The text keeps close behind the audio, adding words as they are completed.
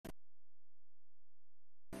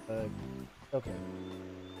Okay.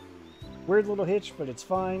 Weird little hitch, but it's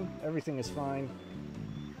fine. Everything is fine.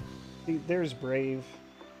 See, there's Brave.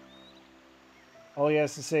 All he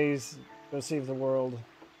has to say is, go save the world.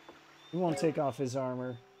 He won't take off his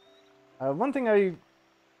armor. One thing I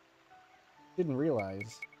didn't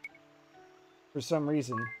realize, for some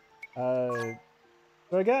reason, so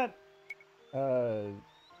I got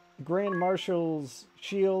Grand Marshal's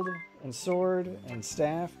shield and sword and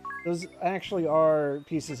staff. Those actually are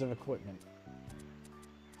pieces of equipment.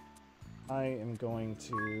 I am going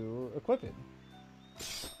to equip it.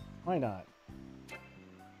 Why not?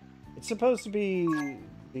 It's supposed to be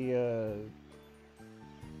the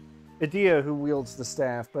Idea who wields the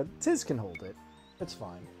staff, but Tiz can hold it. It's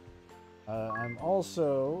fine. I've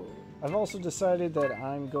also decided that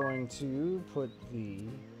I'm going to put the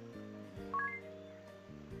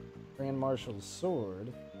Grand Marshal's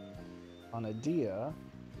sword on Idea.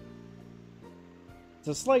 It's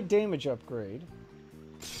a slight damage upgrade,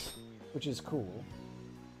 which is cool.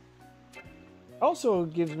 Also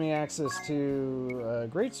gives me access to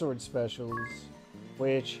greatsword specials,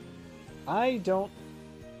 which I don't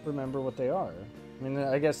remember what they are. I mean,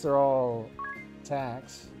 I guess they're all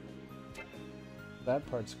attacks. That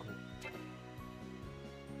part's cool.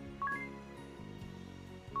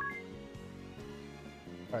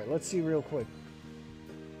 Alright, let's see real quick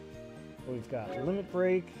what we've got. Limit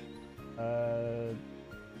Break.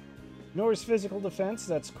 Ignores physical defense,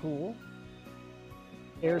 that's cool.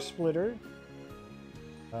 Air Splitter.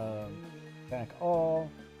 Attack all.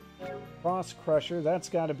 Cross Crusher, that's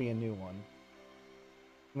got to be a new one.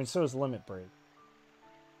 I mean, so is Limit Break.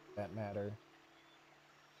 That matter.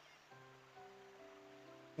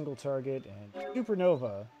 Single target and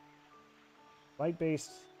Supernova.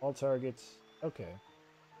 Light-based, all targets. Okay.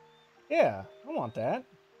 Yeah, I want that.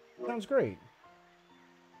 Sounds great.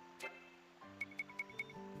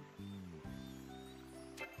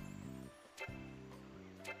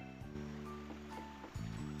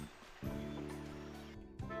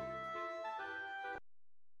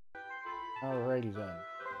 Alrighty then.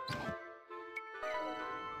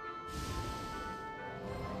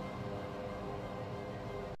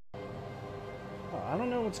 Oh, I don't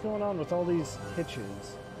know what's going on with all these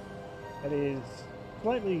hitches. That is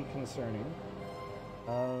slightly concerning.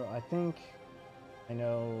 I think I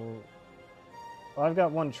know... Well, I've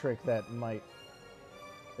got one trick that might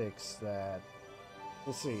fix that.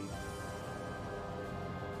 We'll see.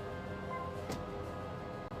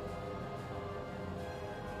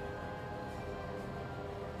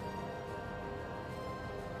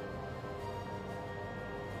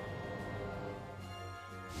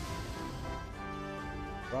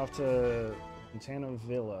 We're off to Lontano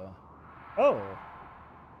Villa. Oh!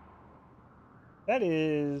 That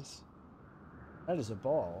is a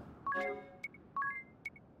ball.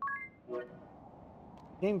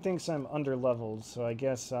 Game thinks I'm under-leveled, so I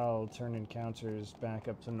guess I'll turn encounters back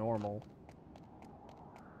up to normal.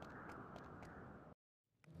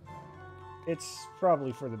 It's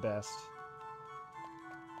probably for the best.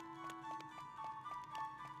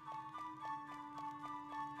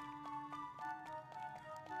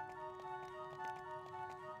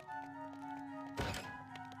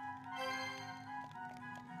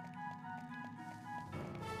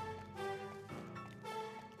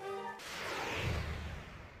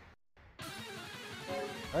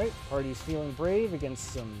 Alright, party's feeling brave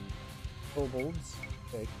against some kobolds.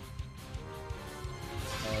 Okay.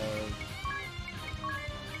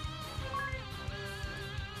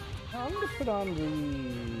 Now I'm going to put on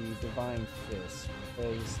the Divine Fist,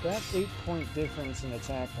 because that 8-point difference in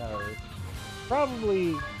attack power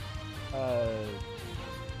probably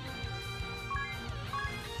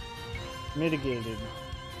mitigated.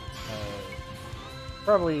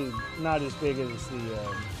 Probably not as big as the...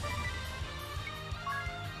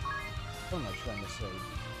 what am I trying to say?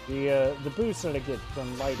 The boost that I get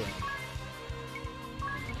from lighting.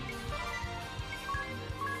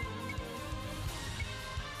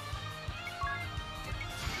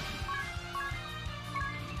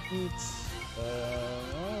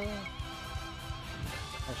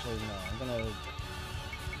 Actually, no. I'm gonna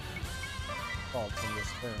fault from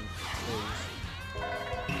this turn, please.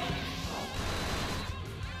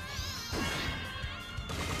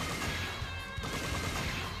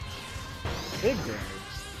 Big damage.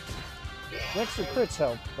 The extra crits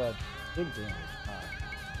help, but big damage.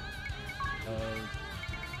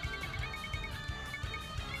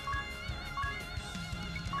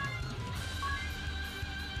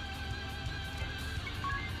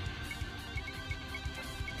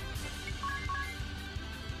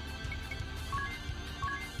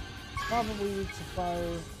 Probably to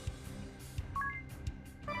fire.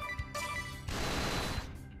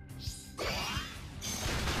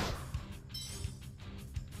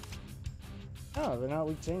 Oh, they're not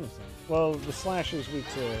weak to anything. Well, the slasher's weak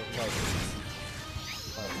to like.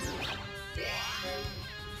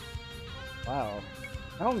 Wow,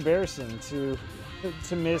 how embarrassing to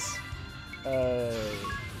miss Dia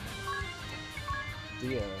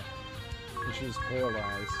when she's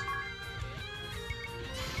paralyzed.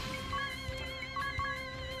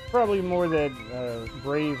 Probably more that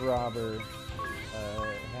Brave Robber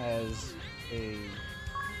has a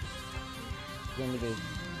limited,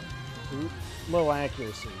 low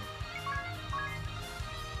accuracy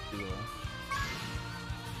deal.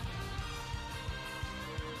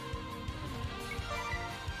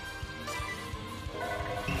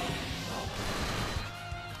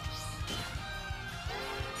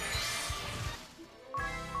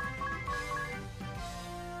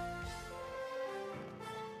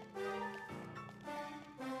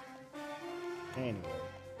 Anyway.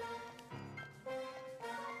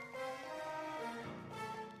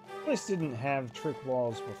 This didn't have trick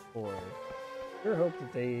walls before. I sure hope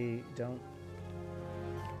that they don't.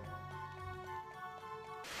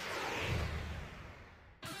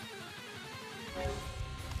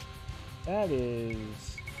 That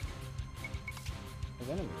is of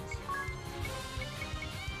enemies.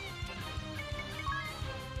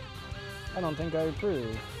 I don't think I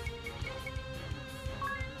approve.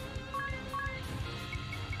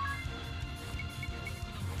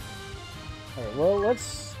 Alright, well,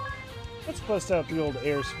 let's bust out the old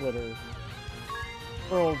air splitter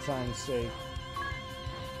for old time's sake.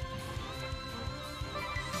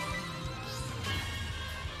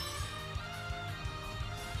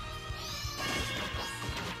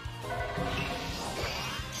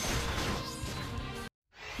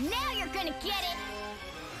 Now you're gonna get it!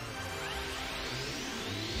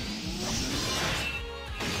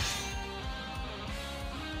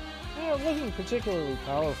 Yeah, it wasn't particularly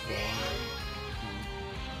powerful.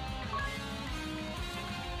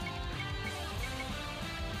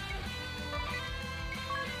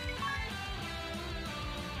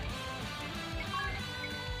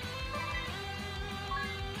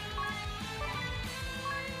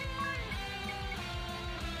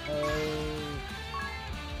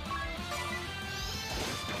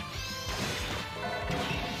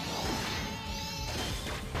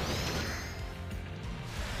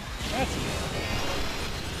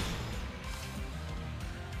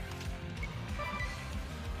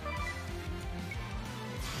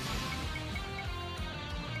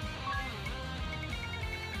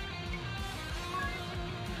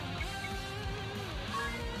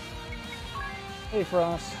 Hey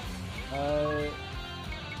Frost, I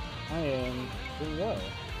am doing well.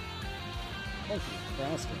 Thank you for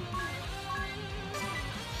asking.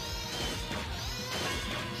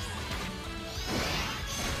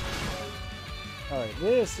 Alright,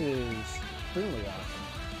 this is extremely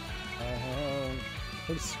awesome.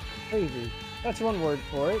 It's crazy. That's one word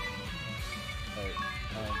for it. Alright,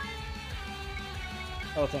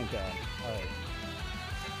 oh, thank God. Alright.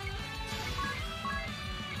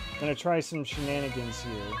 Gonna try some shenanigans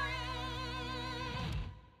here.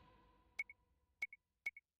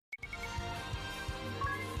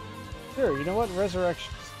 Sure, you know what?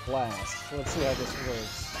 Resurrection's last. So let's see how this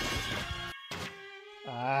works.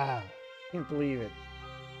 Ah, can't believe it.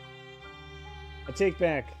 I take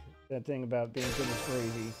back that thing about being good as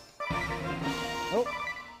gravy. Oh,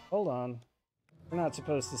 hold on. We're not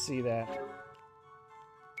supposed to see that.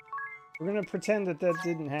 We're gonna pretend that that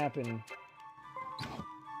didn't happen.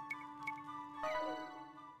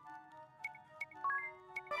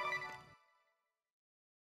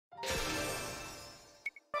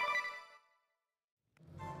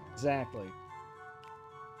 Exactly.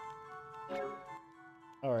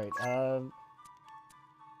 Alright,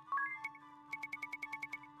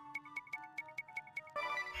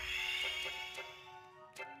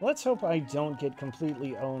 let's hope I don't get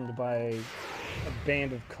completely owned by a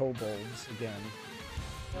band of kobolds again.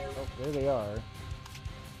 Oh, there they are.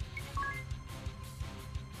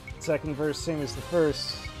 Second verse, same as the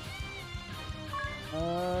first.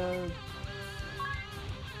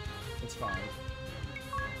 It's fine.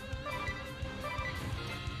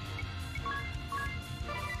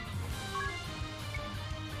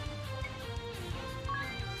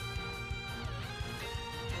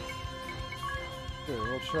 Sure,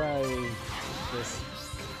 we'll try this.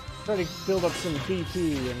 Try to build up some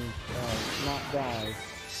BP and not die.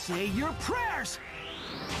 Say your prayers!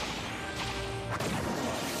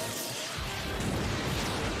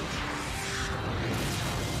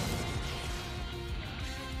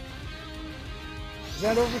 Is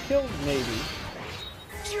that overkill? Maybe.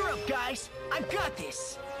 Cheer up, guys! I've got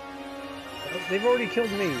this! They've already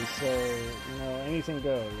killed me, so, you know, anything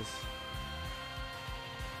goes.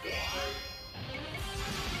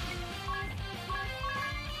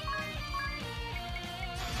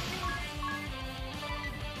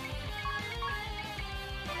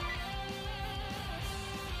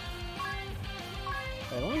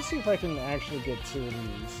 Alright, let me see if I can actually get two of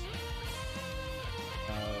these.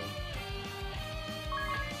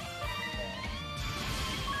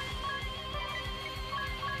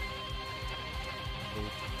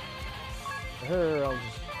 For her, I'll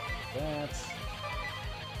just do that.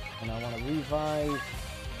 And I want to revive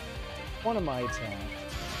one of my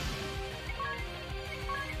attacks.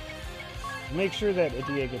 Make sure that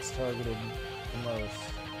Adia gets targeted the most.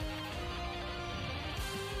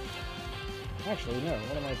 Actually, no,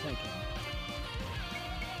 what am I thinking?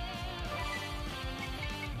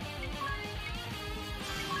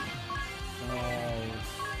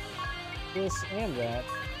 This and that.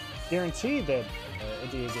 Guaranteed that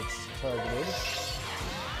Adia gets targeted.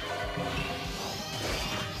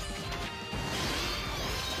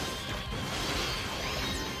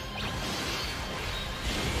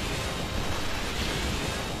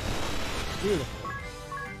 Beautiful.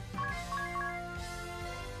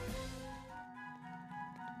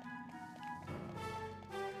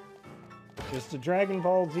 Just a Dragon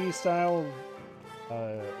Ball Z style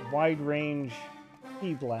wide range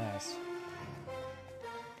E-Blast.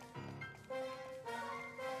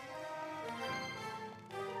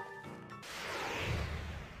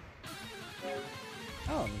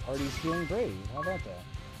 Oh, and the party's feeling brave. How about that?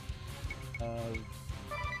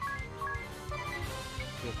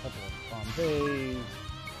 Do a couple of Bombays.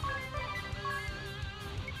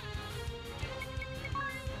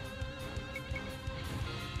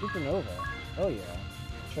 Supernova. Oh yeah.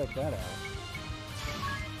 Check that out.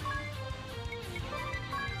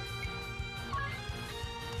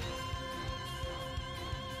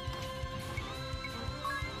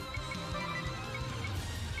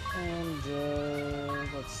 And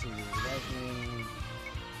let's see. Lightning.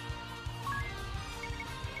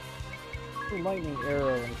 Lightning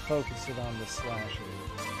arrow and focus it on the slasher.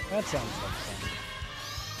 That sounds like fun.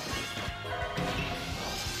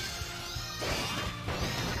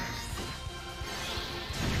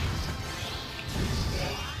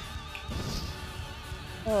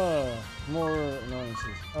 More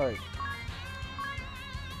annoyances. Alright.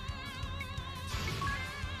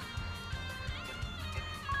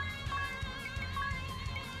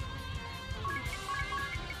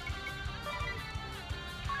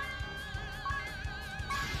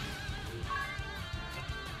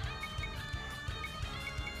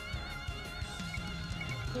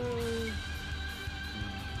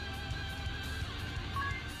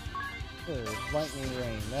 Lightning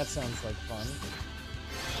rain. That sounds like fun.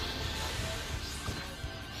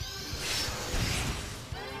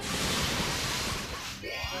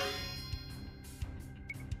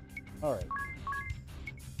 Alright.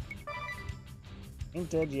 Ain't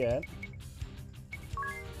dead yet.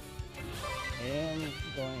 And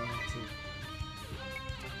going to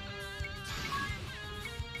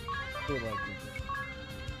do like we did.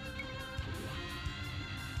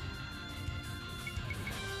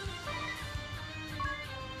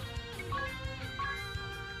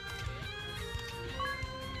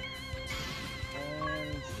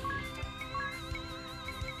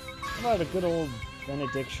 How about a good old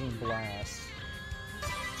Benediction Blast?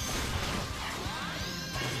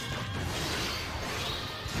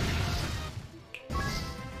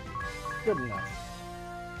 Good enough.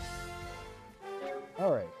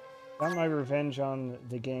 Alright. Got my revenge on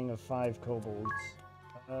the gang of 5 kobolds.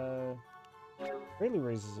 Greatly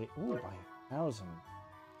raises it. Ooh, by 1,000.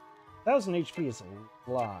 1,000 HP is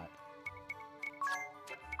a lot.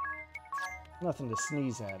 Nothing to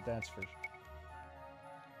sneeze at, that's for sure.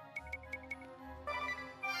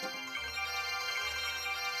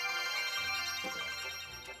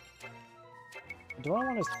 Do I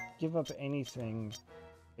want to give up anything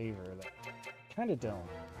favor? That kind of don't.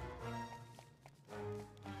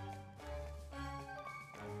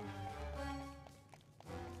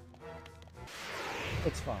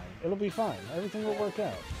 It's fine. It'll be fine. Everything will work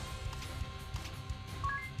out.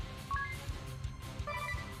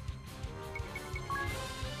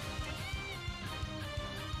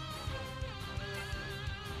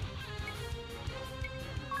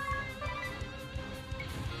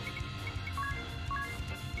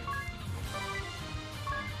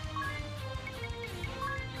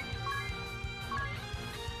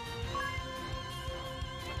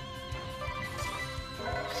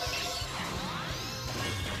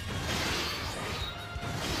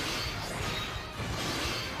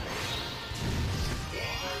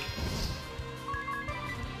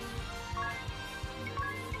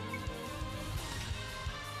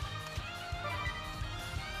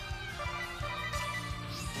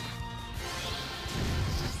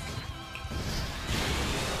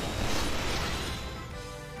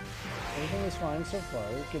 everything is fine so far.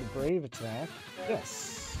 Get a brave attack.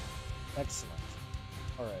 Yes. Excellent.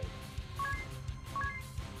 Alright.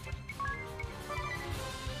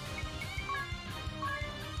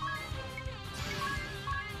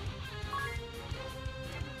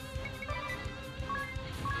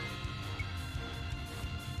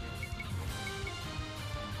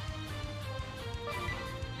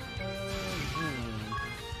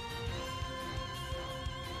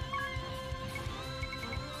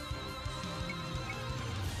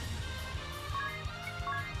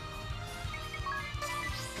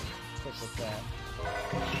 With that.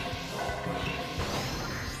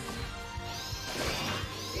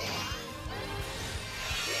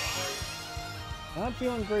 Not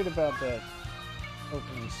feeling great about that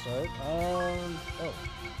opening start. Oh,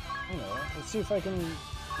 I know. Let's see if I can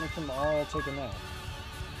make them all take a nap.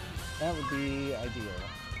 That would be ideal.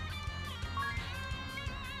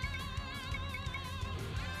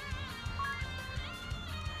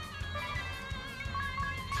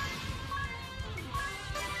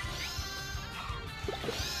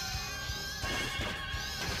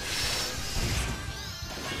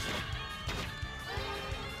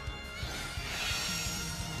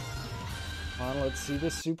 Let's see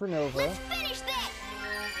this supernova. Let's finish this!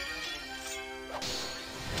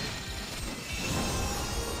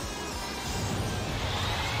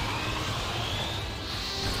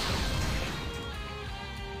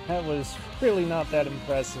 That was really not that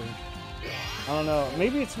impressive. I don't know.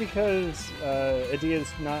 Maybe it's because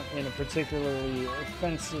Adia's not in a particularly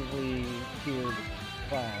offensively geared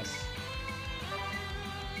class.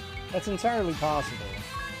 That's entirely possible.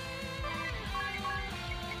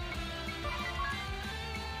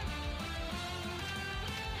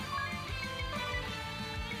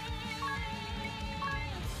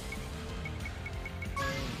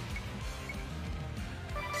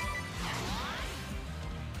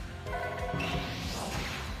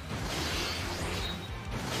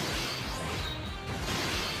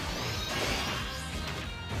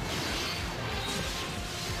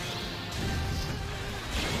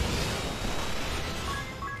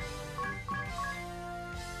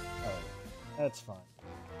 That's fine.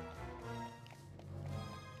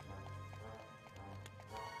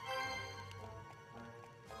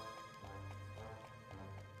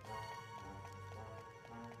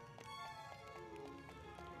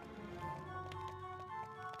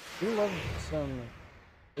 We love some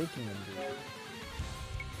baking indeed.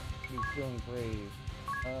 You're feeling brave.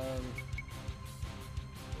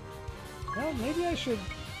 Well, maybe I should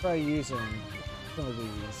try using some of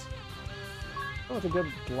these. Oh, with a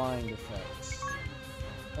good blind effect.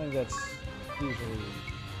 I think that's usually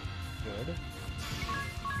good.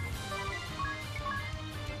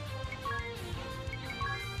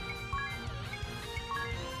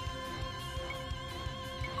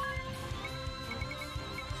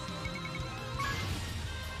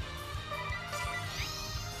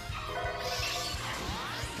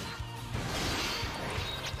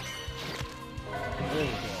 There we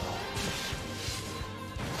go.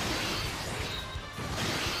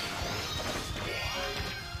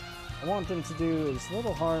 I want them to do as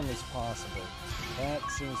little harm as possible. That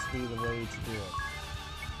seems to be the way to do it.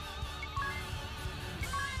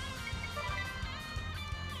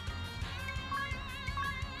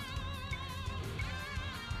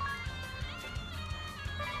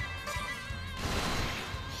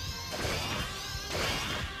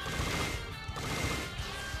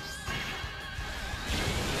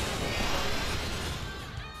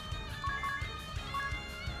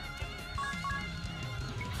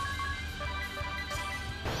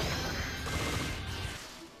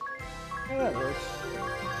 Yeah, that works.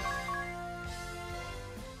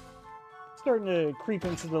 Starting to creep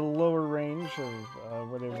into the lower range of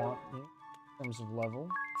where they want me in terms of level.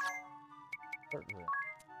 Start rate.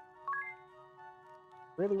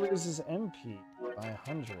 Really raises MP by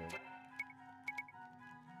 100.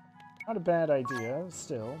 Not a bad idea,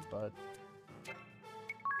 still, but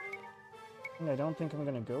I don't think I'm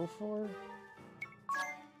gonna go for.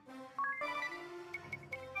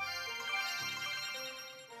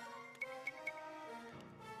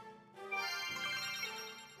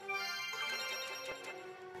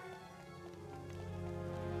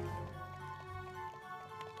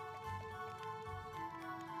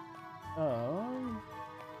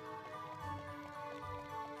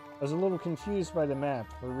 I was a little confused by the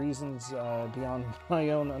map for reasons beyond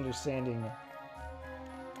my own understanding.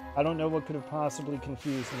 I don't know what could have possibly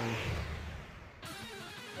confused me.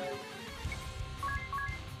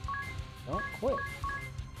 Don't quit.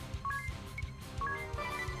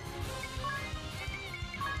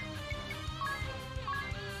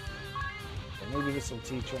 Okay, maybe this will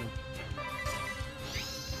teach him.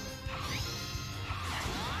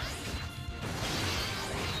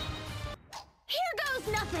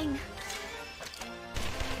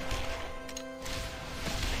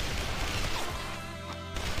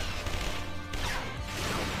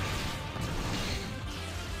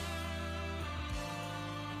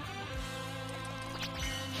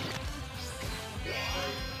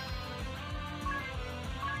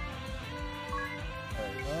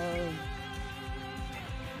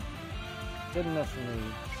 Good enough for me.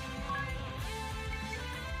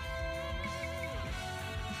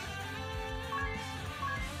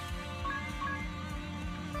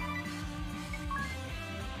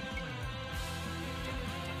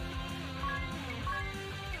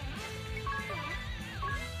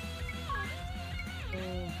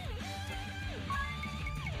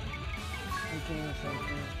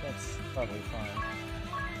 Something. That's probably fine.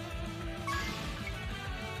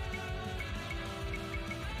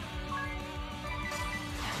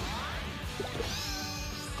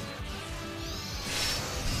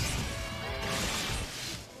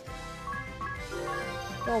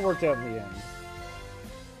 It all worked out in the end.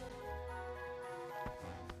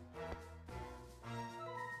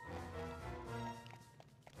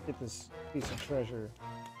 Get this piece of treasure.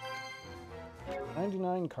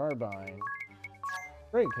 99 carbine.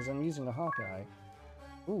 Great, because I'm using a Hawkeye.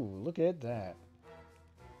 Ooh, look at that.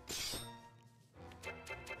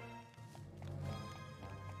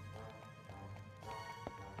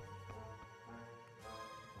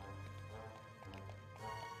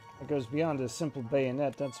 It goes beyond a simple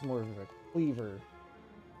bayonet, that's more of a cleaver.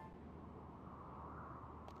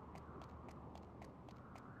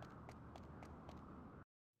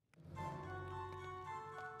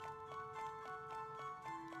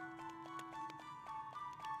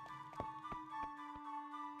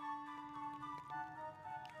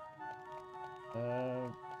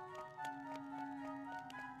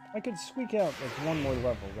 I could squeak out like one more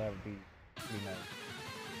level, that would be pretty nice.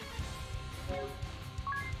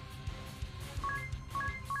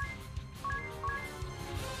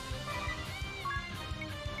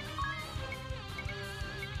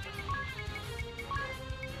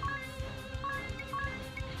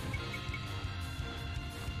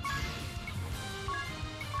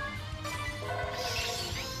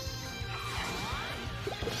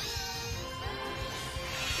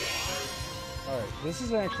 Alright, this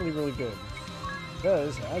is actually really good,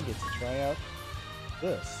 because I get to try out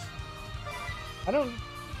this. I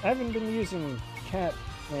haven't been using cat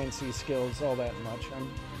Nancy skills all that much. I'm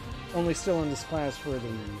only still in this class for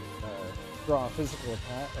the draw physical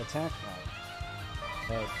attack now.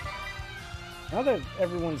 But now that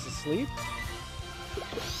everyone's asleep,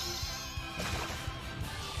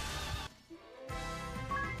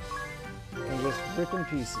 I'm just ripping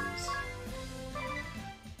pieces.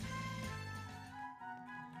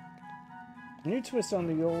 New twist on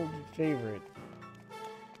the old favorite,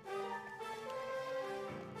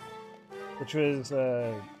 which was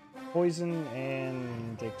poison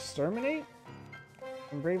and exterminate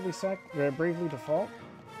from Bravely Default.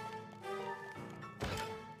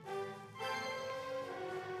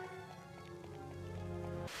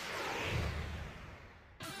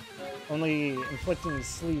 Only inflicting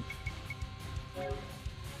sleep.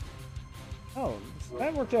 Oh,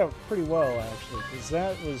 that worked out pretty well, actually, because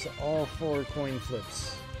that was all 4 coin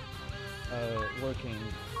flips working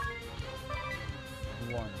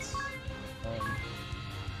once.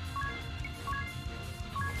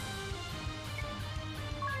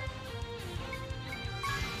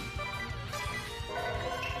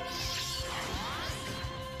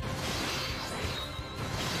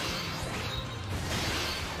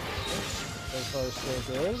 So far,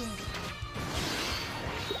 so good.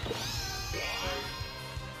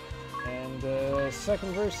 And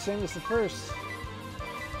second verse, same as the first.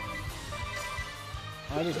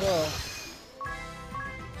 Might as well.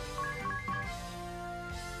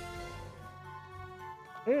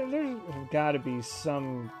 There's got to be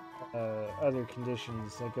some other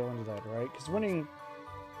conditions that go into that, right? Because winning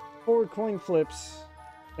 4 coin flips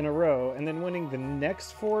in a row and then winning the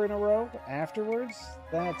next 4 in a row afterwards,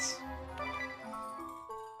 that's...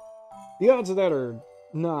 the odds of that are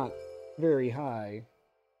not very high.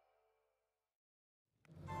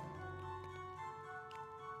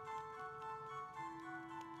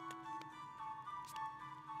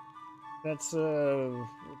 That's,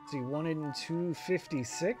 let's see, 1 in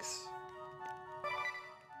 256?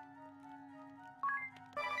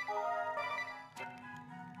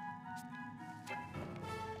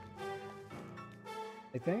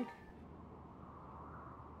 I think?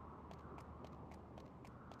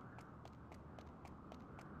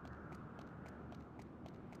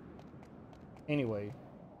 Anyway.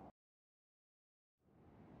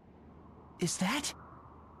 Is that?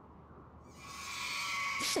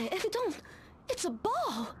 C'est évident. It's a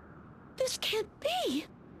ball. This can't be.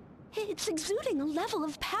 It's exuding a level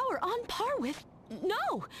of power on par with,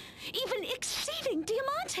 no, even exceeding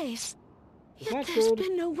Diamante's. Yet there's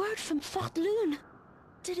been no word from Forte-Lune.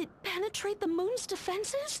 Did it penetrate the moon's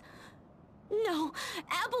defenses? No,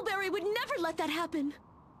 Appleberry would never let that happen.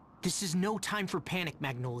 This is no time for panic,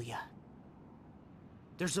 Magnolia.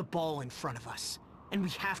 There's a ball in front of us, and we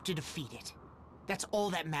have to defeat it. That's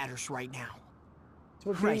all that matters right now.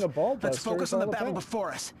 That's what being a ball buster Let's focus is on the all battle about.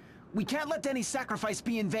 before us. We can't let any sacrifice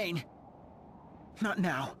be in vain. Not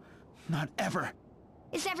now. Not ever.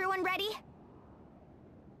 Is everyone ready?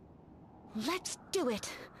 Let's do it.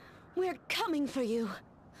 We're coming for you.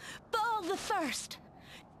 Ball the first.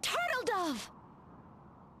 Turtle Dove!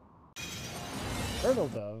 Turtle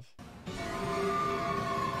Dove?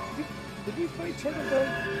 Did you fight Turtle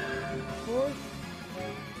Dove before?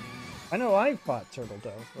 I know I fought Turtle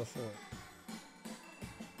Dove before.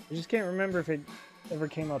 I just can't remember if it ever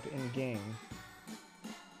came up in game.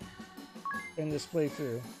 In this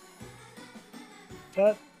playthrough.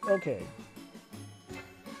 But, okay.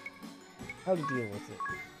 How to deal with it.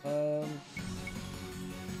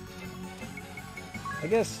 I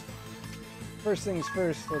guess, first things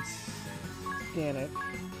first, let's scan it.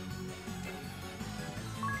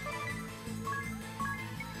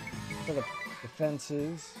 For the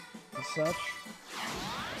defenses and such.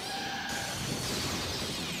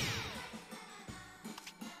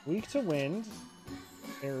 Weak to wind.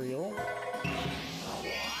 Aerial.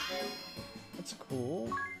 That's cool.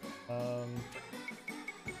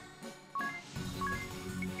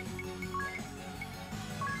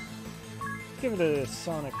 Give it a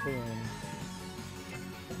sonic boom.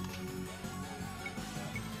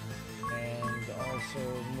 And also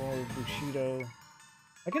more Bushido.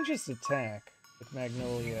 I can just attack with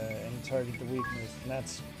Magnolia and target the weakness, and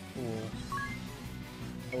that's cool.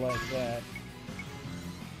 I like that.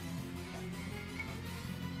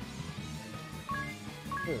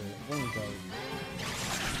 Sure, wind dart.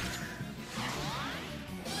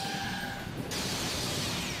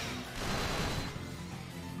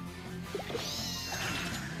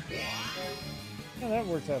 Yeah, that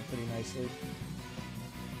worked out pretty nicely.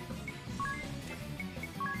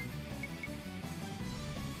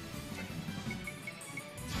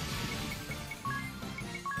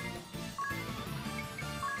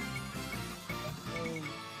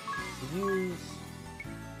 Use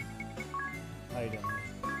item.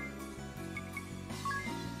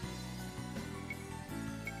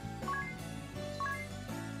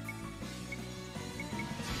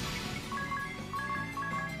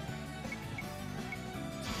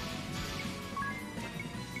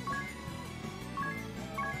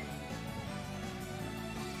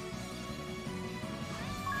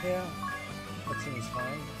 Yeah, that seems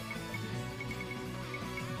fine.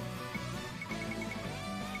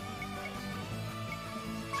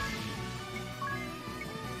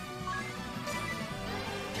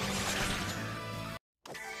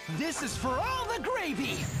 This is for all the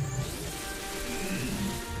gravy!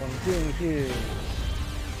 What I'm doing here.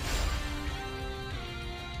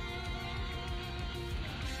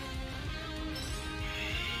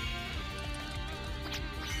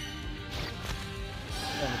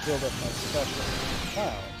 Trying to build up my special.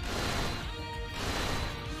 Wow.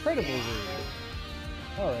 Incredibly weird.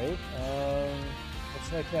 Alright,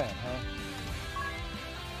 looks like that, huh?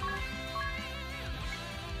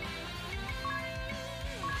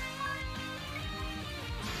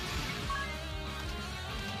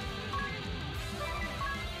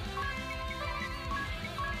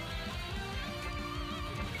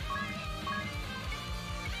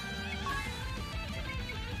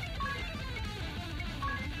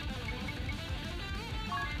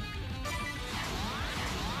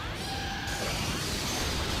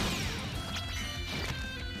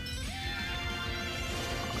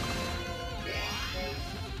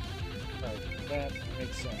 That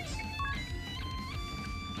makes sense.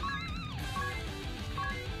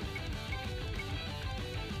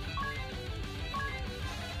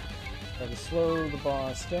 Try to slow the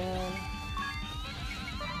boss down.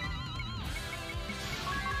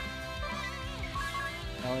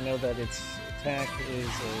 Now I know that its attack is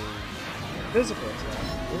a physical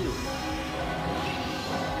attack. Ooh.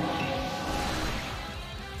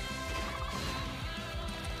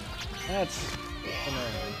 That's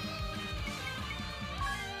annoying.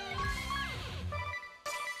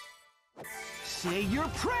 Say your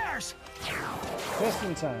prayers! Just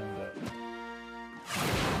in time, though.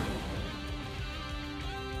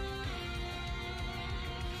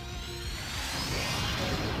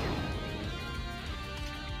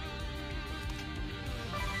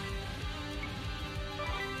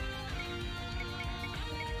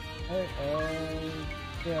 Alright,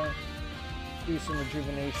 yeah. Do some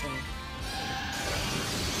rejuvenation.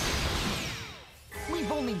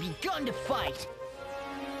 We've only begun to fight!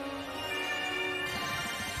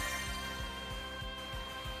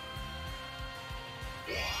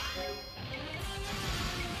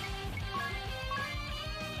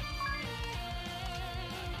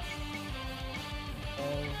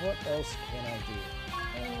 what else can I do?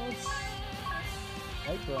 Let's...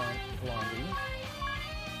 White Blondie.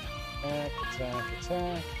 Attack, attack,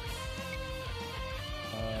 attack.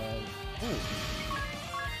 Ooh.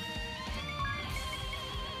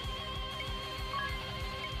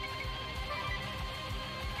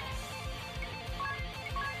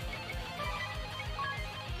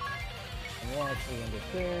 And we'll actually end it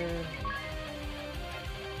there.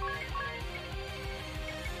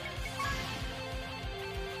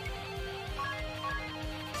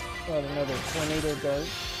 Got another tornado dart.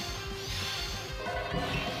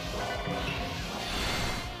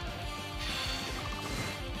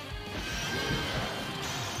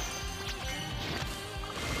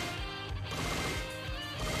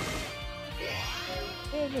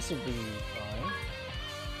 Well, this would be fine.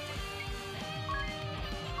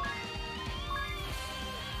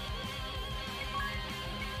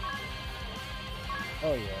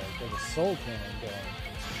 Oh yeah, there's a soul cannon going.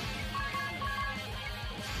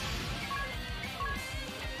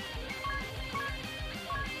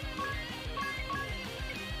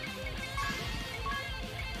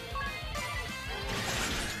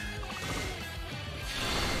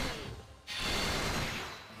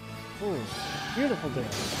 Ooh, beautiful damage.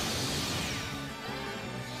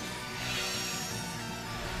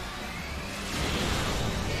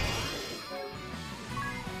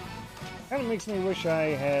 Kind of makes me wish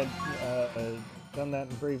I had done that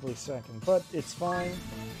in Bravely Second, but it's fine.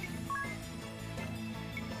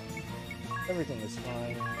 Everything is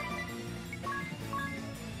fine.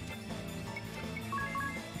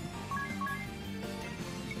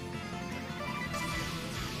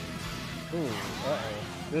 Ooh, uh-oh.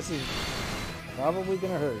 This is probably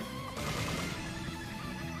gonna hurt.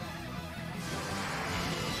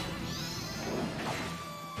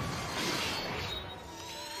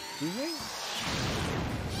 Excuse me?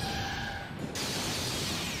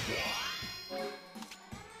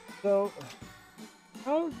 So,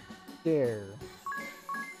 how dare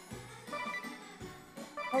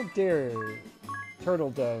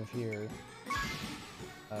Turtle Dove here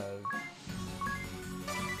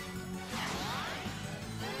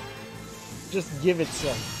just give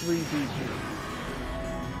itself 3 BP.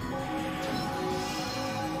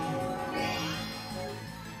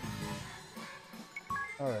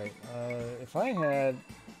 Alright, if I had...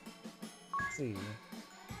 Let's see.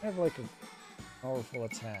 I have like a powerful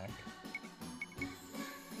attack.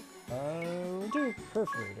 We'll do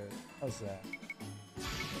Perforator. How's that?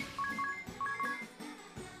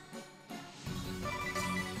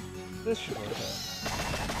 This should work out.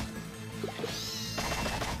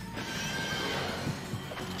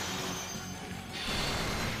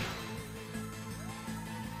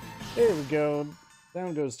 There we go.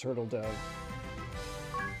 Down goes Turtle Dove.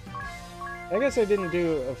 I guess I didn't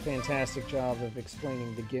do a fantastic job of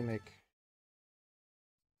explaining the gimmick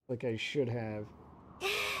like I should have.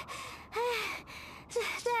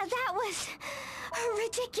 That was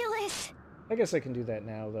ridiculous. I guess I can do that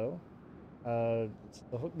now, though.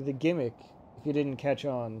 The gimmick, if you didn't catch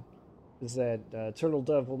on, is that Turtle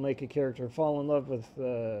Dove will make a character fall in love with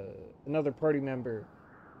another party member.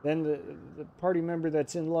 Then the party member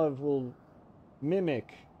that's in love will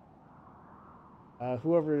mimic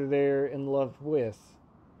whoever they're in love with.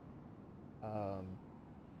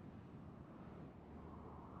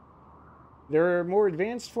 There are more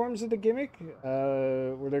advanced forms of the gimmick,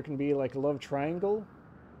 where there can be like a love triangle,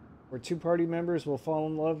 where 2 party members will fall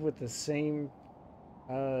in love with the same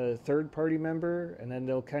third party member, and then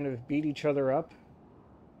they'll kind of beat each other up,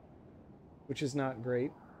 which is not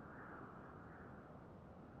great.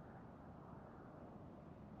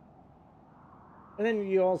 And then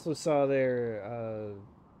you also saw there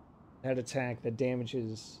that attack that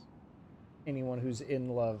damages anyone who's in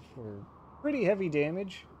love for pretty heavy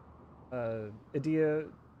damage. Edea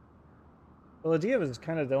was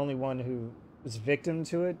kind of the only one who was victim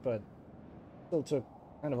to it, but still took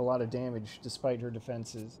kind of a lot of damage despite her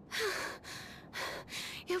defenses.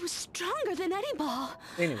 It was stronger than any ball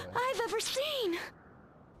I've ever seen.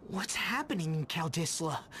 What's happening in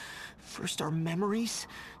Caldisla? First our memories,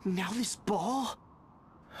 now this ball?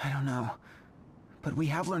 I don't know, but we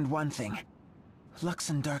have learned one thing.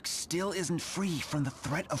 Luxendarc still isn't free from the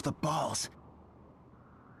threat of the balls.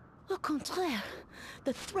 Au contraire,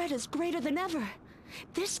 the threat is greater than ever.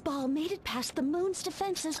 This ball made it past the moon's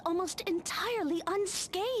defenses almost entirely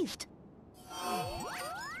unscathed.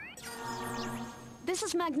 This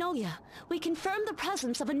is Magnolia. We confirmed the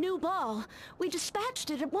presence of a new ball. We dispatched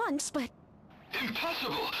it at once, but...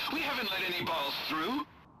 Impossible! We haven't let any balls through!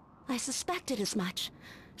 I suspected as much.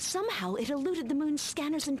 Somehow it eluded the moon's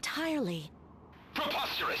scanners entirely.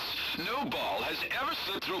 Preposterous! No ball has ever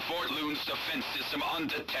slipped through Fort Loon's defense system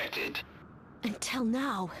undetected. Until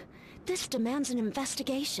now, this demands an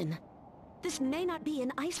investigation. This may not be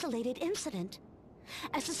an isolated incident.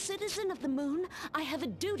 As a citizen of the moon, I have a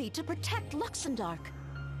duty to protect Luxendarc.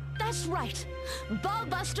 That's right!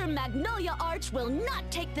 Ballbuster Magnolia Arts will not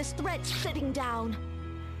take this threat sitting down.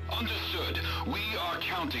 Understood. We are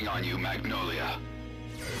counting on you, Magnolia.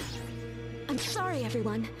 I'm sorry,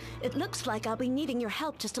 everyone. It looks like I'll be needing your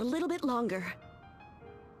help just a little bit longer.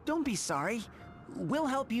 Don't be sorry. We'll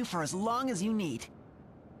help you for as long as you need.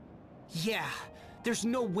 Yeah, there's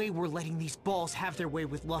no way we're letting these balls have their way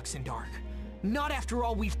with Luxendarc. Not after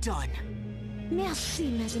all we've done.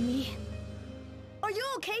 Merci, mes amis. Are you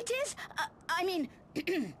okay, Tiz? I mean,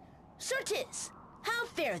 Sir Tiz, how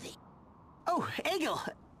fare thee? Oh, Egil!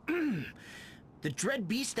 The dread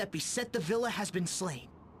beast that beset the villa has been slain.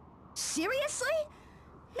 Seriously?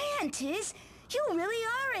 Man, Tiz, you really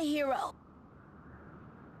are a hero.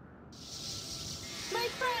 My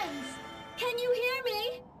friends, can you hear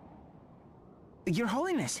me? Your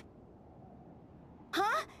Holiness.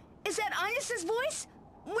 Huh? Is that Agnes's voice?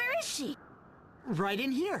 Where is she? Right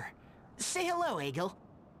in here. Say hello, Egil.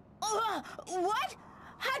 What?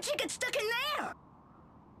 How'd she get stuck in there?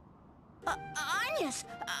 Agnes,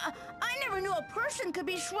 I never knew a person could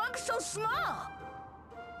be shrugged so small.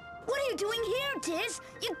 What are you doing here, Tiz?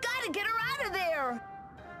 You gotta get her out of there.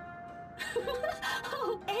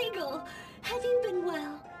 Oh, Egil, have you been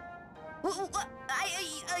well?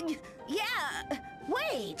 Yeah.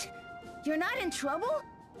 Wait, you're not in trouble?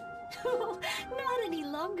 Not any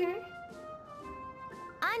longer.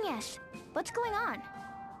 Agnes, what's going on?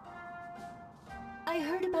 I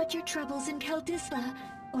heard about your troubles in Kaldisla,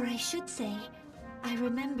 or I should say, I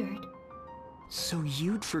remembered. So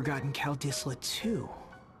you'd forgotten Kaldisla too.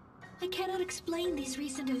 I cannot explain these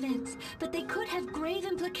recent events, but they could have grave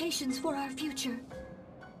implications for our future.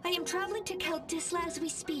 I am traveling to Kaldisla as we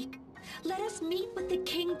speak. Let us meet with the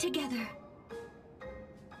king together.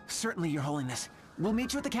 Certainly, Your Holiness. We'll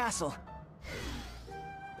meet you at the castle.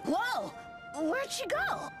 Whoa! Where'd she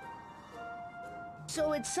go?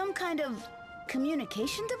 So it's some kind of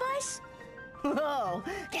communication device? Whoa,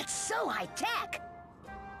 that's so high-tech!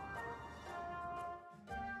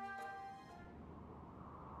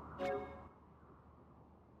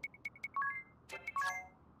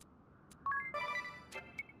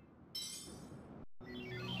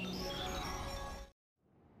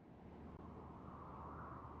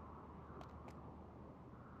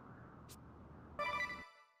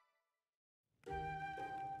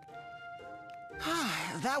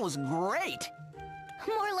 That was great!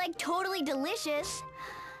 More like totally delicious.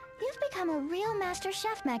 You've become a real master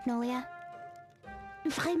chef, Magnolia.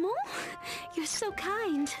 Vraiment? You're so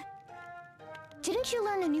kind. Didn't you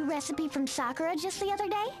learn a new recipe from Sakura just the other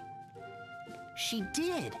day? She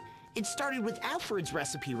did. It started with Alfred's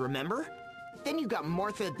recipe, remember? Then you got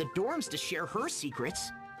Martha at the dorms to share her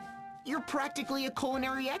secrets. You're practically a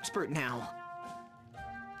culinary expert now.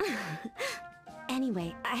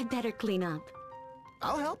 Anyway, I'd better clean up.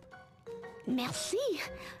 I'll help. Merci.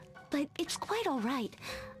 But it's quite all right.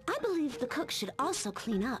 I believe the cook should also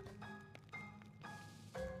clean up.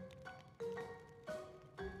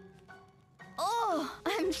 Oh,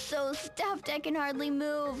 I'm so stuffed I can hardly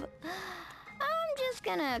move. I'm just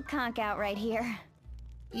gonna conk out right here.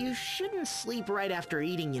 You shouldn't sleep right after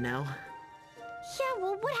eating, you know. Yeah,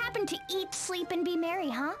 well, what happened to eat, sleep, and be merry,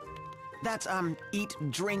 huh? That's, eat,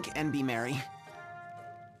 drink, and be merry.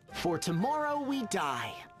 For tomorrow we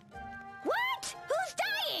die. What? Who's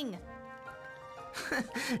dying?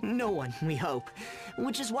 No one, we hope.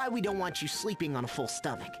 Which is why we don't want you sleeping on a full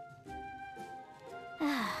stomach.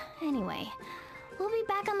 Anyway, we'll be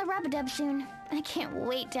back on the rub-a-dub soon. I can't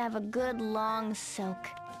wait to have a good long soak.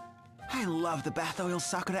 I love the bath oil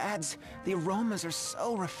Sakura adds. The aromas are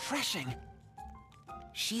so refreshing.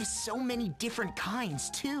 She has so many different kinds,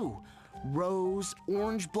 too. Rose,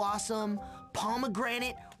 orange blossom,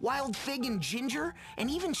 pomegranate, wild fig and ginger, and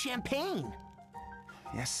even champagne.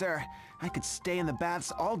 Yes, sir. I could stay in the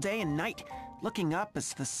baths all day and night, looking up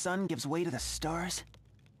as the sun gives way to the stars.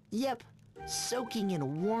 Yep, soaking in a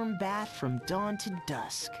warm bath from dawn to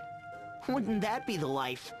dusk. Wouldn't that be the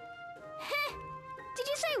life? Heh! Did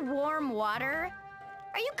you say warm water?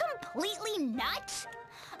 Are you completely nuts?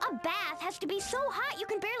 A bath has to be so hot you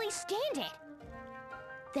can barely stand it.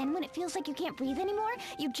 Then when it feels like you can't breathe anymore,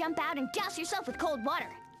 you jump out and douse yourself with cold water.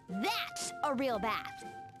 That's a real bath.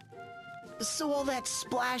 So all that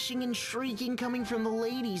splashing and shrieking coming from the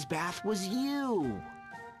ladies' bath was you.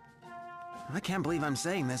 I can't believe I'm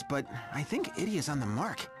saying this, but I think Idia's on the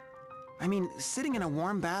mark. I mean, sitting in a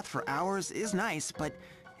warm bath for hours is nice, but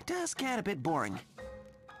it does get a bit boring.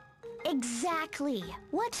 Exactly.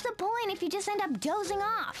 What's the point if you just end up dozing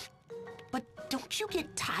off? But don't you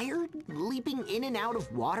get tired leaping in and out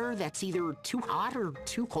of water that's either too hot or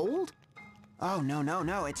too cold? Oh,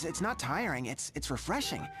 no. It's not tiring. It's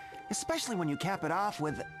refreshing. Especially when you cap it off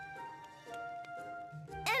with...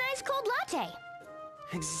 An ice cold latte.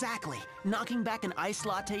 Exactly. Knocking back an iced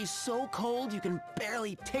latte so cold you can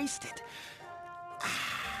barely taste it.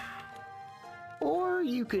 Or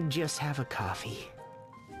you could just have a coffee.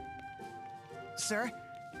 Sir,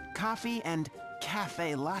 coffee and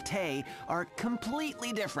cafe latte are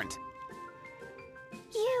completely different.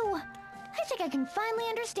 I think I can finally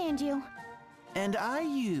understand you. And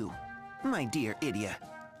you, my dear Idia.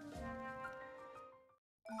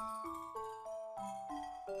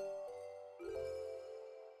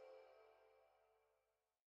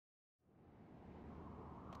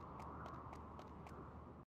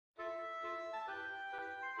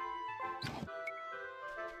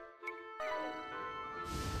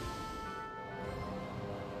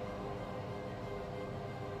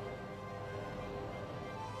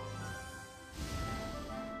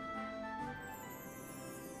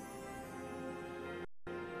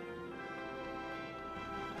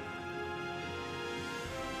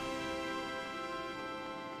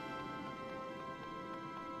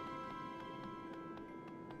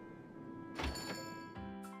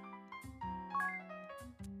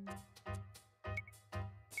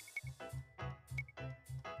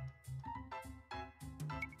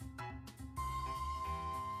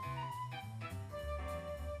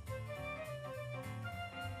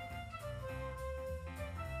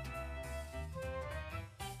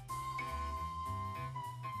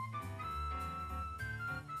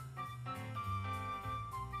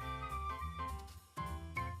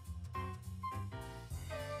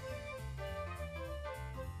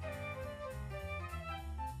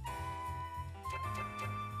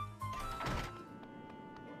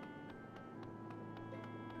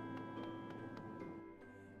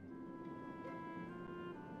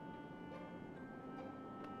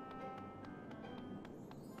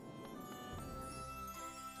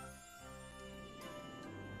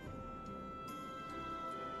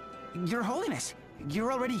 Your Holiness,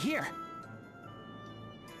 you're already here.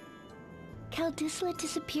 Caldisla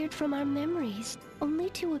disappeared from our memories, only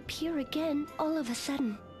to appear again all of a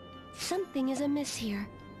sudden. Something is amiss here.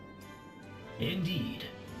 Indeed.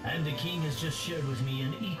 And the king has just shared with me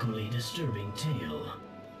an equally disturbing tale.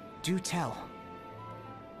 Do tell.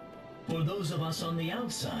 For those of us on the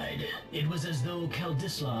outside, it was as though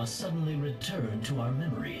Caldisla suddenly returned to our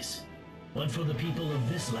memories. But for the people of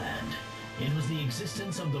this land, it was the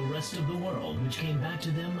existence of the rest of the world which came back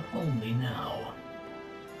to them only now.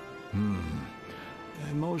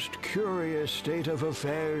 A most curious state of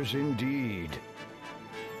affairs indeed.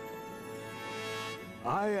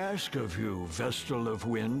 I ask of you, Vestal of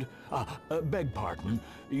Wind, beg pardon,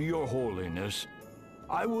 Your Holiness,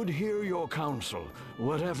 I would hear your counsel.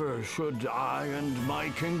 Whatever should I and my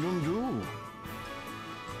kingdom do?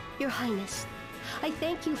 Your Highness, I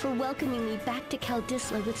thank you for welcoming me back to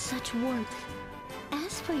Caldisla with such warmth.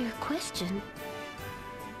 As for your question...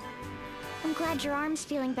 I'm glad your arm's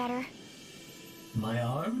feeling better. My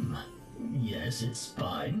arm? Yes, it's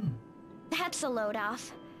fine. That's a load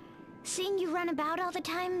off. Seeing you run about all the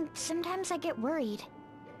time, sometimes I get worried.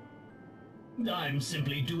 I'm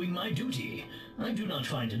simply doing my duty. I do not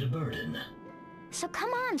find it a burden. So come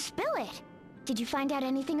on, spill it. Did you find out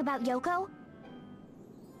anything about Yoko?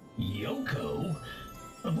 Yoko?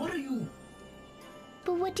 What are you...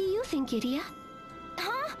 But what do you think, Idia?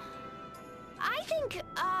 Huh? I think,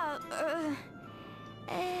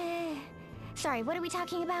 sorry, what are we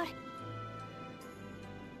talking about?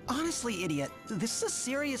 Honestly, Idiot, this is a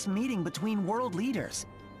serious meeting between world leaders.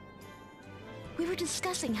 We were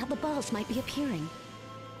discussing how the balls might be appearing.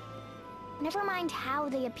 Never mind how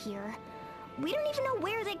they appear. We don't even know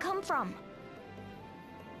where they come from.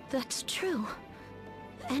 That's true.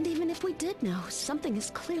 And even if we did know, something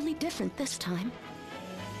is clearly different this time.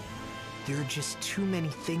 There are just too many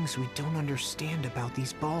things we don't understand about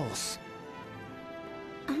these balls.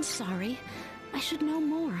 I'm sorry. I should know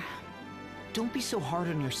more. Don't be so hard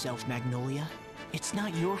on yourself, Magnolia. It's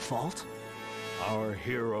not your fault. Our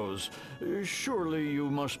heroes, surely you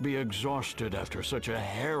must be exhausted after such a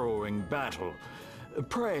harrowing battle.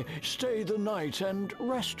 Pray, stay the night and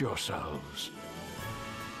rest yourselves.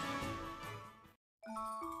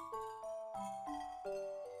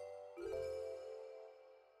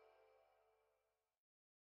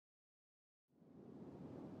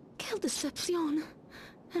 Quelle deception.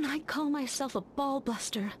 And I call myself a ball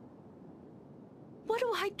buster. What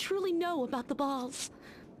do I truly know about the balls?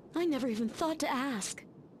 I never even thought to ask.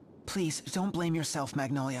 Please, don't blame yourself,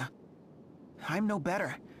 Magnolia. I'm no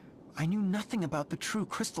better. I knew nothing about the true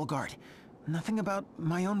Crystal Guard. Nothing about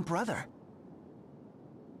my own brother.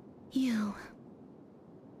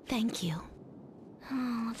 Thank you.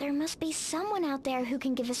 Oh, there must be someone out there who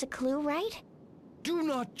can give us a clue, right? Do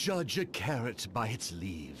not judge a carrot by its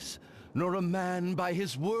leaves, nor a man by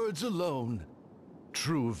his words alone.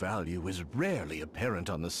 True value is rarely apparent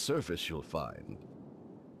on the surface, you'll find.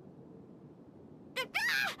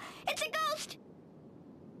 Ah! It's a ghost!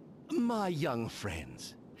 My young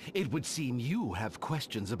friends, it would seem you have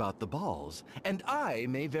questions about the balls, and I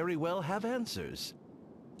may very well have answers.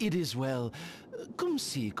 It is, well, comme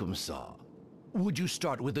ci, comme ça. Would you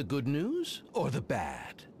start with the good news, or the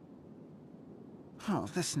bad? Oh,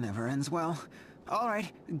 this never ends well. All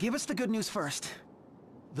right, give us the good news first.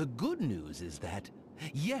 The good news is that,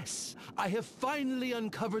 yes, I have finally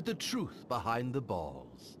uncovered the truth behind the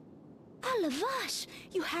balls. Ah, la vache!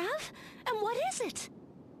 You have? And what is it?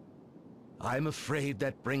 I'm afraid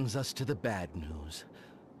that brings us to the bad news.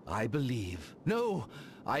 I believe, no,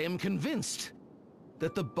 I am convinced,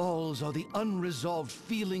 that the balls are the unresolved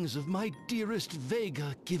feelings of my dearest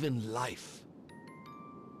Vega given life.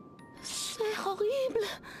 C'est horrible!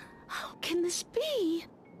 How can this be?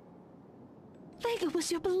 Vega was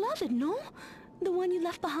your beloved, no? The one you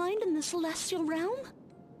left behind in the Celestial Realm?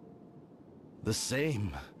 The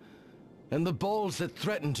same. And the balls that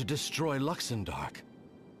threatened to destroy Luxendarc.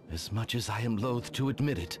 As much as I am loath to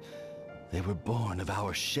admit it, they were born of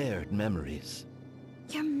our shared memories.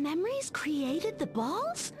 Your memories created the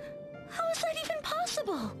balls? How is that even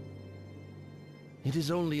possible? It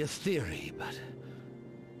is only a theory, but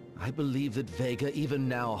I believe that Vega even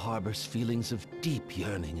now harbors feelings of deep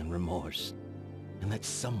yearning and remorse. And that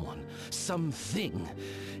someone, something,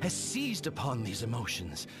 has seized upon these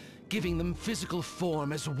emotions, giving them physical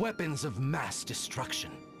form as weapons of mass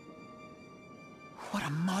destruction. What a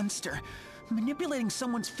monster! Manipulating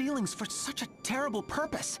someone's feelings for such a terrible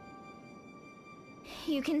purpose!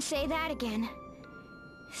 You can say that again.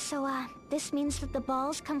 So, this means that the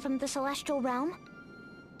balls come from the Celestial Realm?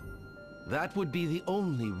 That would be the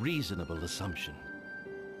only reasonable assumption.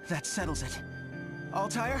 That settles it.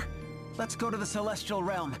 Altair, let's go to the Celestial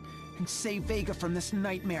Realm and save Vega from this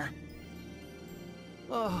nightmare.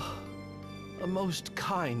 Oh, a most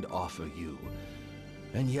kind offer, you.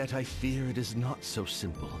 And yet I fear it is not so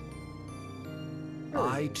simple.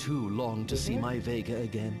 I too long to see my Vega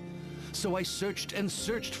again, so I searched and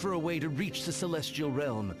searched for a way to reach the Celestial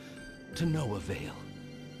Realm, to no avail.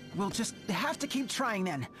 We'll just have to keep trying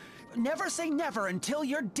then. Never say never until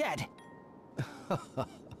you're dead.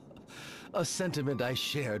 A sentiment I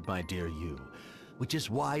shared, my dear you, which is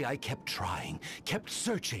why I kept trying, kept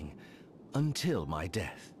searching, until my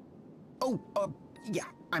death. Oh, yeah,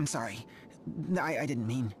 I'm sorry. I didn't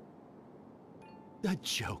mean... A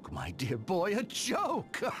joke, my dear boy, a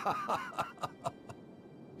joke!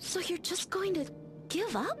 So you're just going to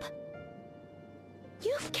give up?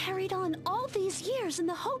 You've carried on all these years in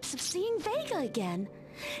the hopes of seeing Vega again.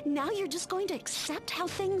 Now you're just going to accept how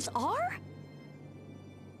things are?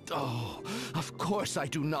 Oh, of course I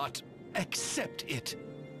do not accept it.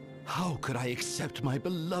 How could I accept my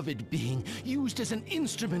beloved being used as an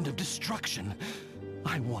instrument of destruction?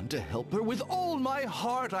 I want to help her with all my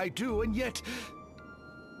heart, I do, and yet...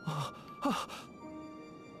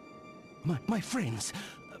 My friends,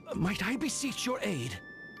 might I beseech your aid?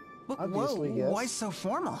 Obviously, Whoa, yes. why so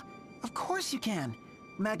formal? Of course you can.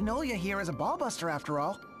 Magnolia here is a ballbuster after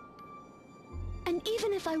all. And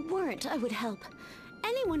even if I weren't, I would help.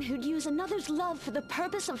 Anyone who'd use another's love for the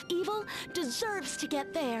purpose of evil deserves to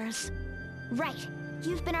get theirs. Right.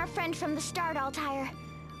 You've been our friend from the start, Altair.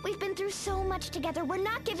 We've been through so much together. We're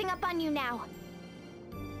not giving up on you now.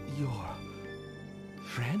 Your...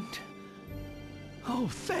 friend? Oh,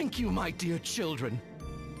 thank you, my dear children.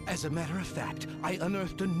 As a matter of fact, I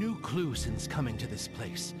unearthed a new clue since coming to this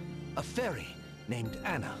place. A fairy named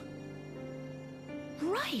Anna.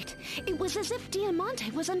 Right. It was as if Diamante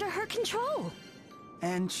was under her control.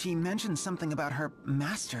 And she mentioned something about her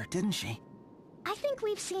master, didn't she? I think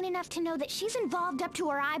we've seen enough to know that she's involved up to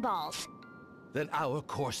her eyeballs. Then our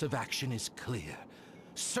course of action is clear.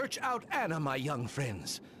 Search out Anna, my young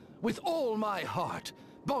friends. With all my heart.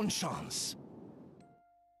 Bonne chance.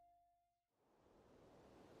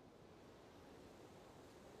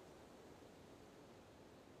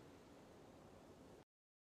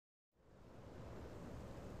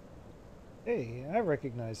 Hey, I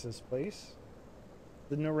recognize this place.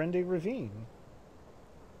 The Norende Ravine.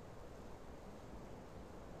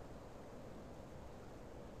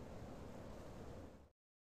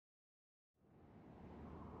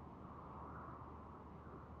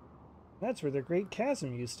 That's where the Great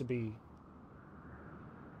Chasm used to be.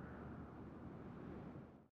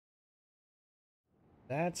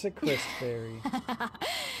 That's a Crest Fairy.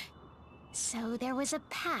 So there was a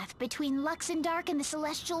path between Luxendarc and the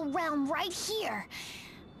Celestial Realm right here.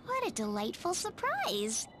 What a delightful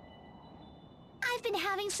surprise. I've been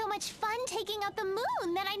having so much fun taking out the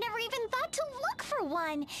moon that I never even thought to look for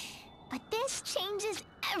one. But this changes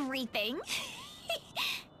everything.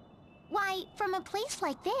 Why, from a place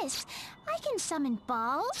like this, I can summon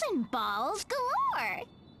balls and balls galore.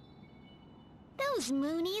 Those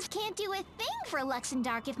moonies can't do a thing for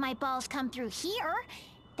Luxendarc if my balls come through here.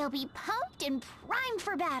 They'll be pumped and primed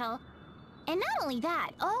for battle. And not only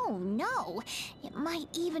that, oh no, it might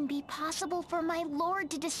even be possible for my lord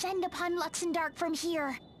to descend upon Luxendarc from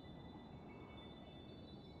here.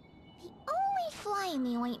 The only fly in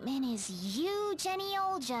the ointment is you, Jenny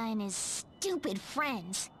Olja, and his stupid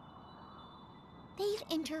friends. They've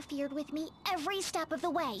interfered with me every step of the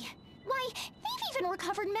way. Why, they've even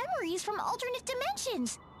recovered memories from alternate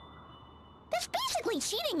dimensions. That's basically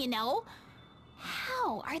cheating, you know.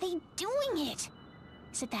 How are they doing it?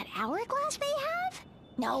 Is it that hourglass they have?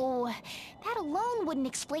 No, that alone wouldn't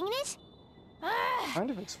explain it. Ugh. Kind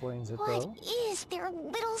of explains it, though. What is their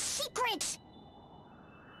little secret?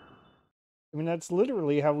 I mean, that's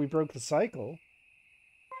literally how we broke the cycle.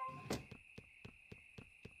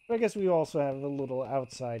 But I guess we also have a little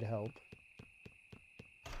outside help.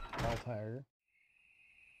 Altair.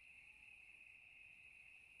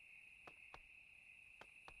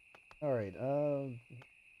 Alright,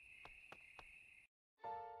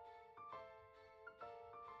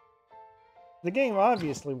 the game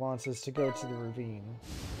obviously wants us to go to the ravine.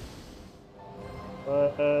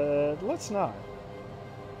 But, let's not.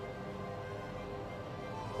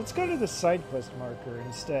 Let's go to the side quest marker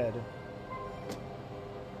instead.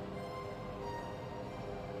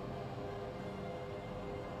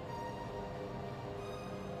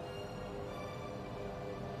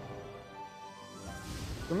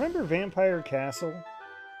 Remember Vampire Castle?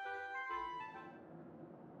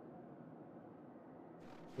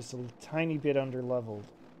 Just a tiny bit underleveled.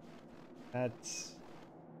 That's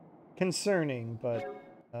concerning, but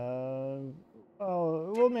well,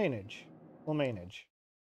 we'll manage. We'll manage.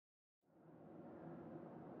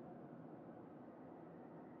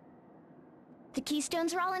 The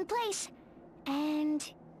keystones are all in place. And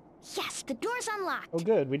yes, the door's unlocked. Oh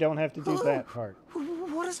good, we don't have to do that part.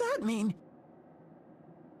 What does that mean?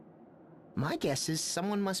 My guess is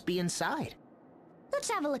someone must be inside. Let's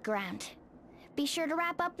have a look around. Be sure to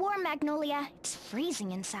wrap up warm, Magnolia. It's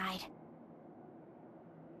freezing inside.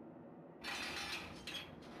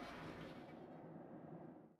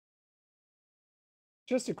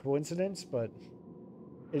 Just a coincidence, but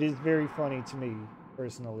it is very funny to me,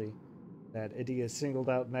 personally, that Edea singled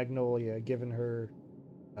out Magnolia, given her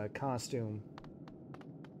costume.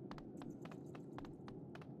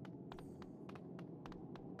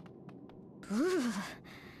 Ooh.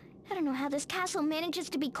 I don't know how this castle manages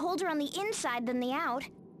to be colder on the inside than the out.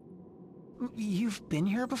 You've been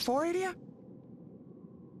here before, Edea?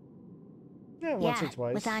 Yeah, once or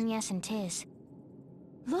twice. With Agnes and Tiz.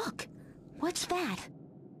 Look, what's that?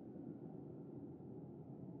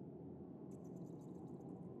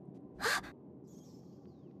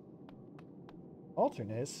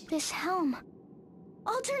 Alternus? This helm.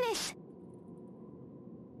 Alternus!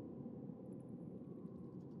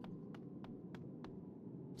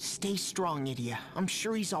 Stay strong, Edea. I'm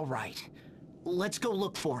sure he's all right. Let's go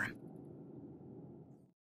look for him.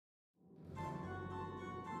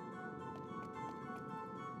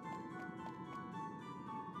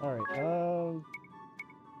 Alright,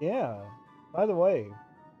 yeah. By the way,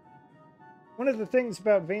 one of the things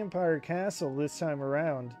about Vampire Castle this time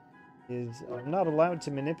around is I'm not allowed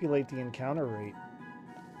to manipulate the encounter rate.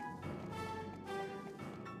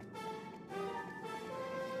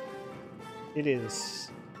 It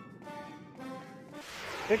is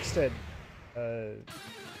fixed at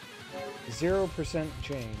 0%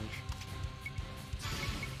 change.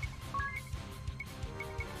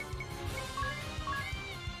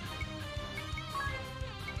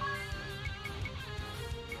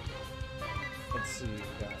 Let's see,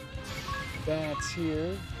 we've got bats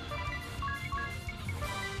here.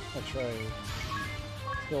 I'll try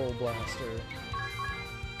Soul Blaster.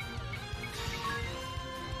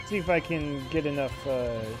 See if I can get enough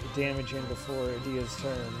damage in before Edea's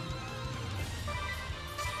turn.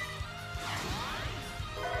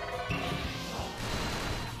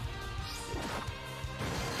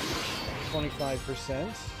 %.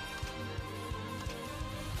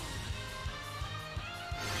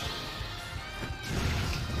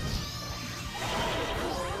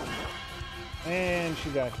 And she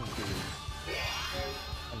got confused.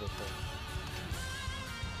 Wonderful.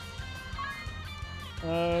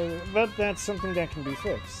 But that's something that can be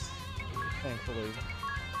fixed, thankfully.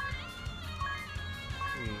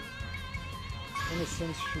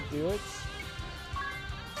 Innocence should do it.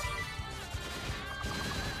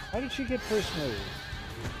 How did she get first move?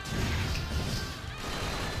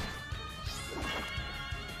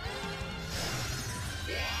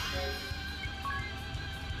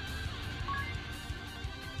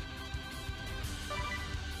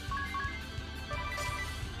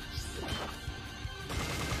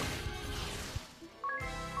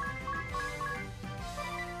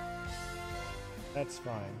 That's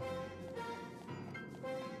fine.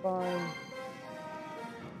 Fine.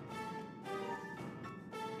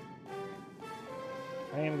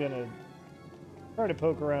 I am gonna try to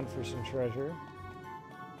poke around for some treasure.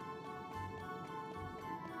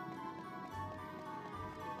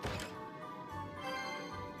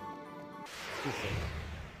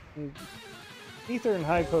 Ether and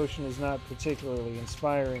High Potion is not particularly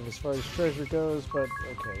inspiring as far as treasure goes, but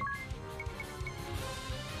okay.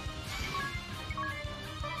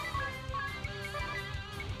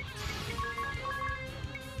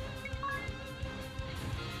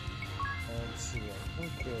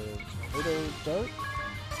 Dart?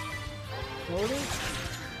 Order?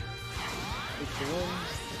 Take the win.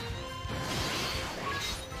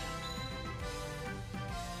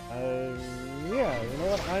 Yeah, you know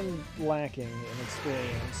what? I'm lacking in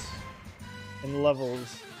experience. In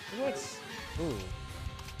levels. What's... Ooh.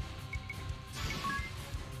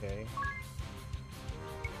 Okay.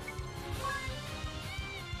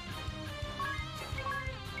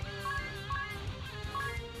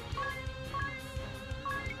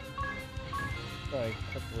 Try a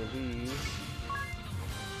couple of these.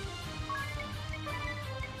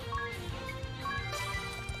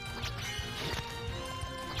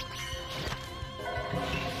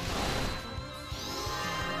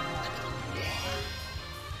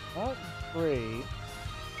 Not great.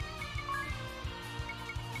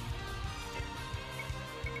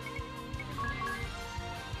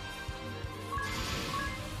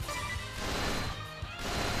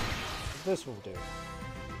 This will do.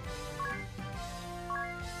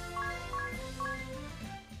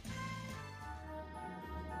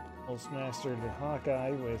 Almost mastered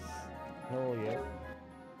Hawkeye with Magnolia,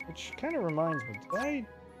 which kind of reminds me, did I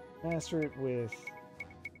master it with...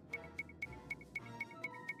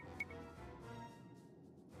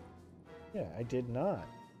 Yeah, I did not.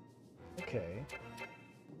 Okay.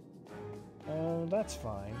 That's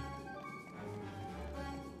fine.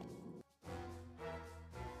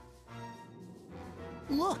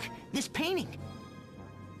 Look, this painting.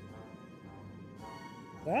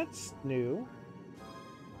 That's new.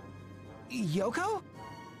 Yoko?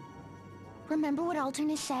 Remember what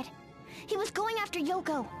Altair said? He was going after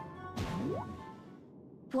Yoko.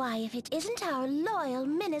 Why, if it isn't our loyal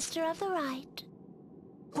Minister of the Right.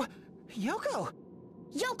 What? Yoko?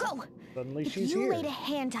 Yoko! Suddenly if she's you here. laid a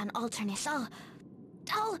hand on Alternus, I'll...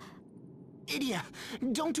 Idia,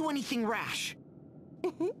 don't do anything rash.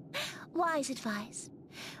 Wise advice.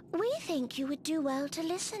 We think you would do well to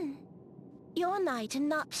listen. Your knight in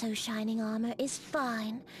not-so-shining armor is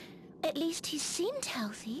fine. At least he seemed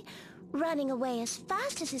healthy, running away as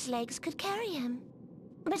fast as his legs could carry him.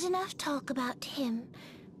 But enough talk about him.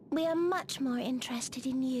 We are much more interested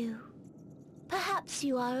in you. Perhaps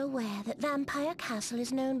you are aware that Vampire Castle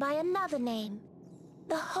is known by another name.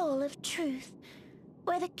 The Hall of Truth,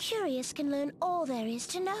 where the curious can learn all there is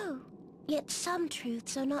to know. Yet some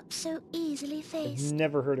truths are not so easily faced. I've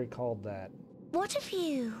never heard it called that. What of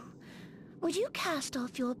you? Would you cast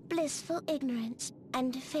off your blissful ignorance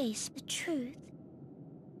and face the truth?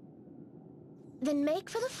 Then make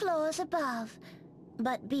for the floors above,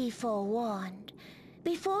 but be forewarned.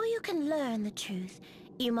 Before you can learn the truth,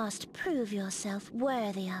 you must prove yourself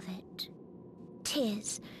worthy of it.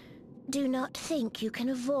 'Tis. Do not think you can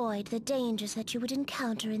avoid the dangers that you would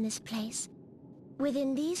encounter in this place.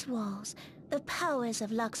 Within these walls, the powers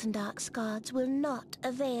of Luxendarc's gods will not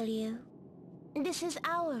avail you. This is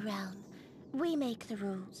our realm. We make the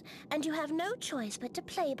rules, and you have no choice but to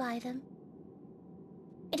play by them.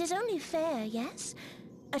 It is only fair, yes?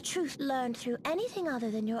 A truth learned through anything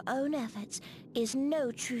other than your own efforts is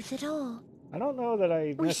no truth at all. I don't know that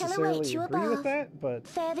I We shall await necessarily you agree with above. that, but...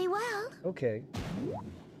 Fare thee well. Okay.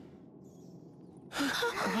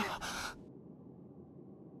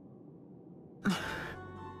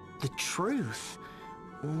 The truth?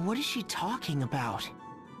 What is she talking about?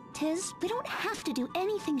 'Tis, we don't have to do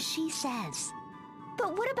anything she says.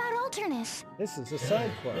 But what about Alternus? This is a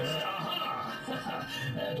side quest. Aha!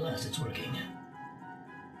 At last it's working.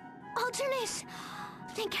 Alternus!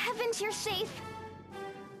 Thank heavens you're safe.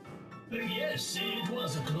 Yes, it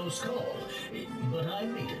was a close call, but I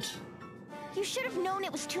made it. You should have known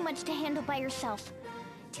it was too much to handle by yourself.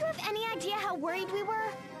 Do you have any idea how worried we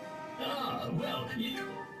were? Ah, well, you...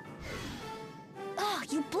 Oh,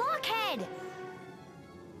 you blockhead!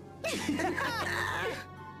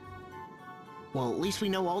 Well, at least we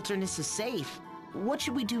know Alternus is safe. What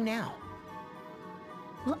should we do now?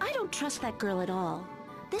 Well, I don't trust that girl at all.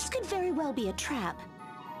 This could very well be a trap.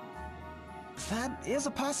 That is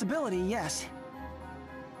a possibility, yes.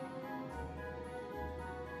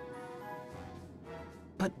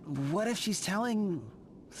 But what if she's telling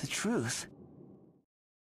the truth?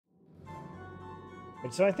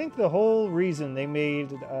 And so I think the whole reason they made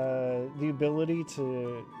the ability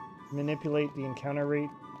to manipulate the encounter rate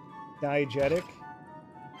diegetic,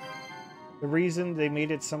 the reason they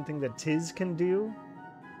made it something that Tiz can do,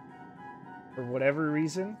 for whatever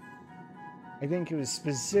reason, I think it was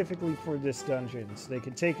specifically for this dungeon, so they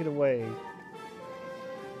could take it away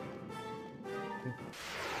and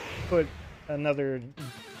put another,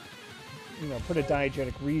 you know, put a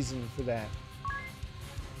diegetic reason for that.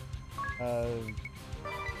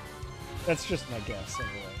 That's just my guess,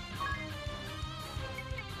 anyway.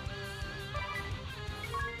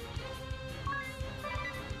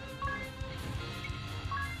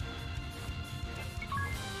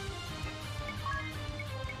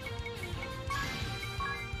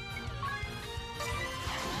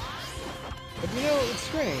 But you know, it's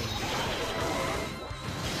strange.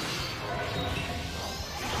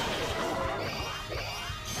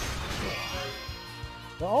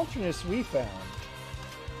 The Alternus we found.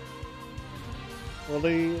 Well,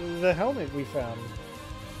 the helmet we found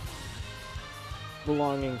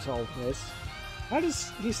belonging to Alternus. How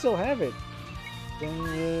does he still have it in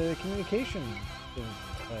the communication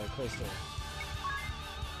crystal?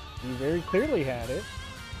 He very clearly had it.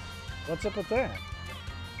 What's up with that?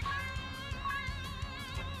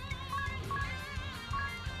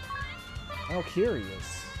 How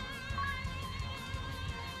curious.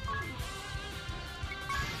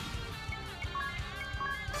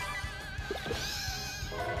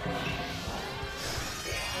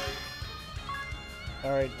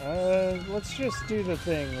 Alright, let's just do the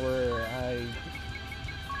thing where I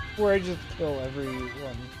just kill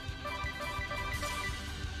everyone.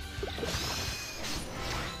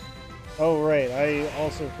 Oh right, I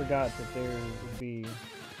also forgot that there would be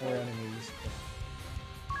more enemies.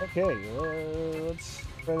 Okay, let's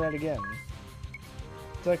try that again.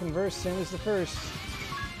 Second verse, same as the first.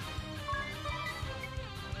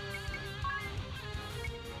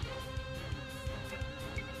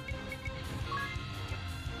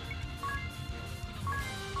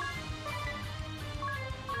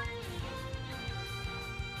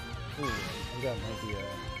 Ooh, I got an idea.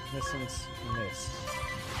 Missance miss.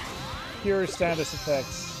 Pure status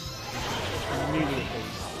effects immediately.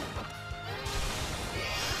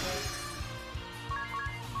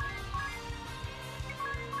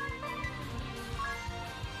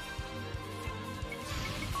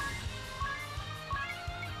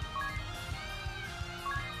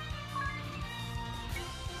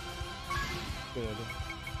 Good.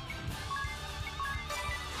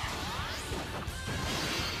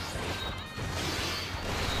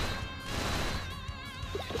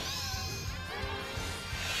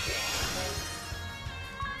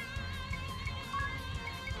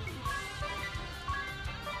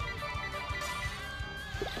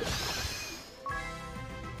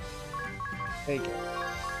 Take it.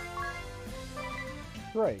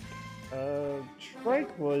 Strike.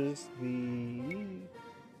 Strike was the...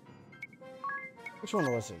 Which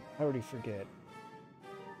one was it? I already forget.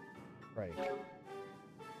 Right.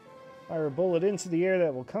 Fire a bullet into the air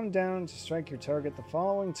that will come down to strike your target the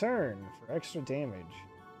following turn for extra damage.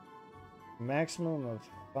 A maximum of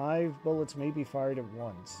 5 bullets may be fired at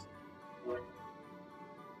once.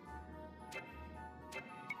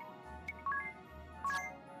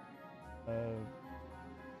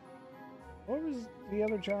 What was the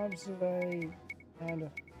other jobs that I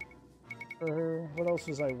had for her? What else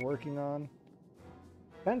was I working on?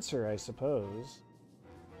 Fencer, I suppose.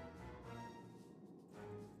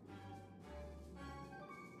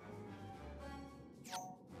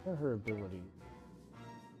 What are her abilities?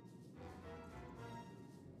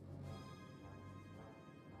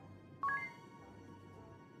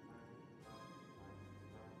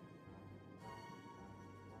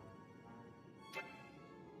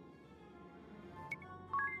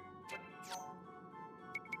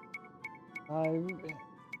 I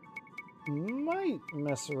might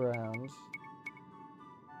mess around.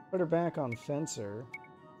 Put her back on Fencer.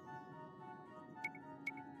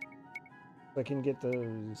 I can get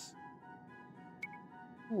those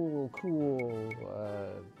cool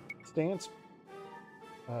stance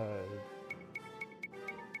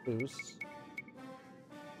boosts.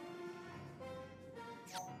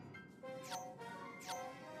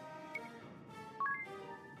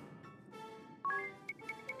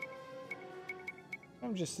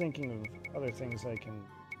 I'm just thinking of other things I can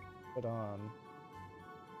put on.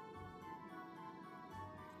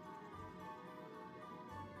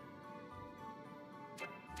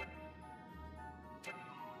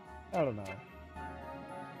 I don't know.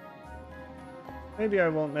 Maybe I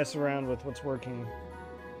won't mess around with what's working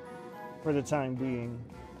for the time being.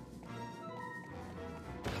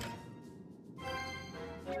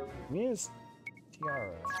 Mia's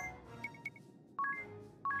tiara.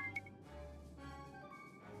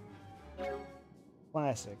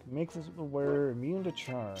 Classic. Makes the wearer immune to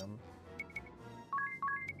charm.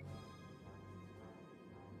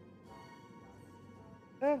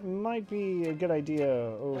 That might be a good idea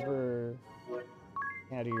over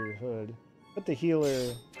out of your hood. Put the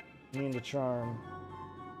healer immune to charm.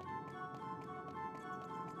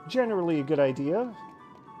 Generally a good idea.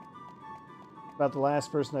 About the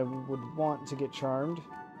last person I would want to get charmed.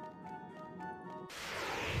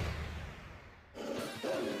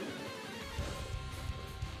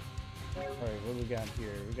 Alright, what do we got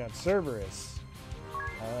here? We got Cerberus.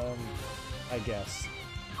 I guess.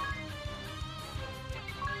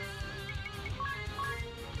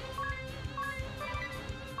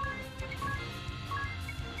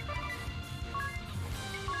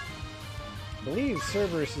 I believe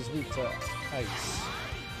Cerberus is weak to ice.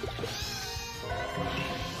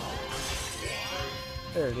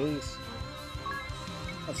 There it is.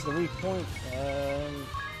 That's the weak point.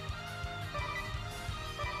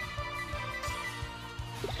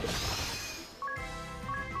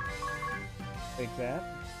 Take that.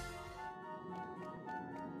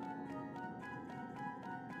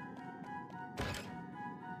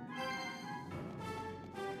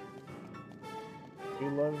 You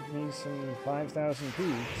love me some 5,000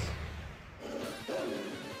 peeps.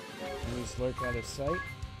 Enemies lurk out of sight.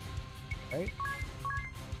 Right?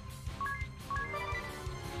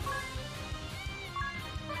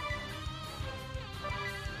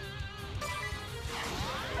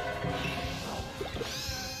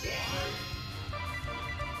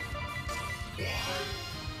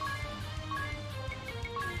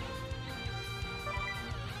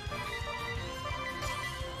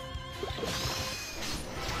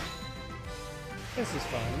 This is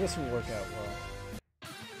fine. This will work out well.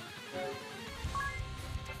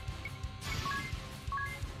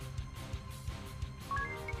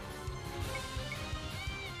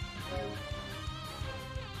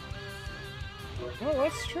 Well,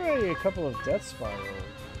 let's try a couple of death spirals.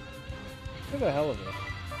 For the hell of it.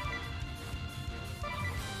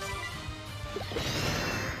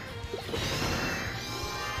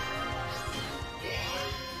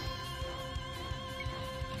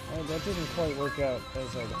 That didn't quite work out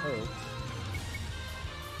as I'd hoped.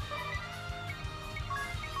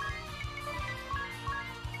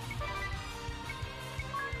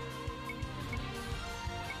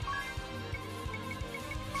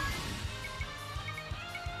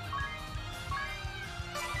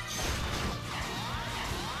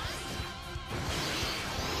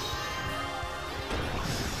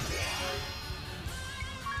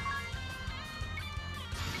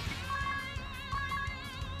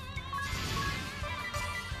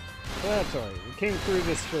 Well, that's alright. We came through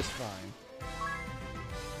this just fine.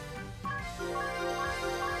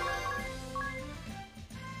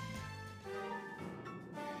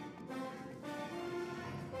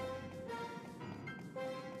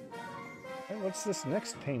 Hey, what's this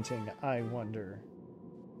next painting, I wonder?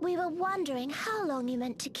 We were wondering how long you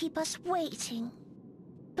meant to keep us waiting.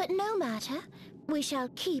 But no matter, we shall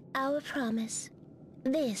keep our promise.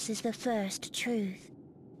 This is the first truth.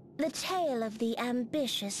 The tale of the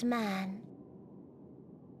ambitious man.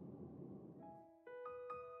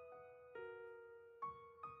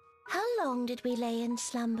 How long did we lay in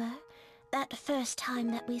slumber, that first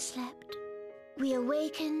time that we slept? We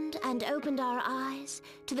awakened and opened our eyes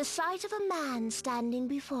to the sight of a man standing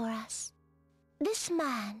before us. This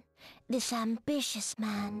man, this ambitious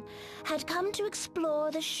man, had come to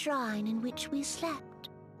explore the shrine in which we slept.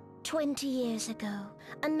 20 years ago,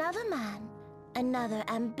 another man, another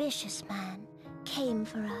ambitious man, came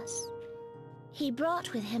for us. He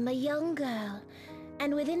brought with him a young girl,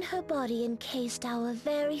 and within her body encased our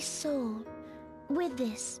very soul. With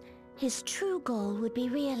this, his true goal would be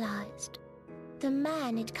realized. The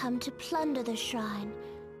man had come to plunder the shrine,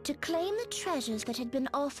 to claim the treasures that had been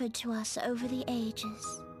offered to us over the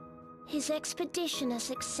ages. His expedition a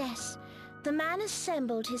success, the man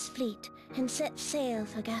assembled his fleet and set sail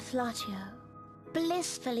for Gathlotio,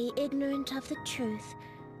 blissfully ignorant of the truth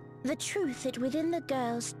that within the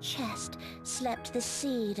girl's chest slept the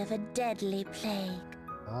seed of a deadly plague.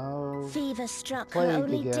 Oh, Fever struck plague her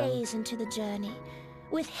only again. days into the journey.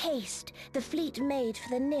 With haste, the fleet made for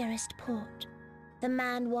the nearest port. The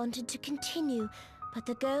man wanted to continue, but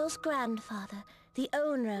the girl's grandfather, the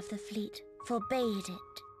owner of the fleet, forbade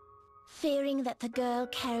it. Fearing that the girl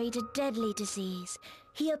carried a deadly disease,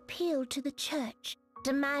 he appealed to the church,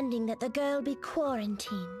 demanding that the girl be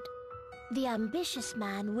quarantined. The ambitious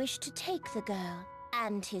man wished to take the girl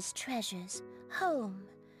and his treasures home.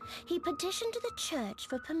 He petitioned the church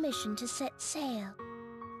for permission to set sail.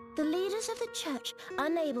 The leaders of the church,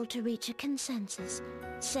 unable to reach a consensus,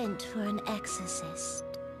 sent for an exorcist.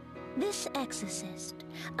 This exorcist,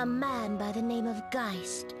 a man by the name of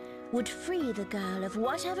Geist, would free the girl of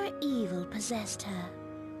whatever evil possessed her.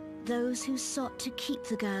 Those who sought to keep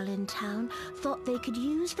the girl in town thought they could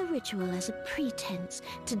use the ritual as a pretense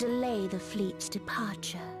to delay the fleet's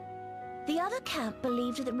departure. The other camp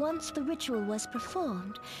believed that once the ritual was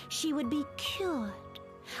performed, she would be cured,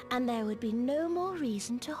 and there would be no more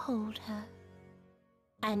reason to hold her.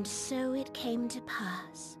 And so it came to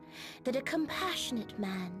pass that a compassionate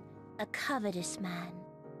man, a covetous man,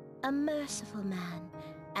 a merciful man,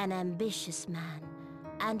 an ambitious man,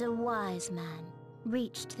 and a wise man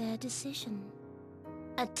reached their decision.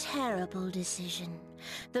 A terrible decision,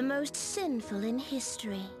 the most sinful in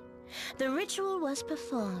history. The ritual was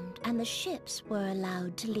performed, and the ships were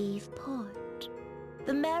allowed to leave port.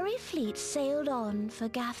 The merry fleet sailed on for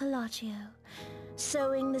Gathlotio,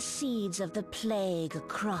 sowing the seeds of the plague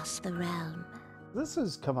across the realm. This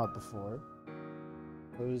has come up before.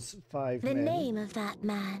 Those five The men. name of that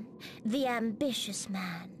man, the ambitious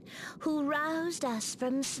man, who roused us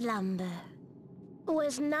from slumber,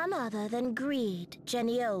 was none other than Greed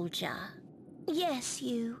Geniolja. Yes,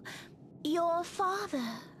 your father.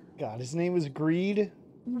 God, his name was Greed?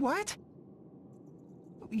 What?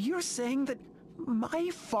 You're saying that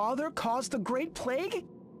my father caused the Great Plague?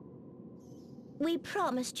 We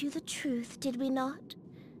promised you the truth, did we not?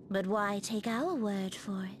 But why take our word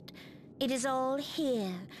for it? It is all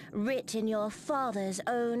here, writ in your father's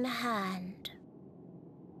own hand.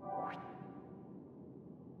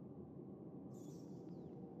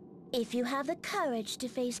 If you have the courage to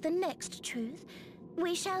face the next truth,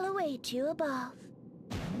 we shall await you above.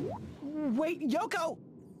 Wait, Yoko!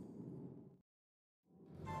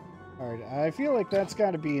 Alright, I feel like that's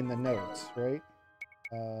gotta be in the notes, right?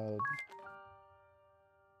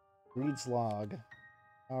 Reed's log.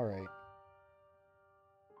 Alright.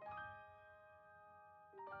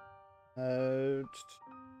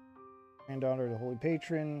 Granddaughter of the Holy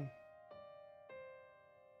Patron.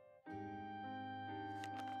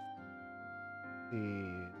 See.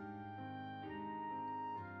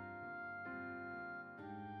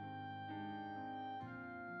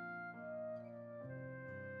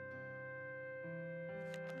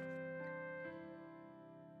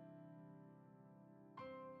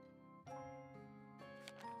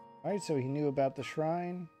 Alright, so he knew about the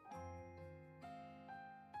shrine.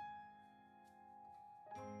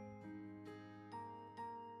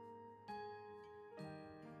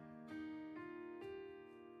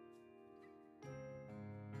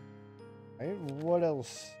 Alright, what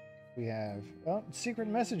else we have? Oh, secret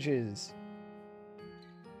messages.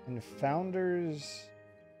 And Founder's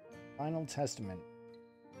Final Testament.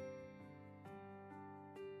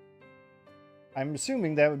 I'm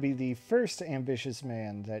assuming that would be the first ambitious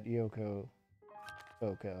man that Yoko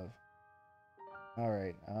spoke of.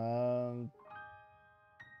 Alright,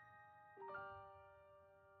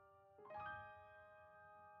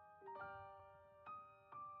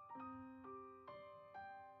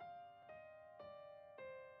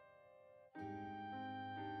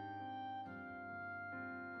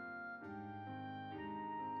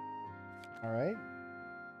 Alright.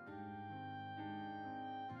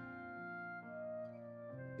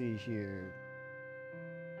 See here.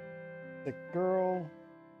 The girl.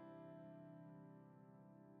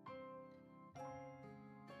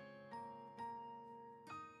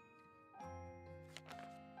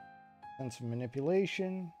 And some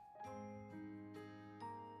manipulation.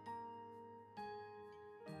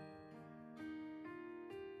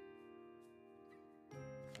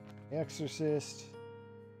 The Exorcist.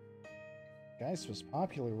 Geist was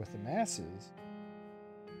popular with the masses.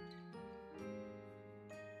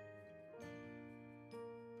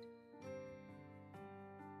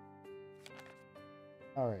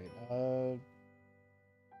 Alright,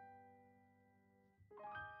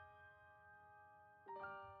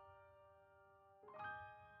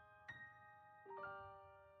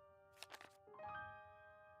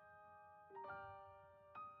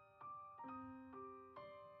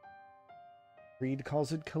 Reed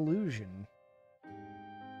calls it collusion.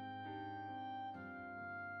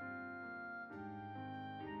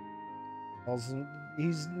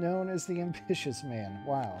 He's known as the ambitious man.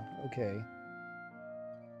 Wow, okay.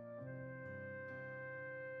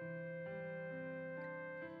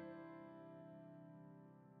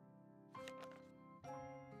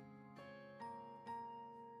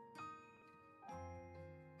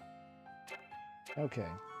 Okay.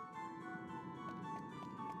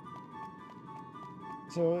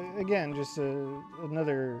 So again, just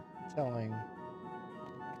another telling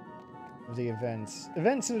of the events.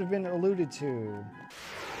 Events that have been alluded to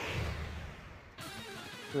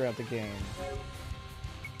throughout the game.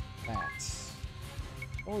 Bats.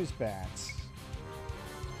 Always bats.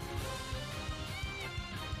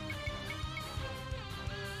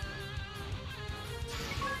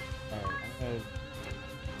 Alright, I'm gonna...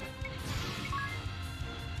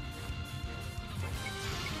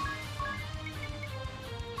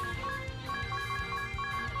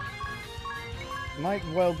 Might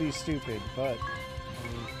well be stupid, but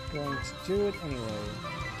I'm going to do it anyway.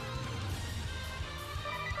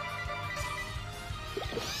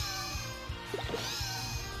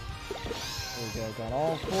 There we go, got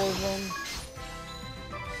all 4 of them.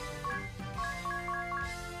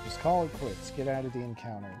 Just call it quits, get out of the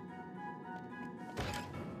encounter.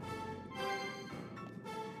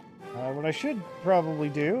 What I should probably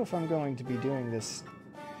do, if I'm going to be doing this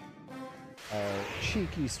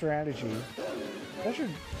cheeky strategy, I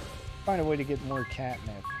should find a way to get more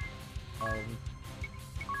catnip.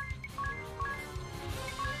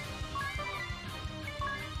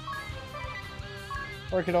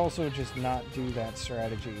 Or I could also just not do that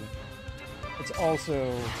strategy. It's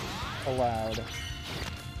also allowed.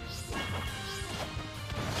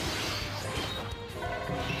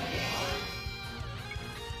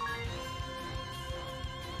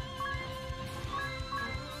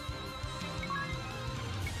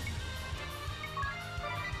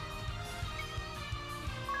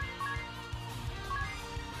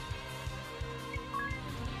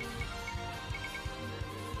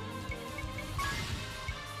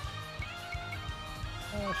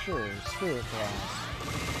 Sure, spirit blast.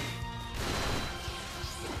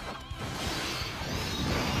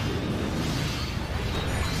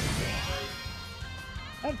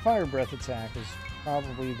 That fire breath attack is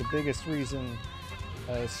probably the biggest reason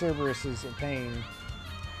Cerberus is a pain.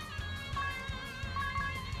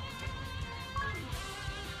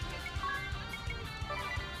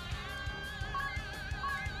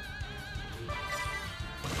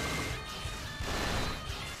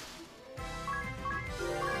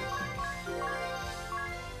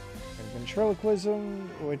 Ventriloquism,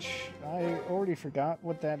 which I already forgot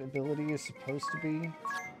what that ability is supposed to be.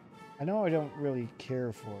 I know I don't really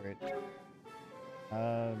care for it.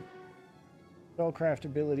 Spellcraft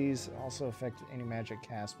abilities also affect any magic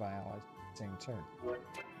cast by allies at the same turn.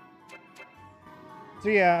 So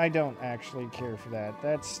yeah, I don't actually care for that.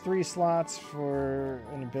 That's 3 slots for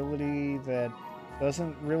an ability that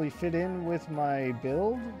doesn't really fit in with my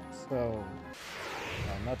build, so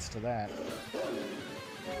nuts to that.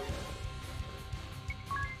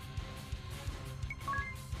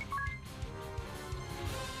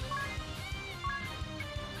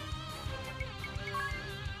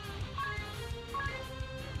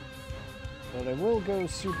 But I will go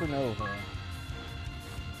supernova.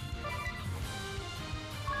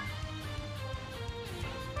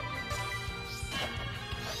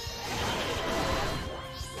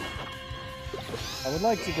 I would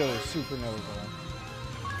like to go supernova.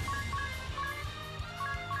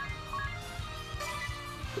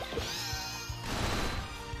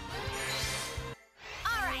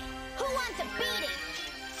 Alright, who wants a beating?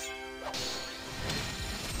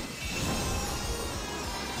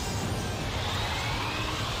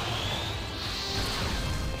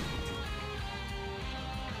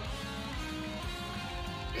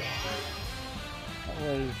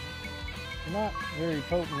 Was not very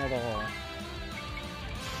potent at all.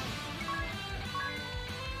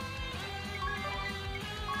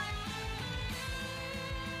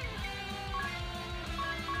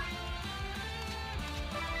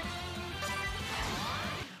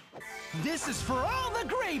 This is for all the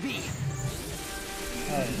gravy!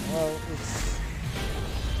 Alright, well, let's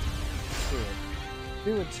do it.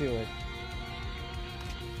 Do it to it.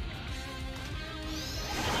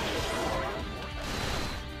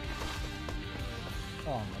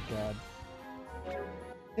 Oh my god.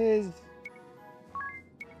 Is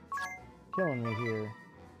killing me here.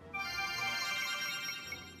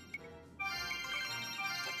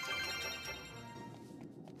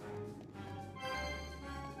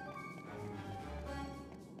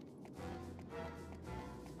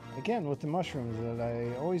 Again, with the mushrooms that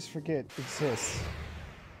I always forget exists.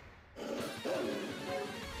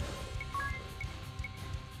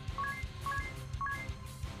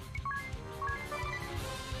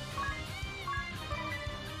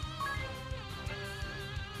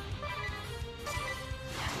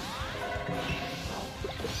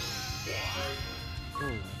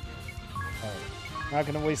 Not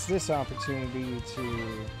gonna waste this opportunity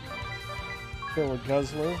to kill a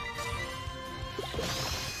guzzler.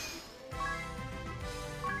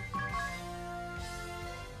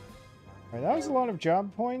 Alright, that was a lot of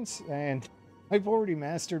job points, and I've already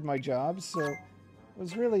mastered my jobs, so it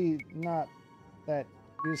was really not that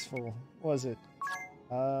useful, was it?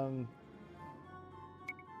 I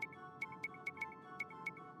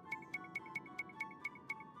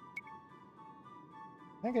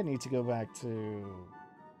think I need to go back to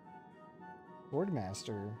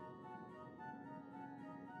Boardmaster.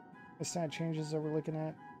 The stat changes that we're looking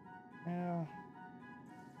at? Yeah.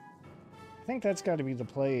 I think that's got to be the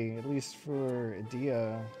play, at least for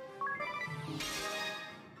Adia.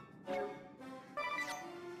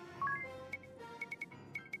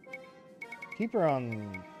 Keep her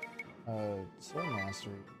on Soul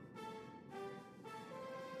Mastery.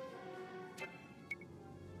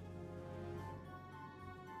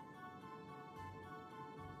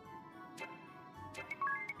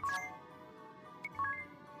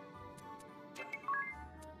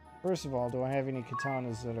 First of all, do I have any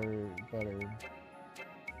katanas that are better?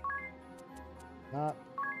 Not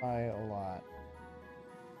by a lot.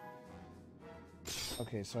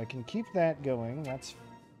 Okay, so I can keep that going. That's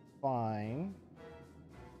fine.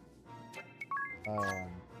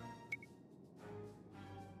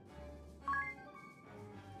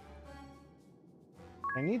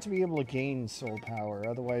 I need to be able to gain soul power,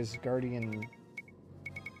 otherwise guardian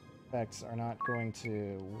effects are not going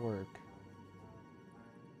to work.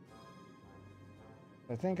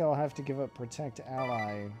 I think I'll have to give up Protect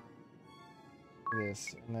Ally for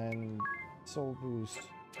this, and then Soul Boost.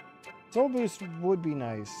 Soul Boost would be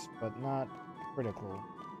nice, but not critical.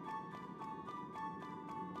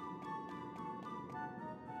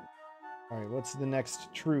 Alright, what's the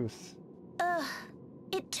next truth?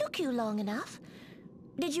 It took you long enough.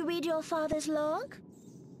 Did you read your father's log?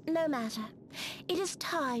 No matter. It is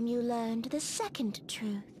time you learned the second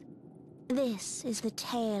truth. This is the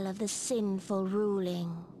tale of the sinful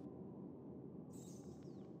ruling.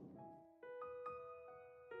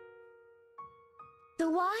 The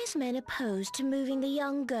wise men opposed to moving the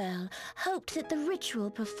young girl hoped that the ritual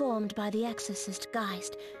performed by the exorcist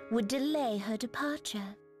Geist would delay her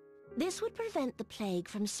departure. This would prevent the plague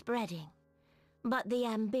from spreading. But the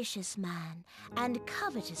ambitious man and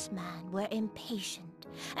covetous man were impatient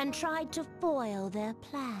and tried to foil their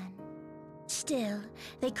plan. Still,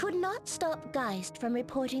 they could not stop Geist from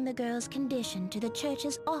reporting the girl's condition to the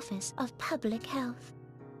church's Office of Public Health.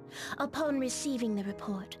 Upon receiving the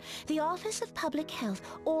report, the Office of Public Health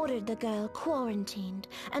ordered the girl quarantined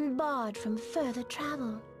and barred from further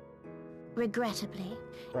travel. Regrettably,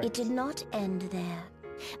 it did not end there.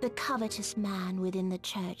 The covetous man within the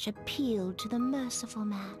church appealed to the merciful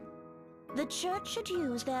man. The church should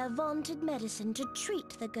use their vaunted medicine to treat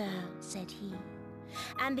the girl, said he.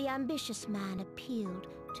 And the ambitious man appealed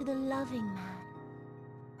to the loving man.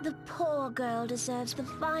 The poor girl deserves the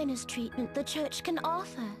finest treatment the church can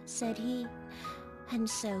offer, said he. And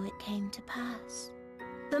so it came to pass.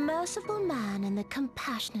 The merciful man and the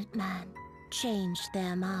compassionate man changed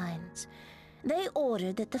their minds. They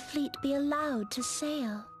ordered that the fleet be allowed to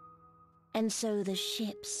sail. And so the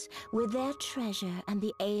ships, with their treasure and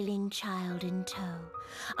the ailing child in tow,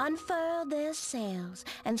 unfurled their sails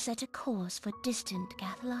and set a course for distant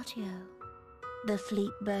Cathalatio. The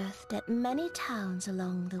fleet berthed at many towns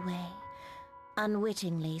along the way,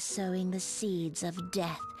 unwittingly sowing the seeds of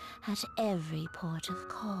death at every port of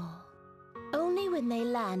call. Only when they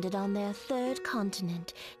landed on their third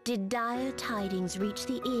continent did dire tidings reach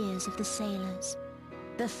the ears of the sailors.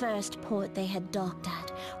 The first port they had docked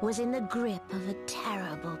at was in the grip of a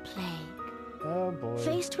terrible plague. Oh boy.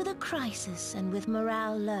 Faced with a crisis and with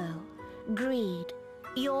morale low, Greed,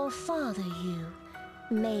 your father, you,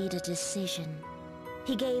 made a decision.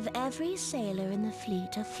 He gave every sailor in the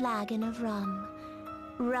fleet a flagon of rum,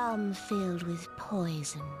 rum filled with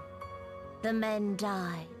poison. The men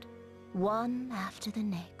died, one after the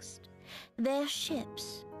next. Their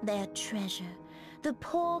ships, their treasure, the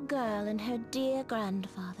poor girl and her dear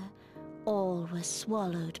grandfather, all were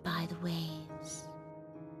swallowed by the waves.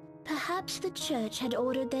 Perhaps the church had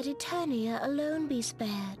ordered that Eternia alone be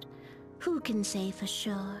spared. Who can say for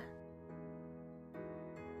sure?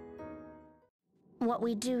 What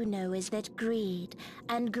we do know is that greed,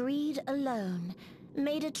 and greed alone,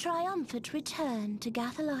 made a triumphant return to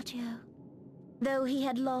Gathalotio. Though he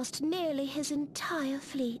had lost nearly his entire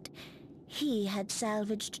fleet, he had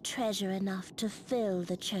salvaged treasure enough to fill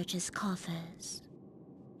the church's coffers.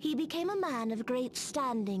 He became a man of great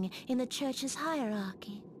standing in the church's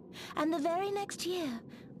hierarchy, and the very next year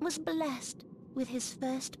was blessed with his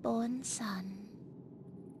firstborn son.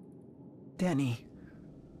 Denny,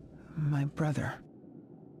 my brother.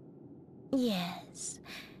 Yes.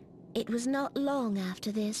 It was not long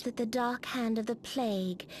after this that the dark hand of the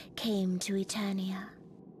plague came to Eternia.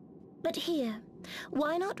 But here,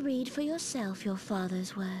 why not read for yourself your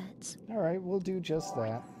father's words? Alright, we'll do just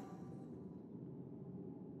that.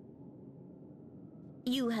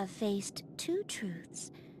 You have faced 2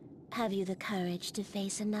 truths. Have you the courage to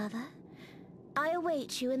face another? I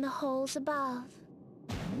await you in the halls above.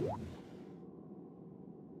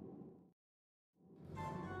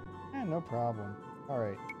 No problem.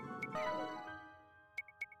 Alright.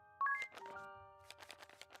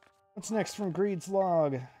 What's next from Greed's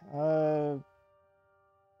log?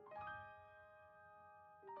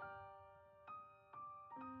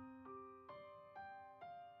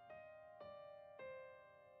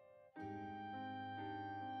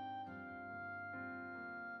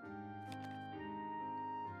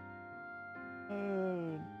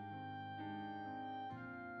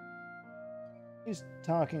 He's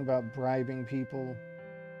talking about bribing people.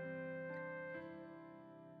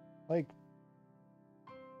 Like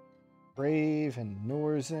Brave and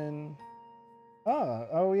Norzen.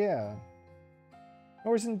 Oh yeah.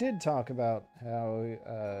 Norzen did talk about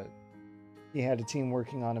how he had a team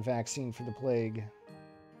working on a vaccine for the plague.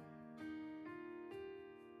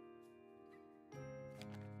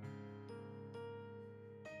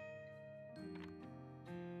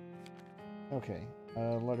 Okay,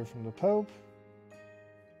 a letter from the Pope.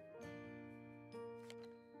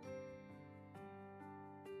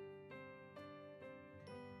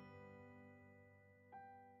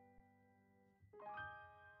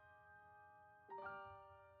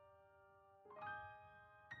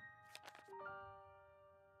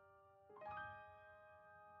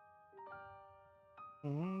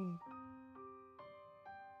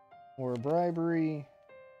 More bribery.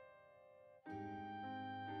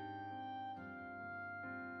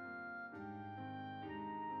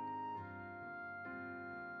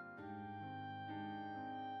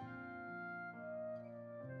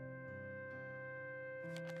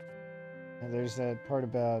 And there's that part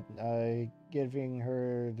about giving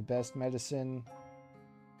her the best medicine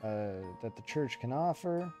that the church can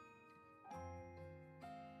offer.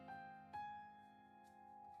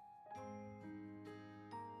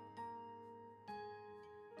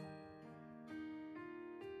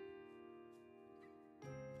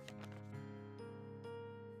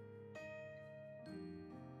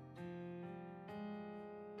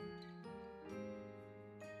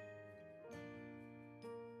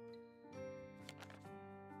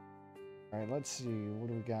 Alright, let's see. What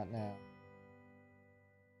do we got now?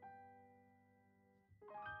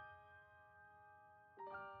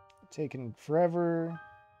 Taking forever.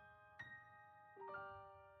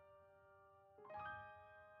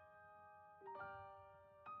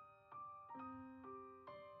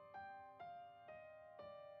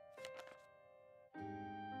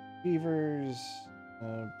 Beavers.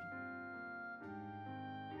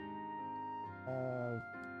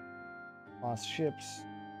 Lost ships.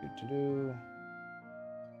 Do.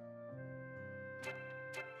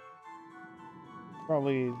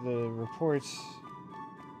 Probably the reports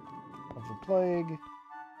of the plague.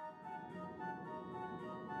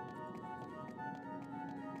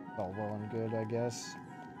 All well and good, I guess.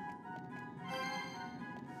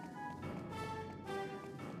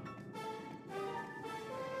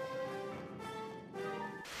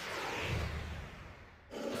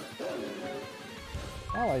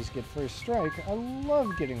 Allies get first strike. I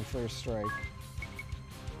love getting first strike.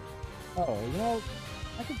 Oh, you know,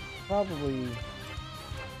 I could probably...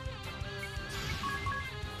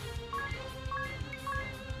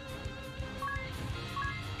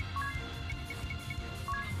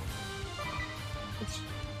 Let's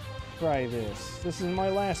try this. This is my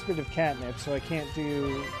last bit of catnip, so I can't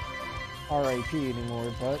do RIP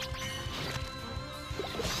anymore, but...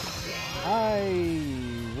 I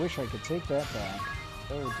wish I could take that back.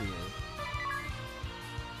 Oh dear.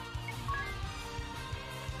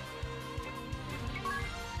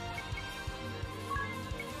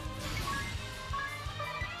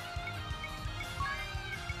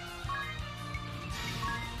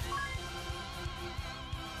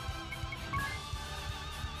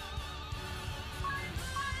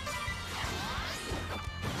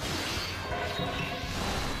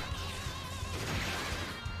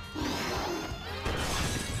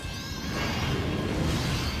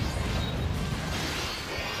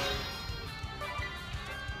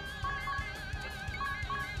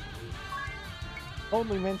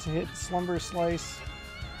 Totally meant to hit Slumber Slice.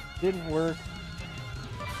 Didn't work.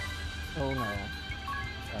 Oh no.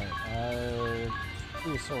 Alright,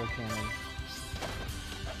 do a Soul Cannon.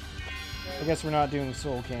 I guess we're not doing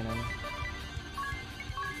Soul Cannon.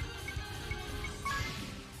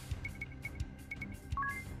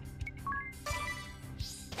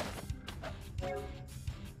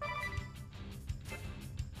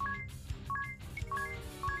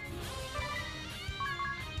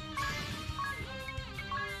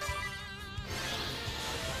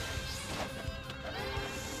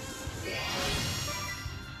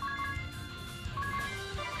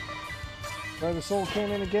 Try the Soul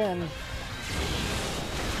Cannon again.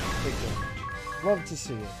 Big damage. Love to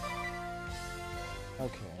see it.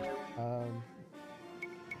 Okay.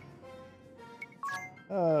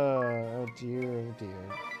 Oh dear, oh dear.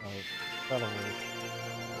 Alright, that'll work.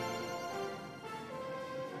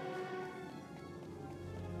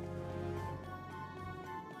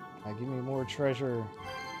 Now give me more treasure.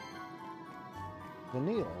 The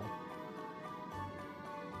needle.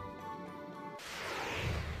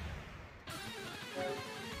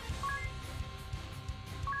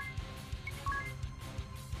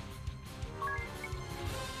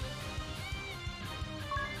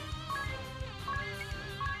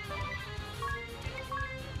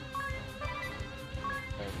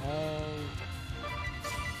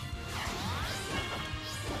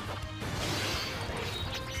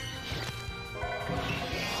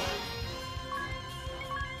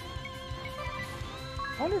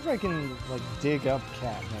 I wonder if I can, like, dig up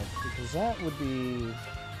catnip, because that would be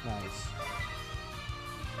nice.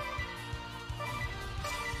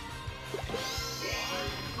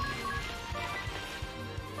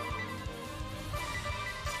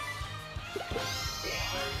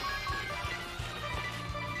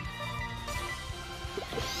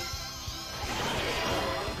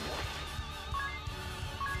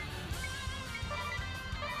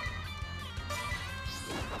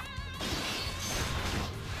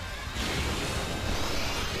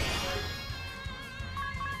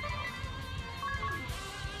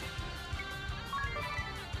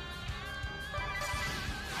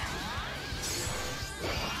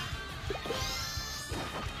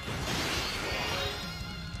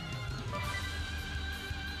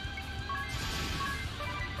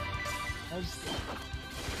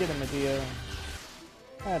 Get a Medea.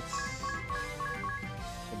 That's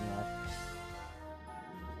good enough.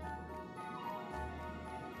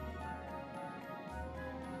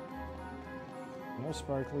 No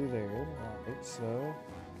sparkly there. Alright, so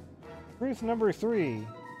truth number 3.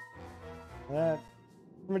 That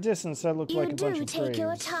from a distance that looked like a bunch of graves. You do take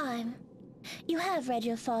your time. You have read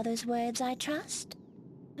your father's words, I trust.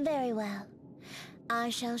 Very well. I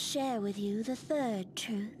shall share with you the third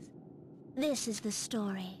truth. This is the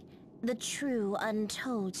story, the true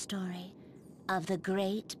untold story, of the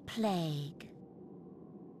Great Plague.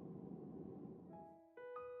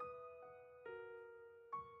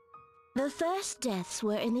 The first deaths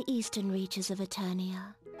were in the eastern reaches of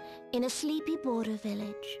Eternia, in a sleepy border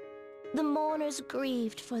village. The mourners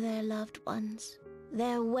grieved for their loved ones,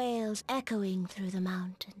 their wails echoing through the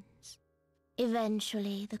mountains.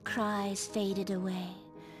 Eventually, the cries faded away,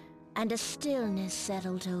 and a stillness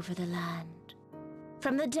settled over the land.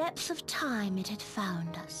 From the depths of time it had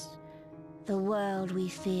found us. The world we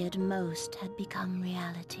feared most had become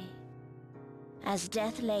reality. As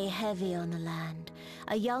death lay heavy on the land,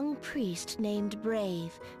 a young priest named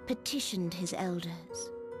Brave petitioned his elders.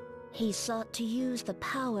 He sought to use the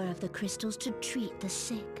power of the crystals to treat the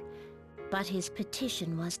sick, but his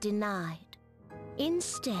petition was denied.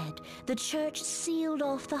 Instead, the church sealed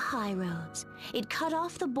off the high roads. It cut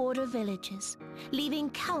off the border villages, leaving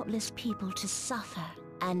countless people to suffer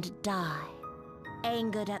and die.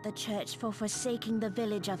 Angered at the church for forsaking the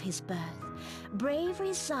village of his birth, Brave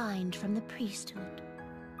resigned from the priesthood.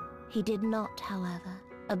 He did not, however,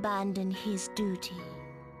 abandon his duty.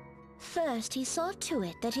 First, he saw to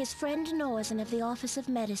it that his friend Norzen of the Office of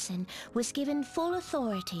Medicine was given full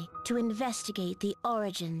authority to investigate the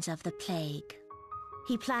origins of the plague.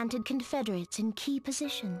 He planted Confederates in key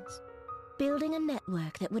positions, building a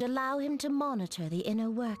network that would allow him to monitor the inner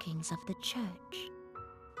workings of the church.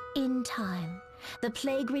 In time, the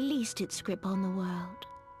plague released its grip on the world,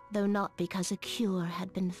 though not because a cure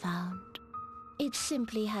had been found. It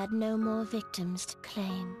simply had no more victims to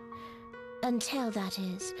claim. Until, that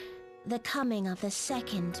is, the coming of the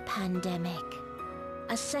second pandemic.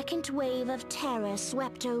 A second wave of terror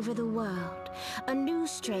swept over the world. A new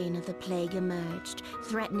strain of the plague emerged,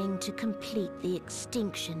 threatening to complete the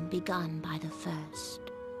extinction begun by the first.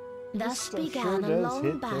 Thus began a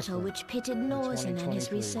long battle which pitted Norzen and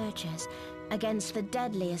his researchers against the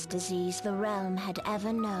deadliest disease the realm had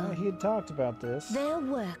ever known. He had talked about this. Their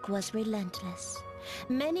work was relentless.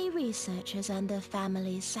 Many researchers and their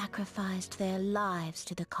families sacrificed their lives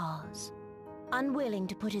to the cause. Unwilling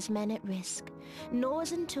to put his men at risk,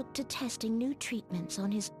 Norsen took to testing new treatments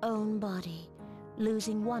on his own body,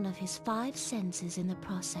 losing one of his 5 senses in the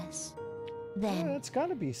process. Then, it's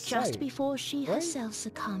gotta be sight, just before she right? herself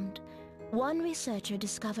succumbed, one researcher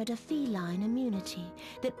discovered a feline immunity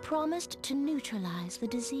that promised to neutralize the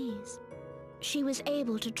disease. She was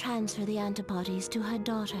able to transfer the antibodies to her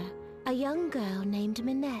daughter, a young girl named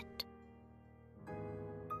Minette.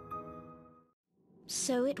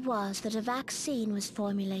 So it was that a vaccine was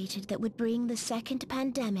formulated that would bring the second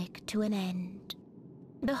pandemic to an end.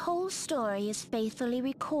 The whole story is faithfully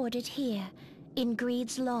recorded here, in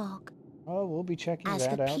Greed's log. Oh, we'll be checking As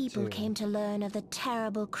that the out people too. came to learn of the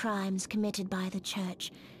terrible crimes committed by the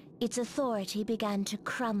Church, its authority began to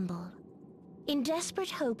crumble. In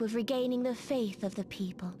desperate hope of regaining the faith of the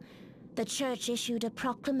people, the Church issued a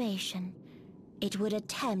proclamation. It would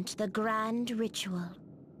attempt the grand ritual.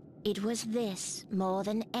 It was this, more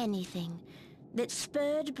than anything, that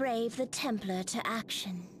spurred Brave the Templar to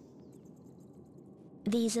action.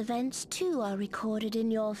 These events too are recorded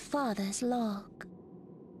in your father's log.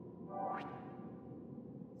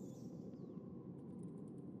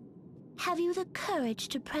 Have you the courage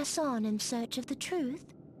to press on in search of the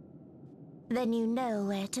truth? Then you know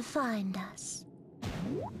where to find us.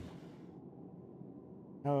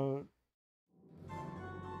 Oh.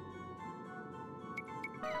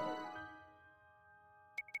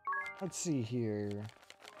 Let's see here.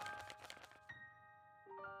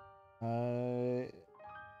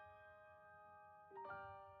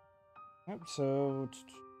 Yep, so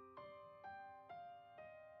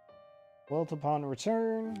wealth upon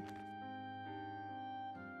return.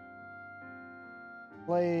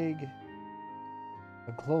 Plague.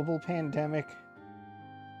 A global pandemic.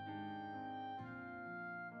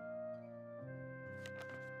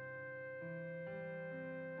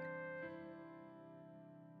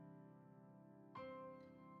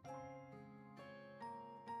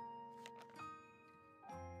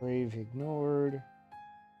 Brave ignored.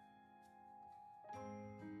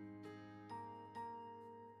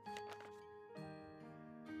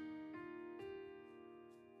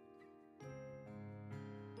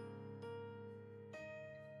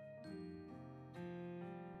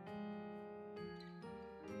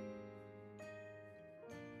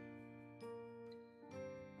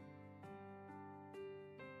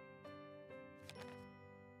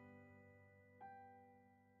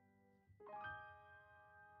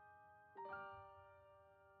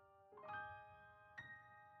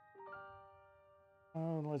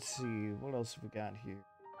 Let's see, what else have we got here?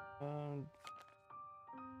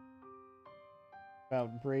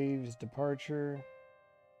 About Brave's departure.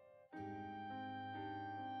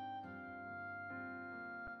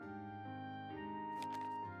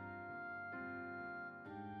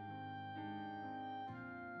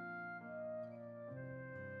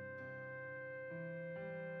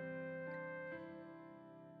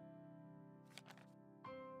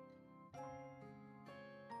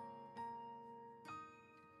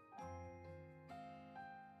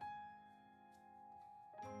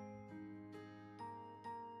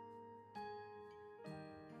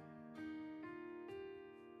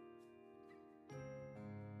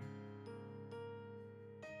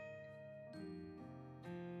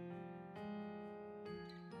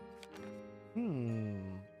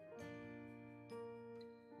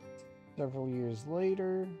 Several years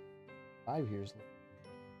later, 5 years later.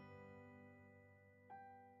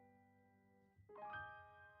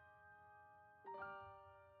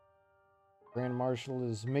 Grand Marshal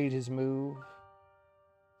has made his move.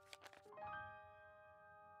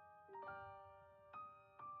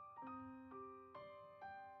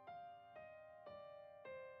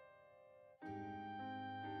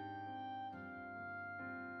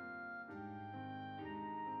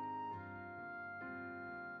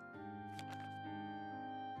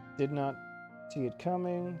 Did not see it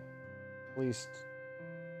coming. At least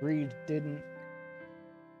Greed didn't.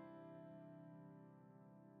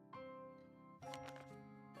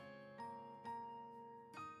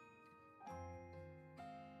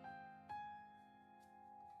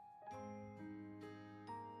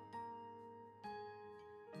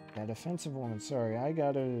 That offensive woman, sorry, I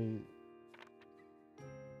gotta...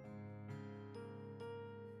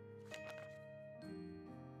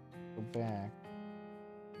 go back.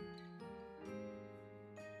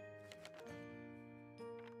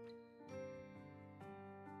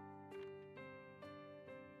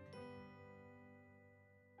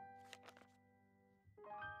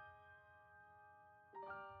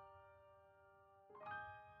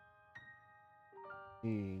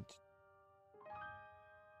 Eat.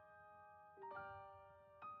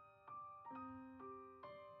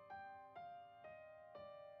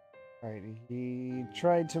 Alright, he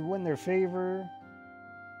tried to win their favor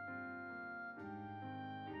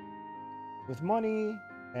with money,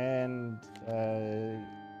 and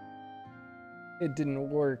it didn't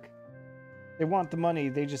work. They want the money,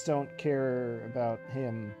 they just don't care about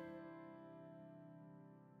him.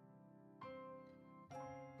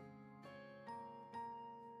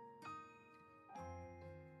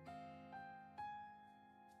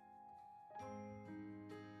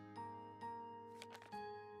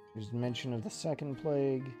 There's mention of the second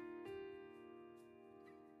plague.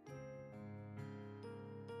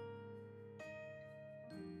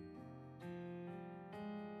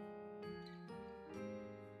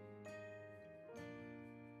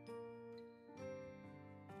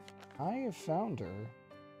 I have found her.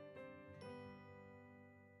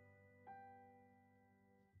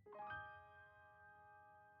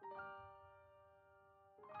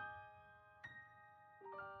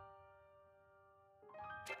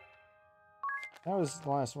 That was the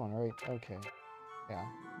last one, right? Okay. Yeah.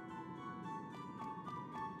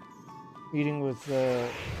 Meeting with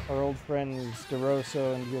our old friends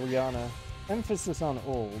DeRosso and Juliana. Emphasis on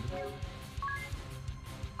old.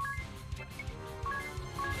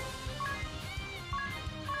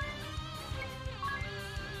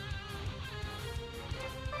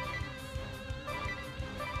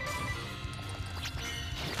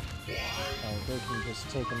 Oh, they can just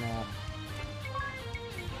take a nap.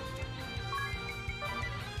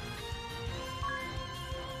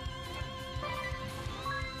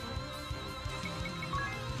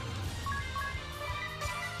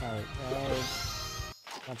 Alright,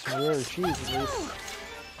 got some rare cheese at least.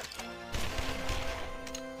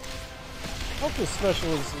 Hope this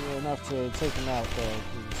special is enough to take him out though.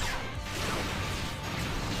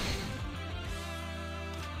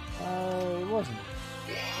 It wasn't.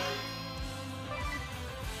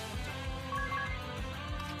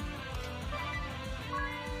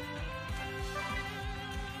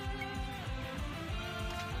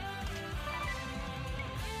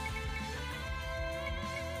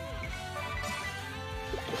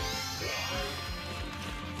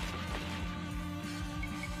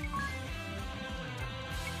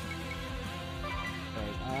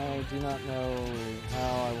 I do not know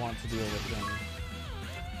how I want to deal with him.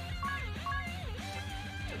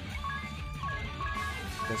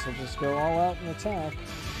 Guess I'll just go all out and attack.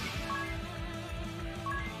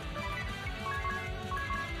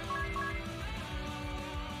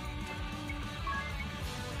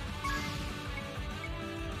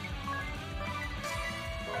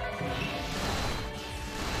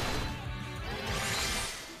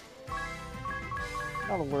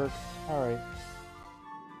 That'll work. Alright.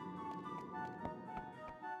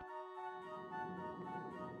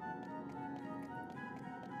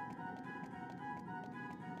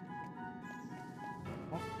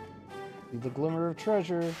 The glimmer of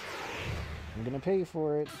treasure. I'm gonna pay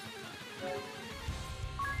for it.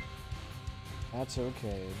 That's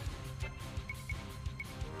okay.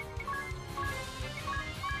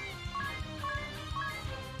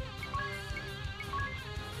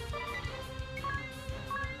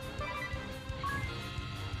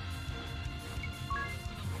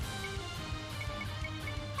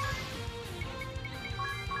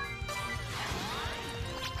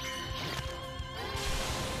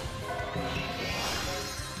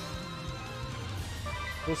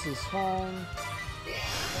 This is fine.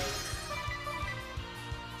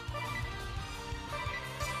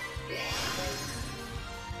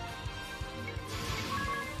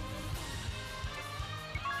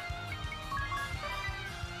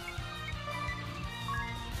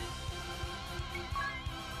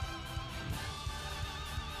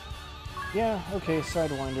 Yeah, okay,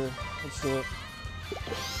 Sidewinder. Let's do it.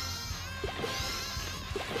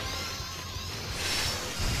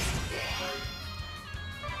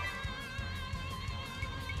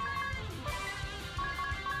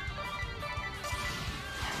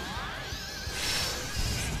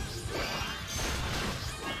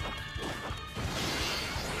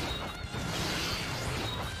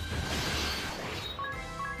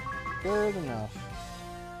 Good enough.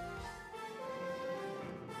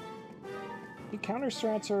 The counter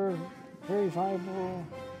strats are a very viable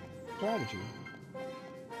strategy.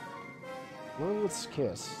 Lilith's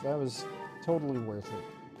Kiss. That was totally worth it.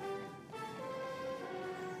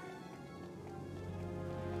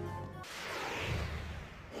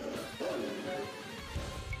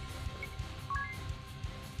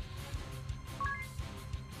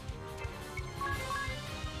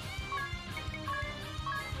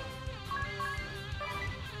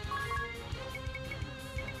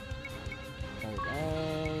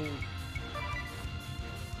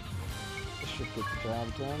 should get the job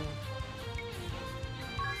done.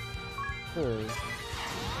 Sure.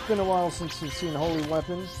 It's been a while since we've seen holy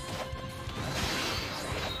weapons.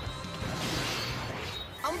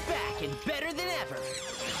 I'm back and better than ever.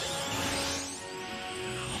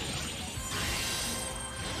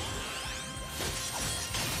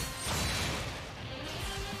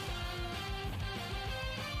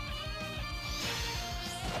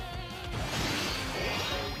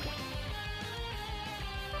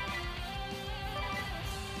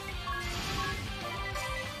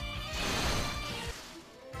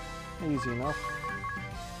 Easy enough.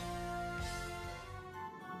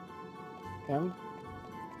 I'm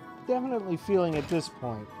definitely feeling at this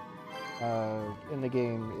point in the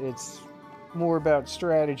game, it's more about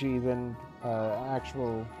strategy than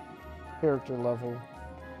actual character level,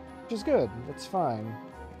 which is good. That's fine.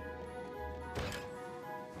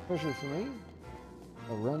 Pressure for me?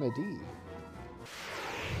 A remedy.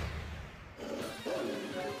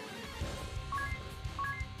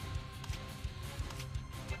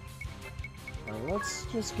 Let's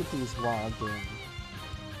just get these logged in.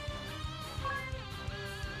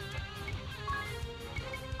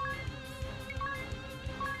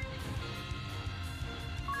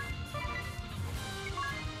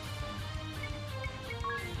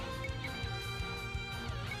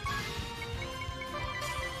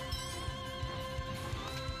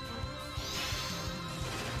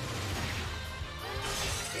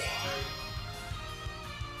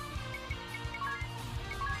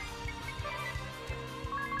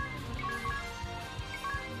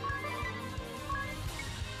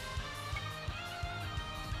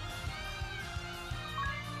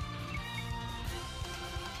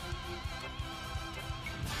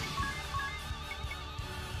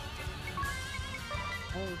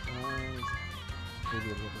 Maybe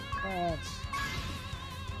a little bit of that.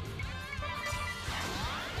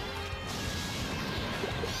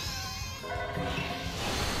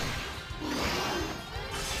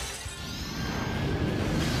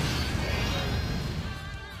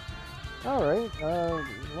 Alright,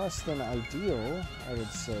 less than ideal, I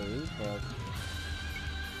would say, but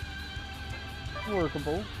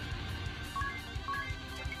workable.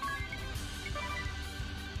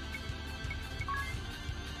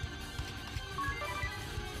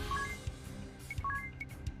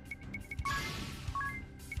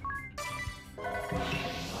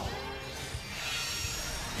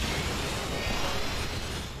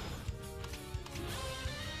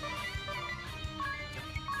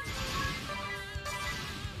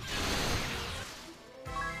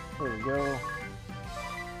 There we go.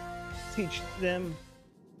 Teach them.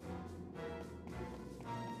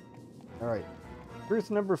 Alright.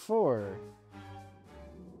 Truth number 4.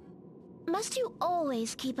 Must you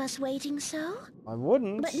always keep us waiting so? I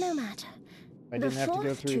wouldn't. But no matter. I didn't have to go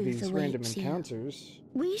fourth through truth these random awaits you. encounters.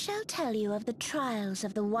 We shall tell you of the trials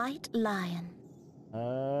of the White Lion.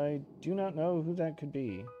 I do not know who that could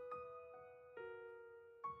be.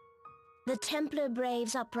 The Templar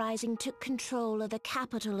Braves uprising took control of the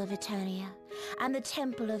capital of Eternia and the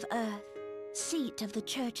Temple of Earth, seat of the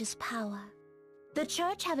Church's power. The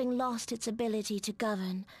Church, having lost its ability to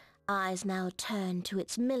govern, eyes now turned to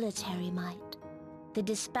its military might, the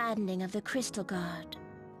disbanding of the Crystal Guard.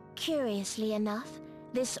 Curiously enough,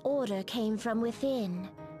 this order came from within,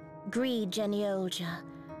 Great Chasm,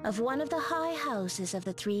 of one of the high houses of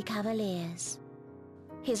the Three Cavaliers.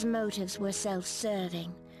 His motives were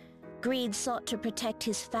self-serving. Greed sought to protect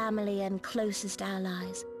his family and closest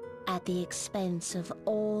allies at the expense of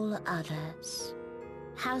all others.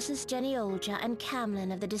 Houses Geneolja and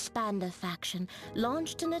Camlin of the Disbander faction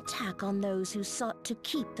launched an attack on those who sought to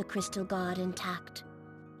keep the Crystal Guard intact.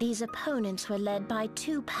 These opponents were led by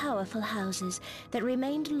two powerful houses that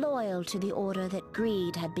remained loyal to the order that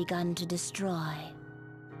Greed had begun to destroy.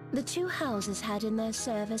 The two houses had in their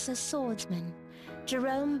service a swordsman,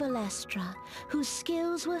 Jerome Balestra, whose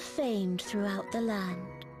skills were famed throughout the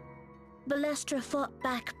land. Balestra fought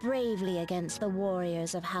back bravely against the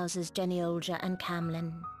warriors of houses Geneolja and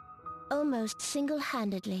Camlin. Almost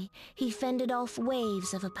single-handedly, he fended off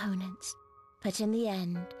waves of opponents, but in the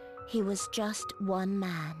end, he was just one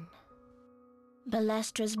man.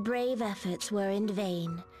 Balestra's brave efforts were in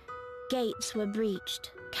vain. Gates were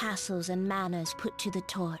breached, castles and manors put to the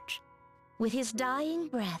torch. With his dying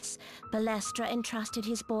breaths, Balestra entrusted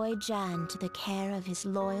his boy Jan to the care of his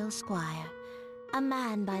loyal squire, a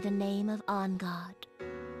man by the name of Angard.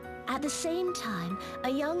 At the same time, a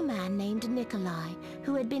young man named Nikolai,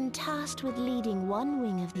 who had been tasked with leading one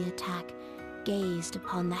wing of the attack, gazed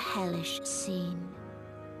upon the hellish scene.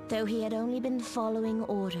 Though he had only been following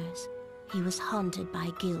orders, he was haunted by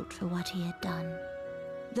guilt for what he had done.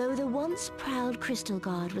 Though the once proud Crystal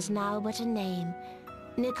Guard was now but a name,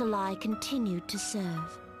 Nikolai continued to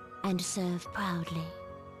serve, and serve proudly.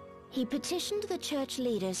 He petitioned the church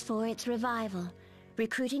leaders for its revival,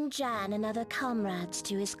 recruiting Jan and other comrades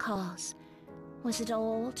to his cause. Was it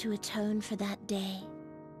all to atone for that day?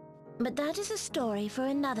 But that is a story for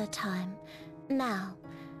another time. Now,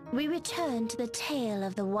 we return to the tale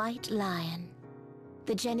of the White Lion.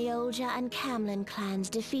 The Geneolja and Camlin clans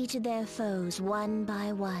defeated their foes one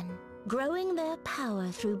by one, growing their power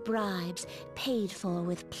through bribes paid for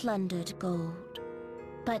with plundered gold.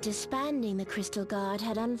 But disbanding the Crystal Guard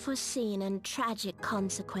had unforeseen and tragic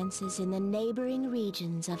consequences in the neighboring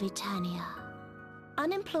regions of Eternia.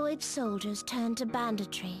 Unemployed soldiers turned to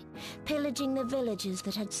banditry, pillaging the villages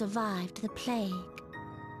that had survived the plague.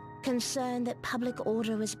 Concerned that public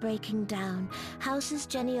order was breaking down, Houses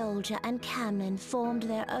Geneolja and Camlin formed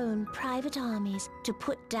their own private armies to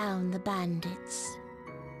put down the bandits.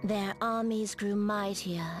 Their armies grew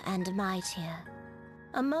mightier and mightier.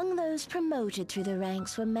 Among those promoted through the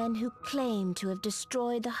ranks were men who claimed to have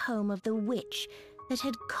destroyed the home of the witch that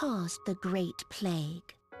had caused the Great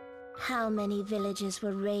Plague. How many villages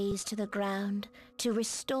were razed to the ground to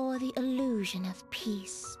restore the illusion of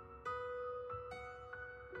peace?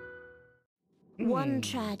 One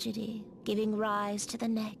tragedy giving rise to the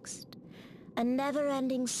next, a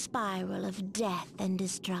never-ending spiral of death and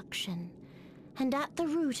destruction, and at the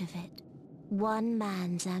root of it, one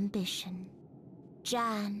man's ambition.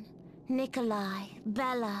 Jan, Nikolai,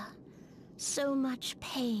 Bella, so much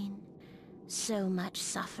pain, so much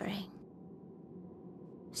suffering.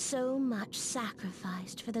 So much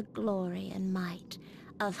sacrificed for the glory and might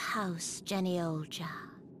of House Geneolja.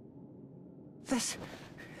 This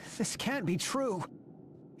can't be true.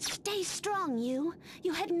 Stay strong, you.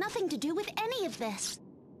 You had nothing to do with any of this.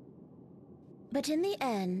 But in the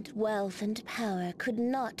end, wealth and power could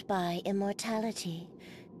not buy immortality.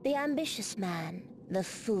 The ambitious man, the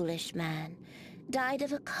foolish man, died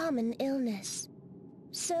of a common illness.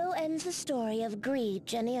 So ends the story of Greed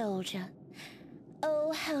Geneolja.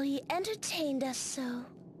 Oh, how he entertained us so.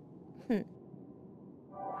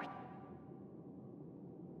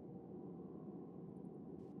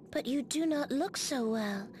 But you do not look so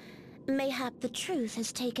well. Mayhap the truth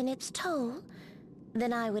has taken its toll?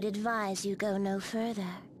 Then I would advise you go no further.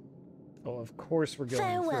 Oh, of course we're going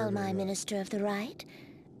Farewell, further, my Minister of the Right.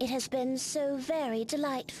 It has been so very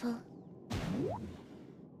delightful.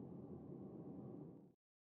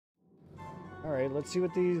 Alright, let's see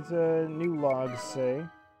what these new logs say.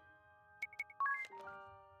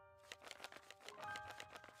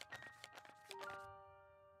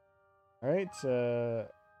 Alright,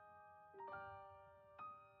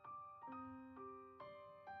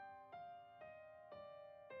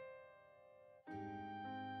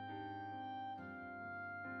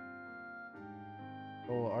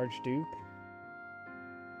 old Archduke.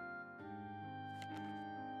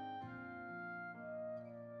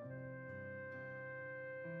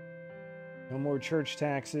 No more church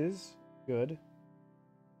taxes. Good.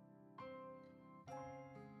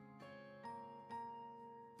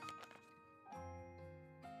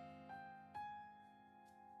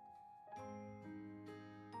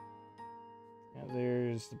 Now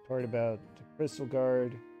there's the part about the Crystal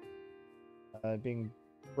Guard being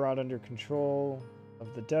brought under control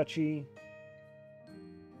of the duchy.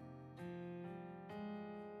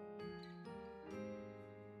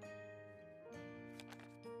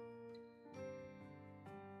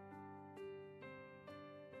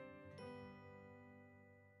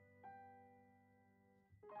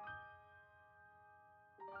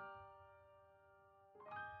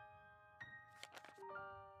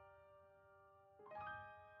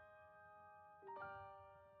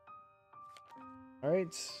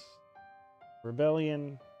 Alright.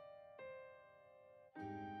 Rebellion.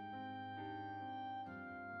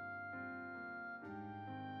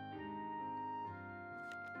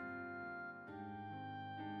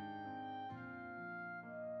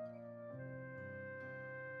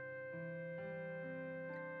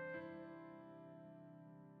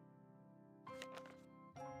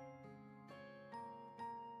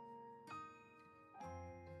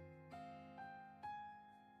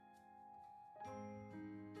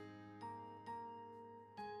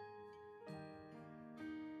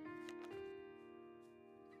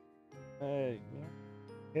 Yeah.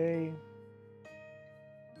 Okay.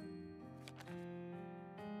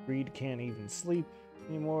 Greed can't even sleep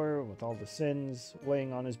anymore with all the sins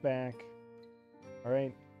weighing on his back.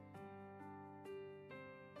 Alright.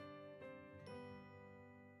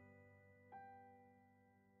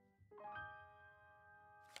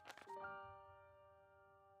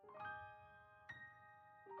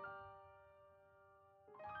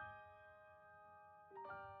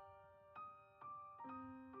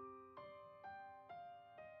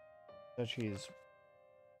 She's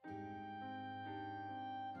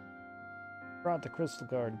brought the crystal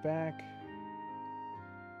guard back.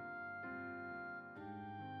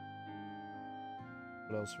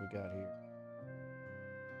 What else we got here?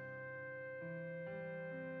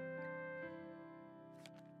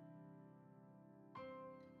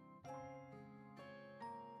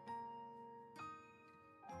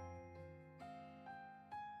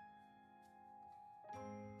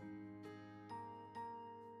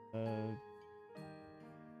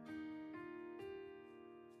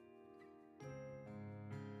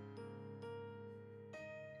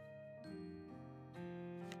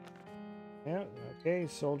 Yeah, okay,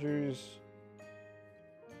 soldiers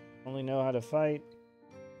only know how to fight,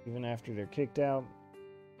 even after they're kicked out.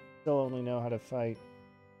 Still only know how to fight.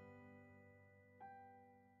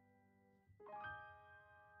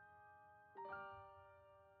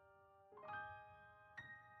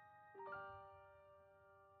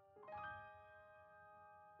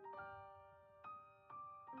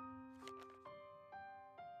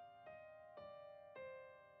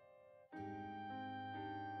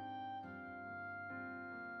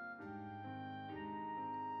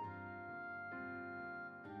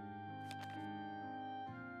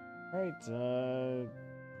 Alright, some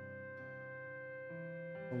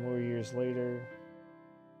more years later.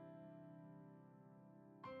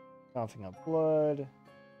 Coughing up blood.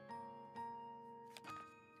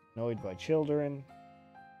 Annoyed by children.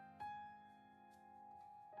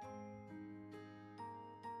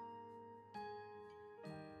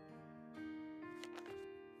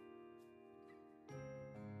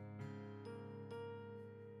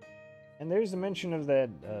 And there's a mention of that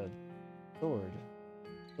sword.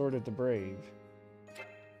 Sword of the Brave.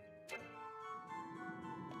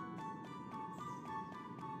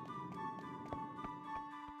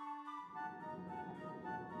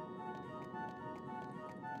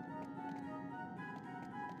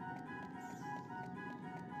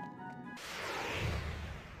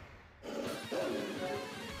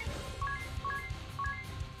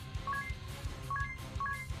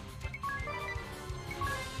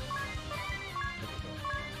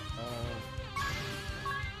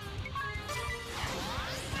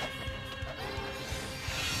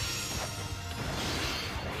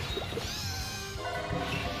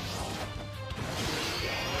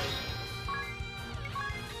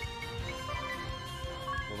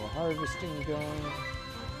 Harvesting going.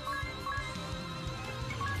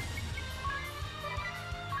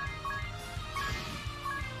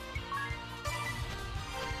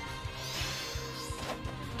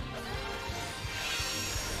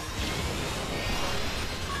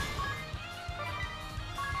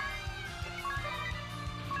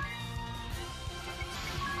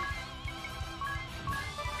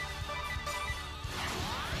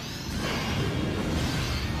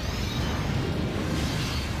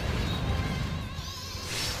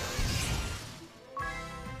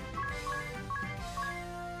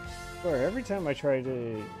 Sure, every time I try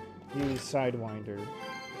to use Sidewinder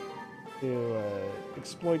to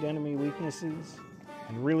exploit enemy weaknesses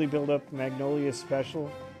and really build up Magnolia's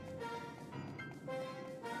special,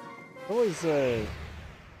 always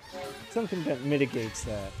something that mitigates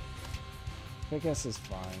that. I guess is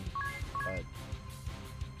fine, but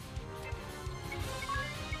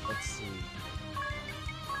let's see.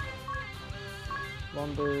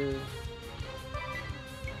 Lumber.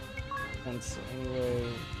 Hence, anyway.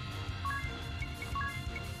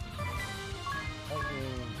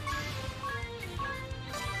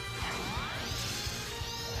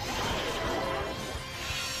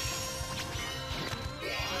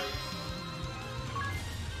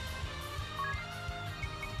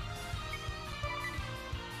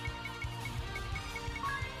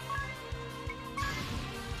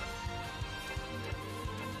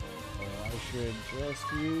 I should just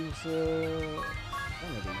use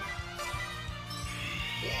Remedy.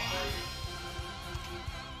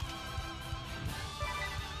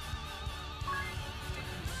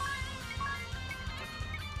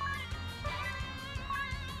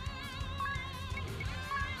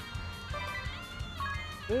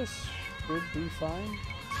 This should be fine.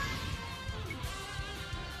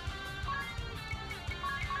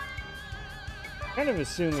 Kind of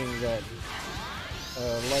assuming that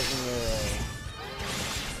lightning arrow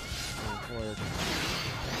will work.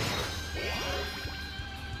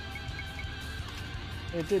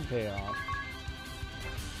 It did pay off.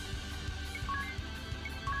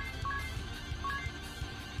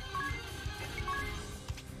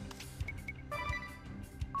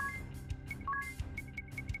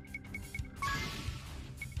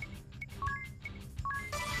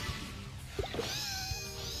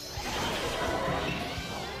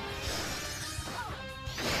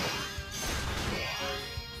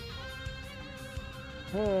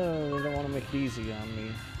 They don't want to make it easy on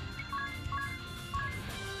me.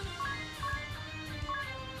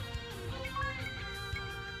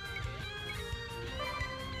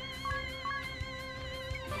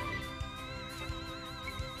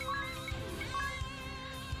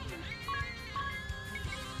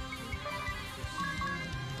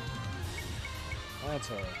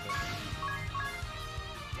 That's alright.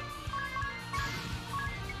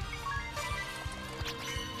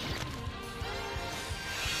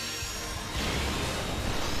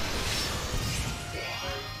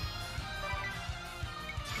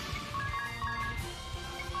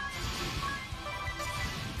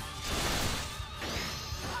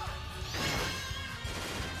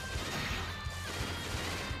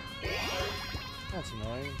 That's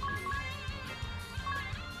annoying.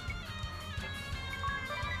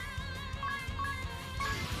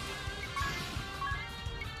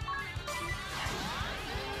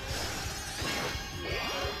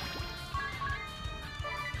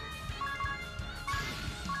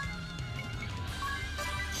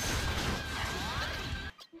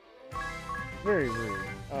 Very rude.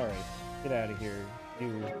 Alright, get out of here,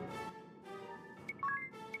 you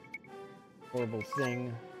horrible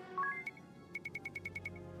thing.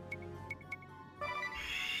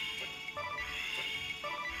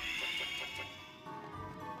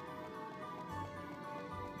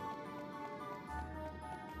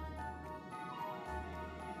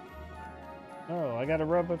 Oh, I gotta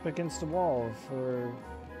rub up against a wall for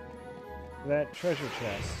that treasure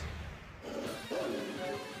chest.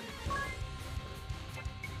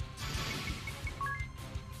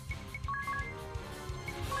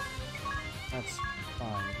 That's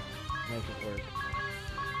fine. Make it work.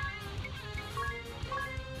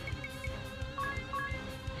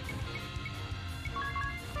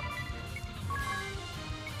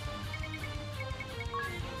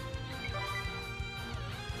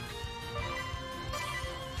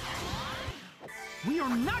 We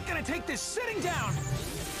are not gonna take this sitting down!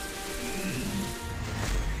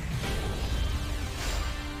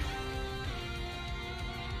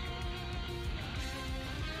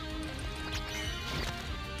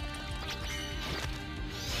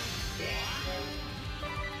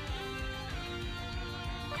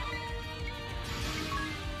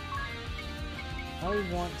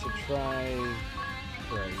 I want to try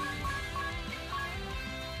right.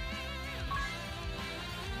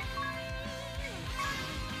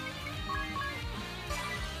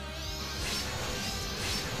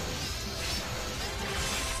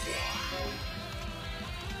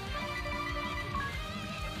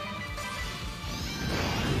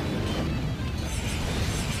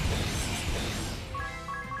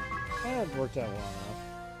 That worked out well enough.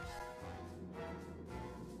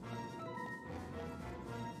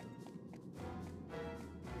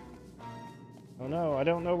 Oh no, I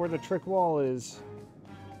don't know where the trick wall is.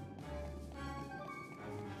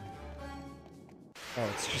 Oh,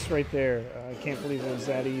 it's just right there. I can't believe it was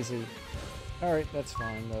that easy. Alright, that's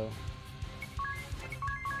fine though.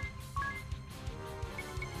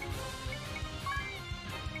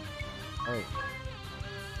 Alright.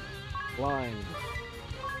 Blind.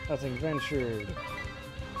 Nothing ventured.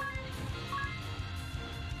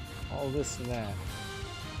 All this and that.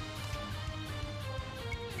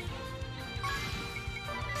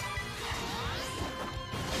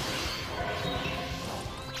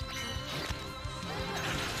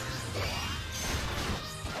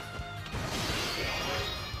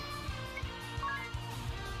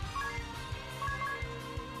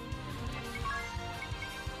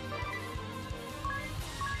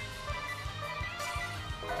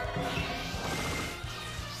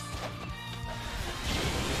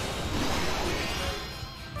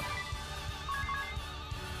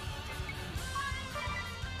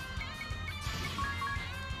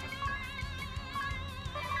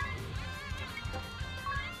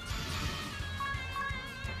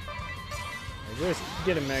 Just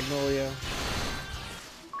get a Magnolia.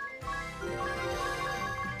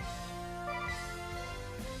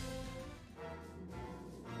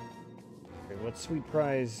 Okay, what sweet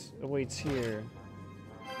prize awaits here?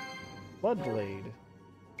 Bloodblade.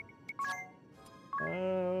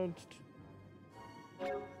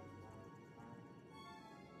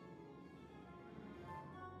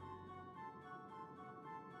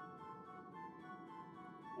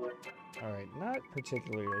 Alright, not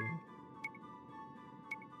particularly.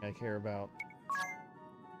 I care about.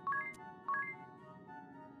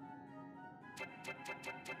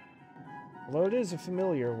 Although it is a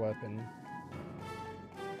familiar weapon.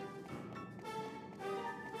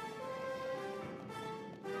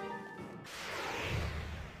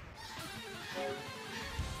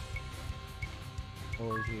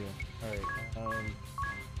 Or here. Alright,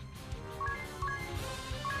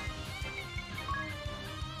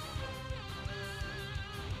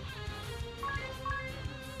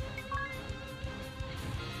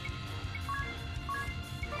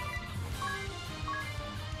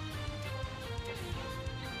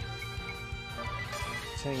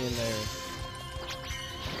 let's hang in there.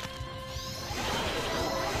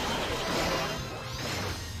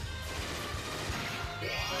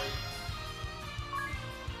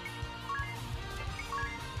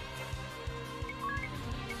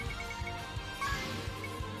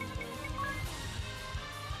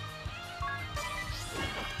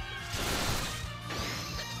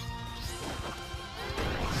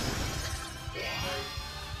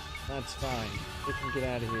 That's fine. We can get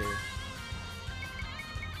out of here.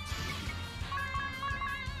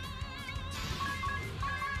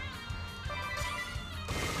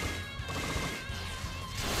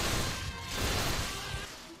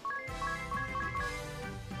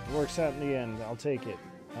 It works out in the end. I'll take it.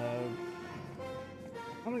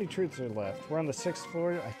 How many truths are left? We're on the 6th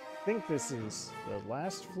floor. I think this is the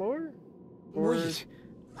last floor? Or... Wait,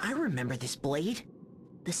 I remember this blade.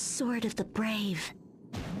 The Sword of the Brave.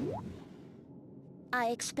 I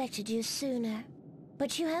expected you sooner,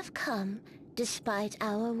 but you have come, despite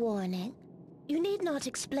our warning. You need not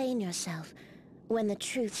explain yourself. When the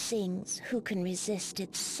truth sings, who can resist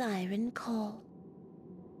its siren call?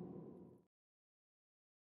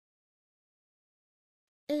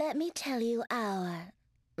 Let me tell you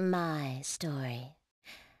my story.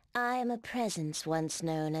 I am a presence once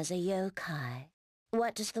known as a yokai.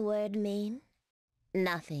 What does the word mean?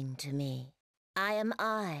 Nothing to me. I am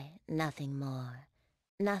I, nothing more.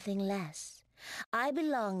 Nothing less. I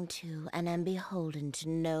belong to and am beholden to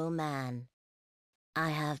no man.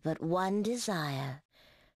 I have but one desire,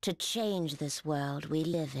 to change this world we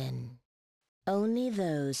live in. Only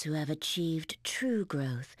those who have achieved true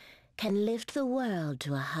growth can lift the world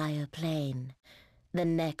to a higher plane, the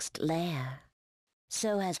next layer.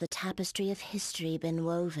 So has the tapestry of history been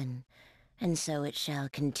woven, and so it shall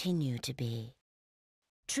continue to be.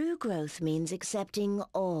 True growth means accepting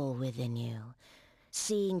all within you,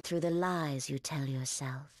 seeing through the lies you tell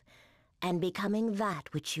yourself, and becoming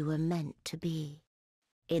that which you were meant to be.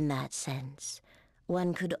 In that sense,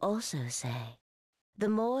 one could also say, the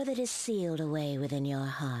more that is sealed away within your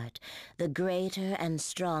heart, the greater and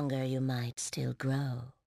stronger you might still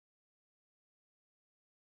grow.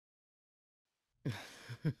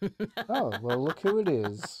 Oh, well, look who it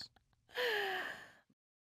is.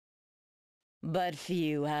 But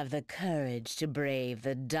few have the courage to brave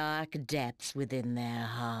the dark depths within their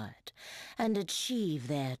heart and achieve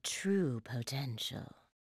their true potential.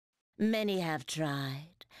 Many have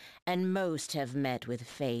tried, and most have met with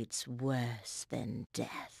fates worse than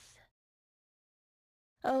death.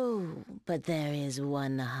 Oh, but there is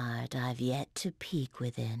one heart I've yet to peek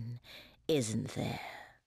within, isn't there?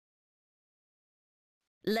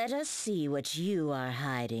 Let us see what you are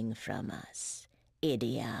hiding from us,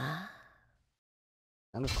 Idia.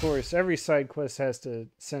 And of course, every side quest has to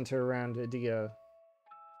center around Idia.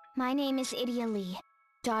 My name is Idia Lee,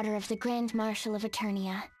 daughter of the Grand Marshal of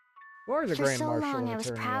Eternia. You are the For Grand so Marshal long of I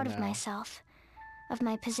was Eternia proud now. of myself, of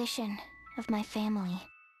my position, of my family.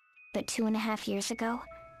 But 2.5 years ago,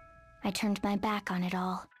 I turned my back on it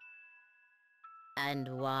all.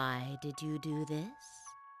 And why did you do this?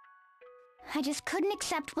 I just couldn't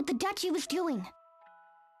accept what the Duchy was doing.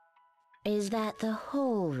 Is that the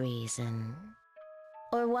whole reason?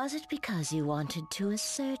 Or was it because you wanted to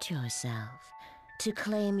assert yourself, to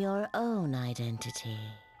claim your own identity?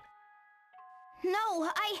 No,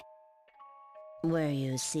 Were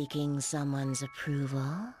you seeking someone's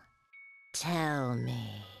approval? Tell me.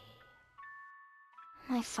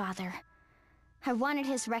 My father. I wanted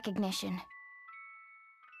his recognition.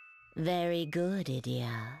 Very good,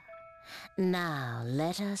 Idia. Now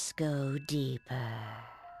let us go deeper.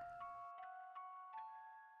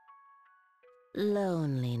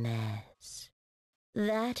 Loneliness.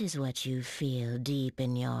 That is what you feel deep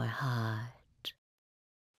in your heart.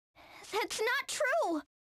 That's not true!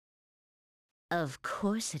 Of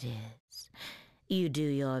course it is. You do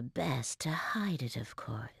your best to hide it, of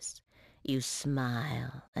course. You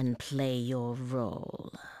smile and play your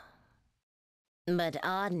role. But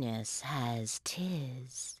Oddness has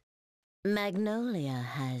Tiz. Magnolia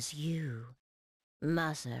has you.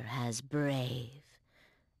 Musser has Brave.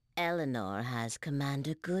 Eleanor has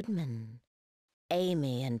Commander Goodman.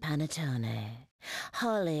 Amy and Panettone.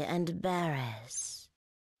 Holly and Barris.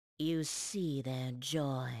 You see their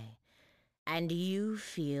joy, and you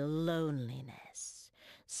feel loneliness,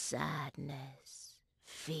 sadness,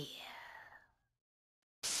 fear.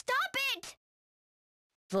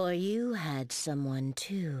 For you had someone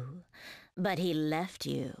too, but he left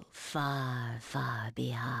you far, far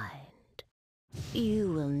behind.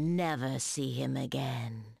 You will never see him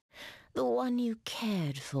again. The one you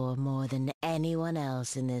cared for more than anyone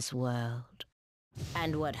else in this world.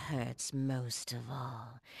 And what hurts most of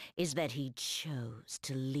all is that he chose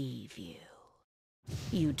to leave you.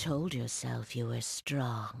 You told yourself you were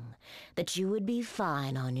strong, that you would be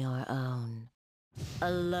fine on your own.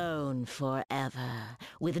 Alone forever,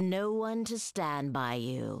 with no one to stand by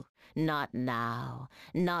you. Not now,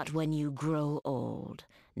 not when you grow old,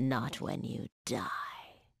 not when you die.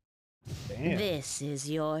 Damn. This is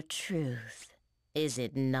your truth, is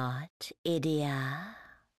it not, Idia?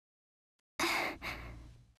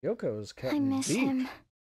 Yoko's I cutting miss deep. him.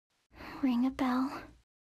 Ring a bell.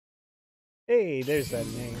 Hey, there's that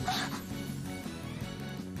name.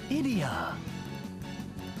 Idia!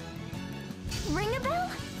 Ring a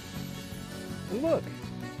bell? And look,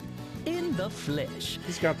 In the flesh.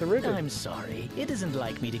 he's got the ribbon. I'm sorry, it isn't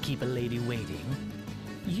like me to keep a lady waiting.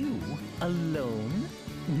 You, alone?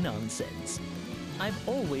 Nonsense. I've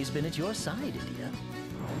always been at your side, Idia.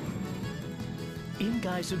 In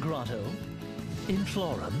Geyser Grotto, in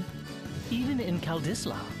Florum, even in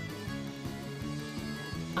Caldisla.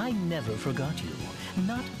 I never forgot you,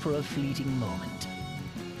 not for a fleeting moment.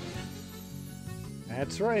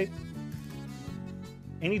 That's right.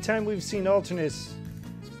 Anytime we've seen Alternus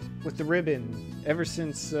with the ribbon, ever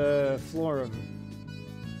since Florum.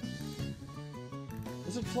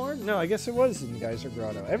 Was it Florum? No, I guess it was in Geyser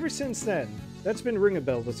Grotto. Ever since then, that's been Ring a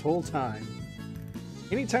Bell this whole time.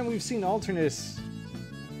 Anytime we've seen Alternus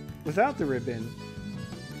without the ribbon,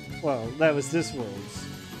 well, that was this world's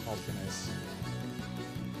Alternus.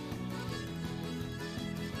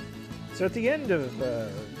 So at the end of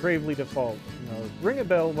Bravely Default, Ring a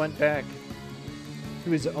Bell went back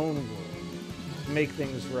to his own world to make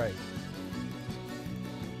things right.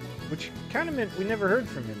 Which kind of meant we never heard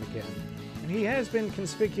from him again. And he has been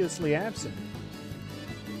conspicuously absent.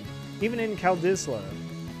 Even in Caldisla,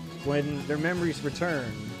 when their memories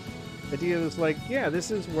returned, Idia was like, yeah, this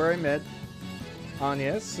is where I met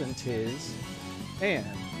Agnes and Tiz, and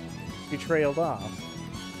he trailed off.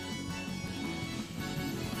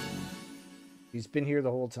 He's been here the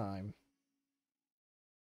whole time.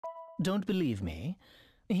 Don't believe me?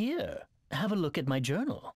 Here, have a look at my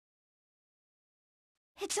journal.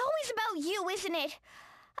 It's always about you, isn't it?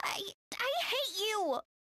 I hate you!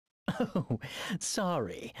 Oh,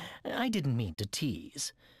 sorry. I didn't mean to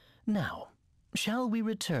tease. Now, shall we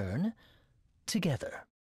return together?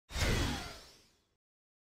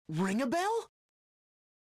 Ring a bell?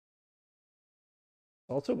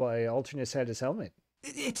 Also why Alternus had his helmet.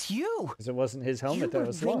 It's you! Because it wasn't his helmet that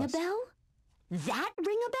was Ring lost. a bell? That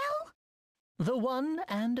ring a bell? The one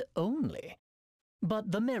and only.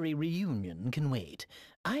 But the merry reunion can wait.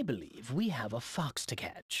 I believe we have a fox to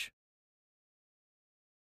catch.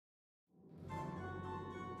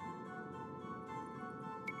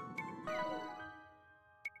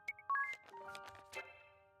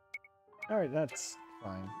 Alright, that's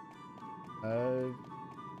fine.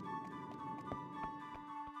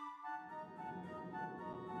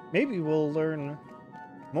 Maybe we'll learn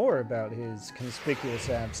more about his conspicuous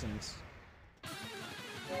absence.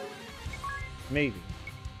 Maybe.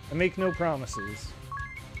 I make no promises.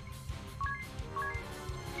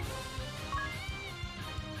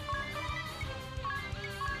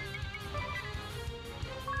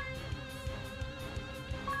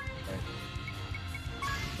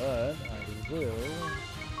 But I will...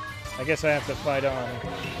 I guess I have to fight on.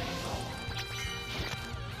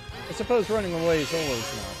 I suppose running away is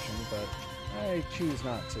always an option, but I choose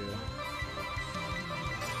not to.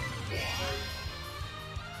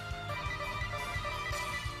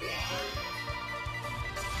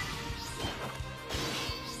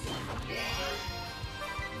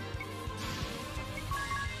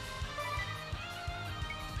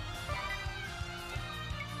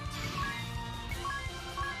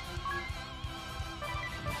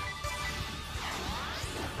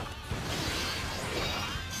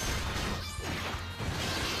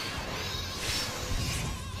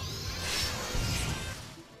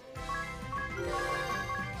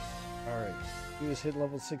 He was hit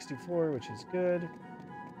level 64, which is good.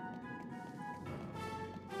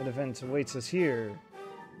 What event awaits us here?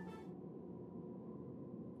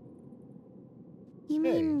 You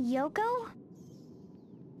mean Yoko?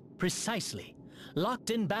 Precisely. Locked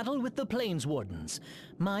in battle with the Plains Wardens,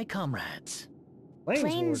 my comrades.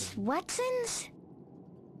 Plains Watsons?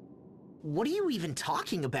 What are you even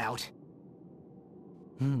talking about?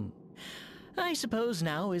 I suppose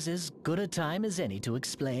now is as good a time as any to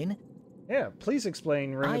explain. Yeah, please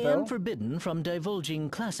explain, Ring I a Bell. am forbidden from divulging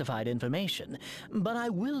classified information, but I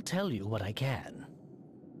will tell you what I can.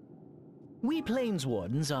 We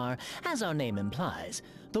Planeswardens are, as our name implies,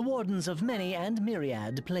 the wardens of many and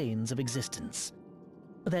myriad planes of existence.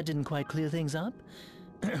 That didn't quite clear things up?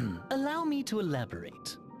 Allow me to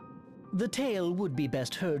elaborate. The tale would be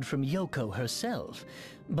best heard from Yoko herself,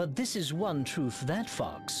 but this is one truth that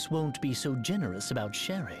fox won't be so generous about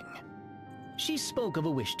sharing. She spoke of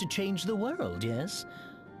a wish to change the world, yes?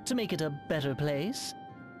 To make it a better place?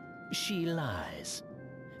 She lies.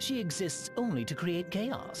 She exists only to create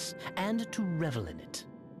chaos, and to revel in it.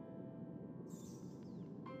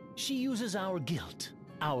 She uses our guilt,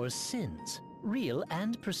 our sins, real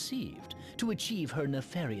and perceived, to achieve her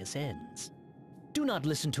nefarious ends. Do not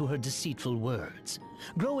listen to her deceitful words.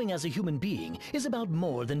 Growing as a human being is about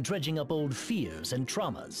more than dredging up old fears and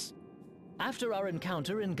traumas. After our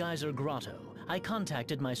encounter in Geyser Grotto, I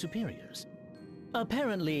contacted my superiors.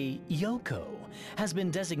 Apparently, Yoko has been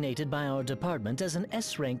designated by our department as an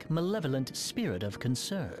S-rank malevolent spirit of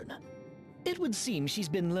concern. It would seem she's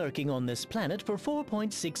been lurking on this planet for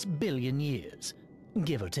 4.6 billion years,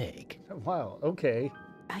 give or take. Wow, okay.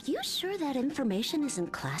 Are you sure that information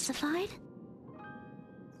isn't classified?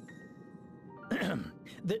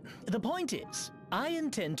 The point is, I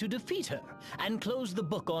intend to defeat her and close the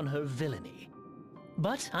book on her villainy.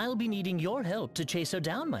 But I'll be needing your help to chase her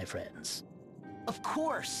down, my friends. Of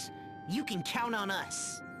course. You can count on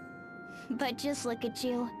us. But just look at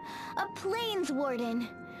you. A plains warden.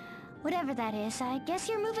 Whatever that is, I guess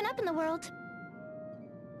you're moving up in the world.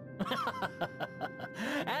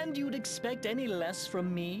 And you'd expect any less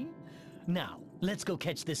from me? Now, let's go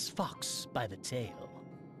catch this fox by the tail.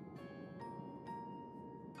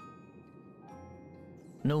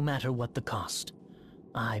 No matter what the cost,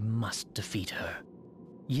 I must defeat her.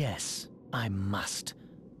 Yes, I must,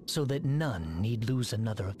 so that none need lose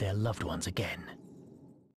another of their loved ones again.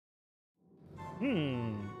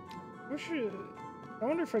 I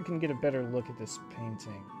wonder if I can get a better look at this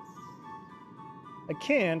painting. I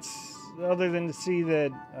can't, other than to see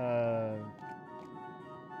that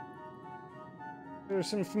there are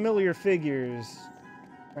some familiar figures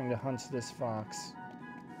trying to hunt this fox.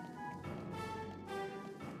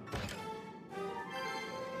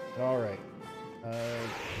 Alright.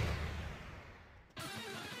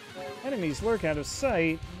 Enemies lurk out of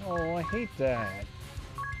sight. Oh, I hate that.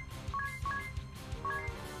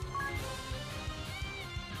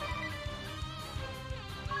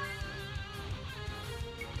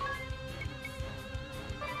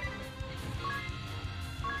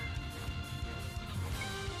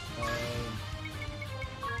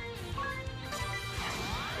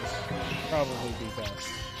 Probably be best.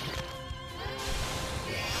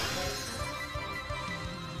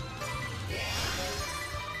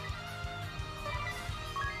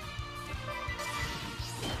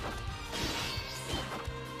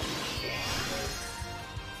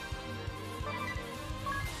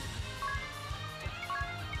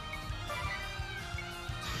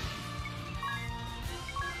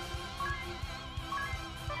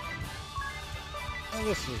 Oh,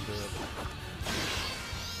 this is good.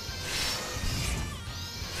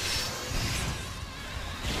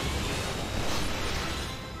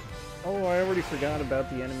 Oh, I already forgot about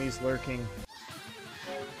the enemies lurking.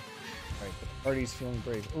 Alright, the party's feeling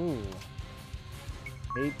brave. Ooh.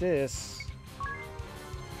 Hate this.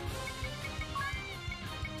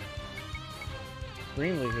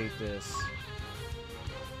 Extremely hate this.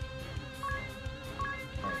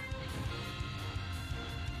 Alright.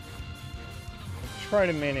 Let's try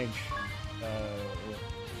to manage this.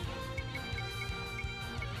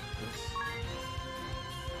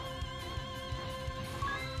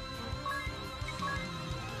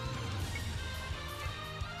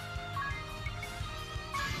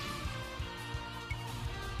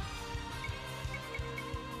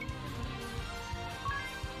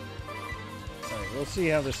 We'll see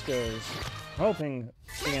how this goes. I'm hoping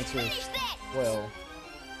the answer is well.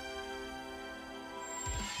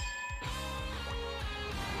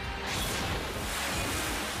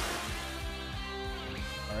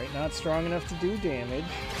 Alright, not strong enough to do damage.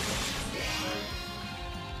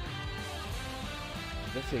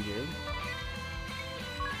 I figured.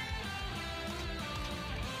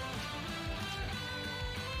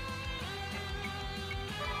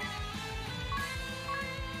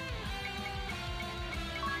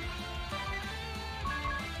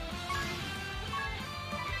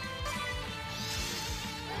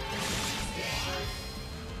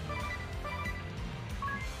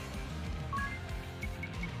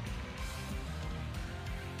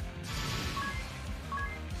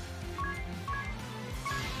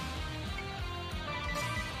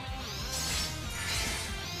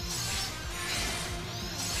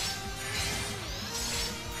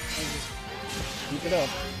 Keep it up.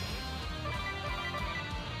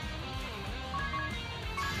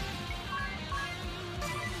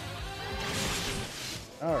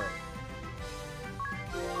 Alright.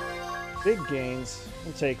 Big gains.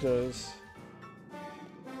 We'll take those.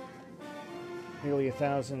 Nearly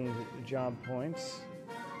 1,000 job points.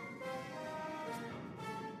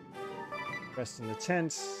 Rest in the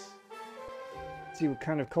tents. See what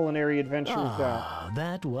kind of culinary adventure we've got.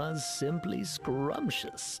 That was simply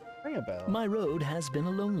scrumptious. Ring a bell. My road has been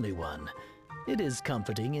a lonely one. It is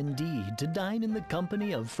comforting indeed to dine in the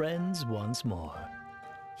company of friends once more.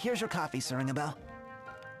 Here's your coffee, Sir Ringabel.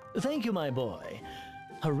 Thank you, my boy.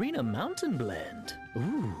 Harina Mountain Blend.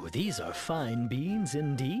 Ooh, these are fine beans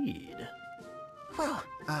indeed. Well,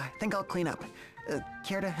 I think I'll clean up.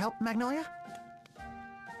 Care to help, Magnolia?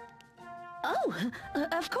 Oh,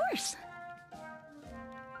 of course.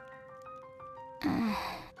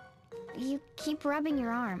 You keep rubbing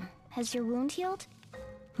your arm. Has your wound healed?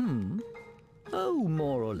 Oh,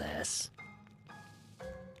 more or less.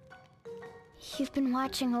 You've been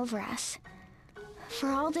watching over us. For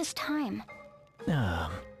all this time.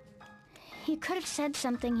 You could have said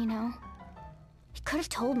something, you know. You could have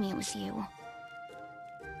told me it was you.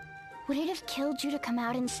 Would it have killed you to come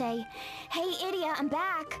out and say, "Hey, Idia, I'm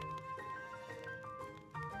back"?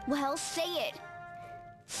 Well, say it.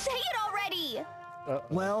 Say it already!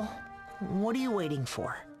 Well, what are you waiting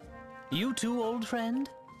for? You too, old friend?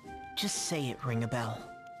 Just say it, ring a bell.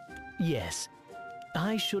 Yes.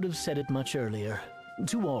 I should have said it much earlier.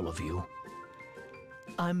 To all of you.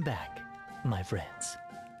 I'm back, my friends.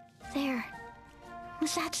 There.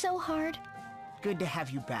 Was that so hard? Good to have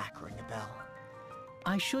you back, ring a bell.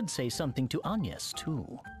 I should say something to Agnes,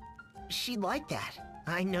 too. She'd like that.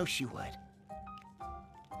 I know she would.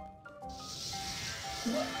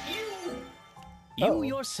 What, You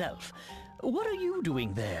yourself. What are you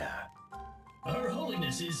doing there? Her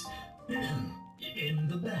Holiness is in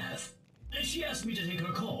the bath. She asked me to take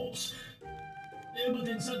her calls. But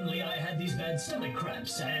then suddenly I had these bad stomach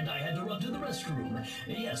cramps and I had to run to the restroom.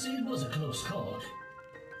 Yes, it was a close call.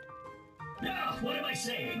 Ah, what am I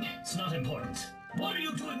saying? It's not important. What are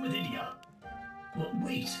you doing with Idia? Well,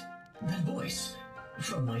 wait. That voice.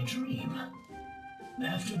 From my dream.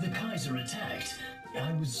 After the Kaiser attacked,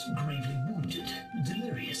 I was gravely wounded,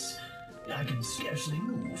 delirious. I could scarcely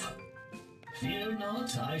move. Fear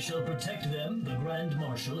not, I shall protect them, the Grand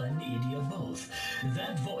Marshal and Idia both.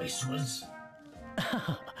 That voice was...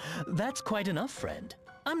 That's quite enough, friend.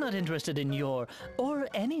 I'm not interested in your, or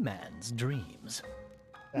any man's, dreams.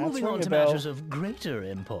 Moving on to matters of greater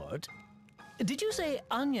import. Did you say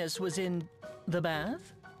Agnes was in the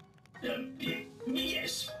bath?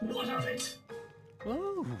 Yes, what of it?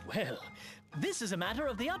 Oh, well, this is a matter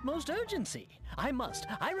of the utmost urgency. I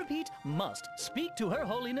repeat, must speak to Her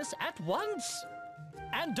Holiness at once.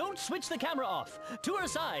 And don't switch the camera off. To her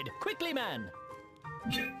side, quickly, man.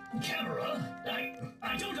 Camera?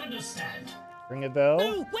 I don't understand. Ring a bell.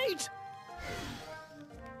 No, wait!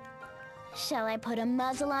 Shall I put a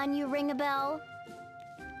muzzle on you, Ring-a-Bell?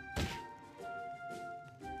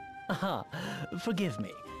 Aha, forgive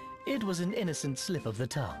me. It was an innocent slip of the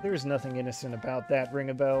tongue. There's nothing innocent about that, Ring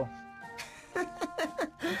a Bell.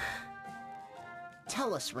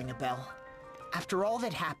 Tell us, ring a bell. After all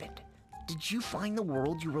that happened, did you find the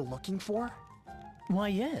world you were looking for? Why,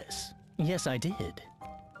 yes. Yes, I did.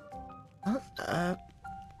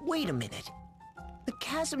 Wait a minute. The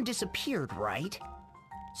chasm disappeared, right?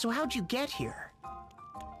 So how'd you get here?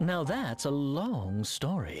 Now that's a long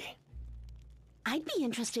story. I'd be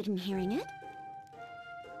interested in hearing it.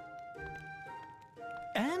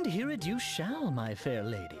 And hear it you shall, my fair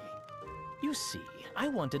lady. You see, I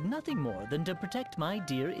wanted nothing more than to protect my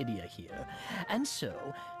dear Idia here, and so...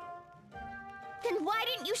 Then why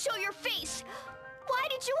didn't you show your face? Why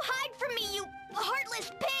did you hide from me, you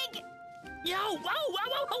heartless pig? Yo,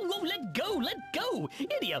 whoa, let go!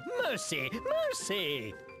 Idia, mercy,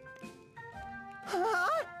 mercy!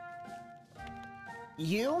 Huh?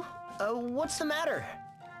 You? What's the matter?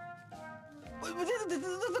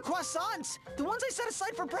 The croissants! The ones I set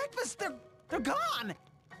aside for breakfast, they're gone!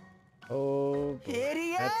 Oh,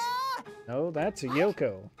 Idiot! That's a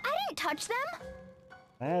Yoko. I didn't touch them.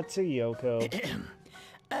 That's a Yoko.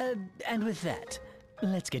 And with that,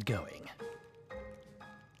 let's get going.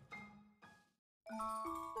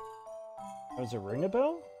 Was it Ring a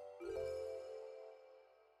Bell?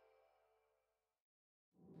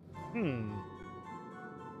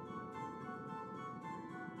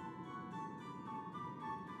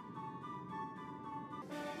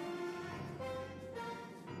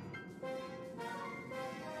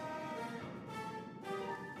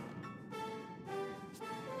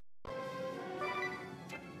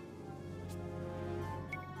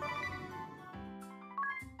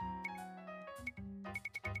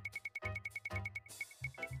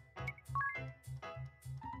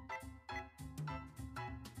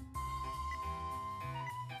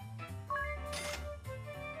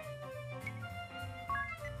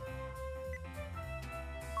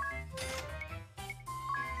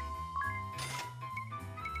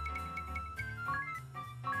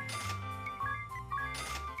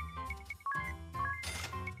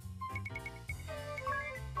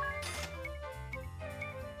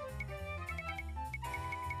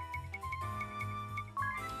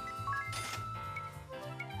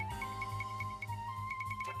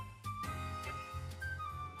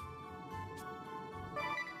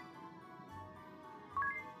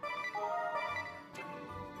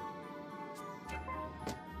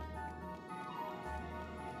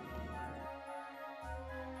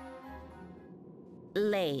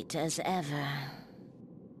 Late as ever.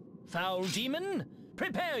 Foul demon,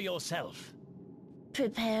 prepare yourself.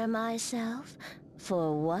 Prepare myself?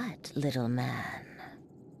 For what, little man?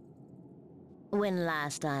 When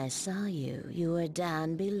last I saw you, you were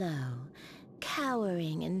down below,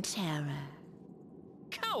 cowering in terror.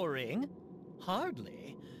 Cowering?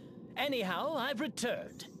 Hardly. Anyhow, I've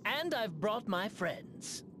returned, and I've brought my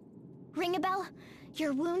friends. Ring a bell?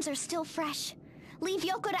 Your wounds are still fresh. Leave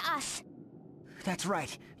Yoko to us. That's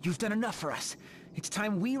right. You've done enough for us. It's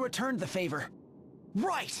time we returned the favor.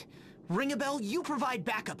 Right! Ring-a-Bell, you provide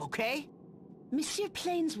backup, okay? Monsieur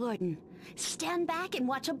Plainswarden, stand back and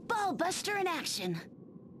watch a ball buster in action.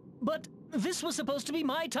 But this was supposed to be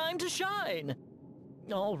my time to shine.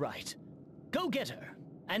 All right. Go get her,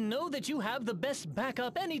 and know that you have the best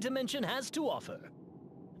backup any dimension has to offer.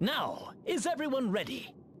 Now, is everyone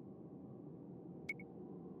ready?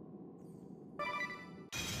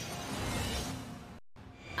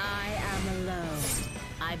 I am alone.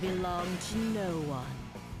 I belong to no one,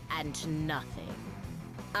 and to nothing.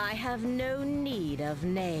 I have no need of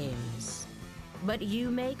names. But you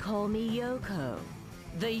may call me Yoko,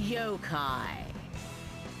 the yokai.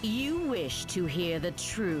 You wish to hear the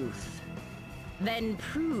truth. Then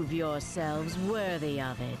prove yourselves worthy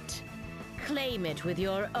of it. Claim it with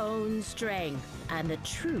your own strength, and the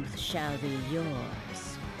truth shall be yours.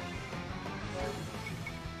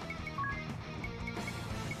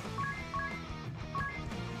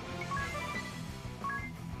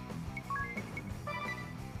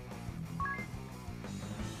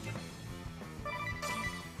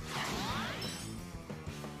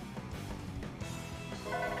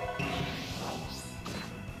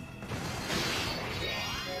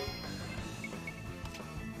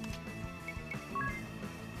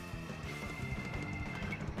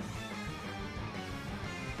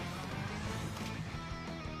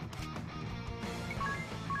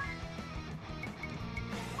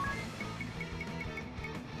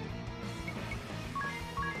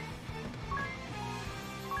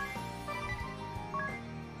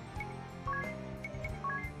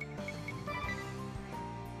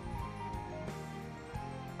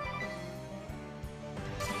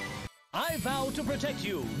 I vow to protect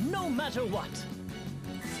you, no matter what.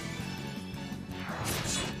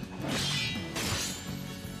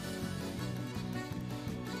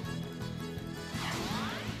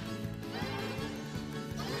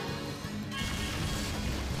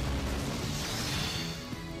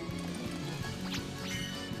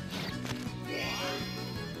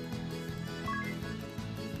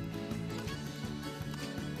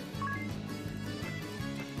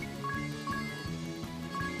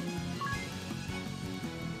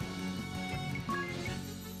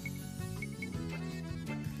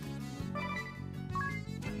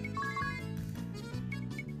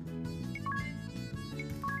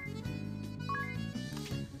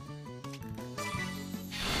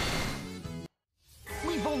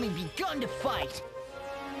 We've only begun to fight!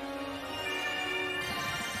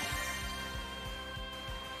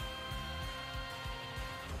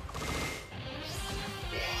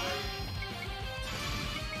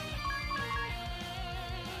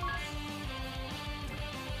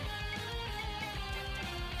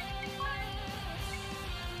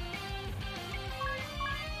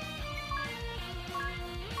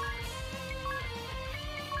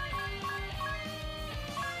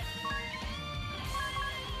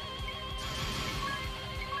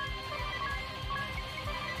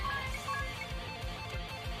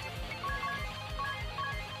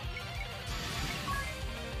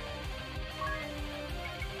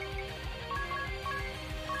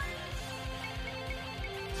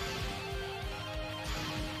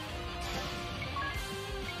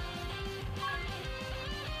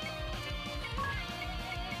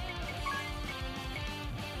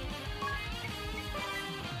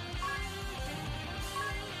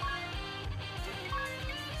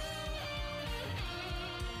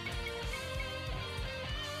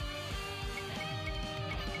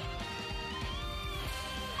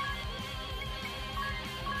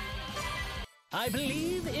 I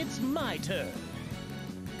believe it's my turn.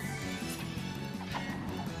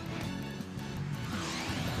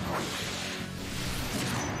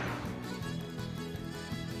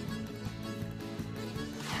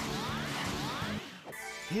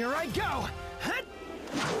 Here I go! Hut!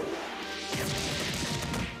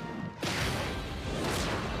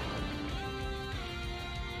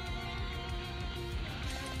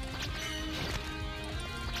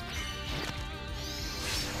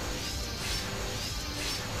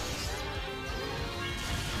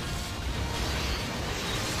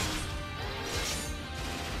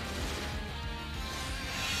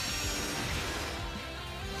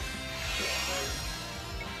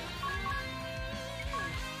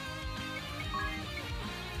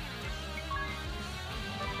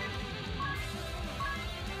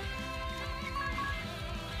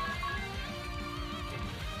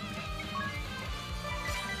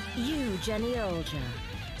 You, Genioja,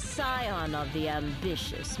 scion of the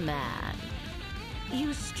ambitious man.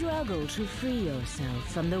 You struggle to free yourself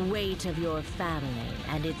from the weight of your family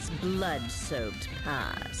and its blood-soaked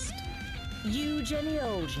past. You,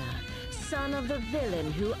 Genioja, son of the villain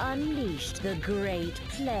who unleashed the Great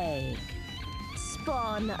Plague.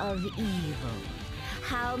 Spawn of evil.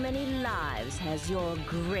 How many lives has your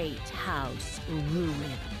great house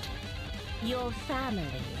ruined? Your family,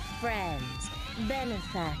 friends,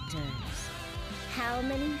 benefactors. How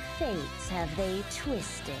many fates have they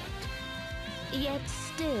twisted? Yet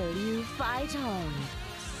still you fight on,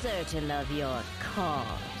 certain of your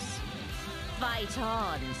cause. Fight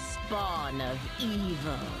on, spawn of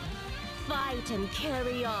evil. Fight and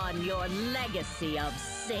carry on your legacy of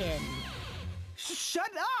sin.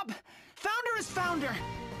 Shut up! Founder is founder!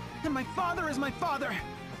 And my father is my father!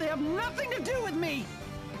 They have nothing to do with me!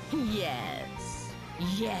 Yes,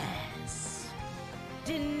 yes.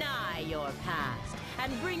 Deny your past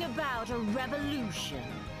and bring about a revolution.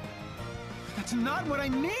 That's not what I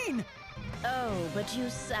mean! Oh, but you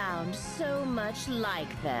sound so much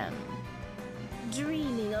like them.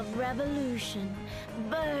 Dreaming of revolution,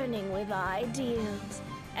 burning with ideals,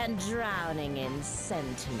 and drowning in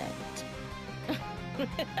sentiment.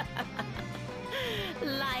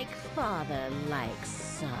 Like father, like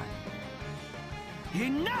son.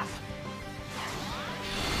 Enough!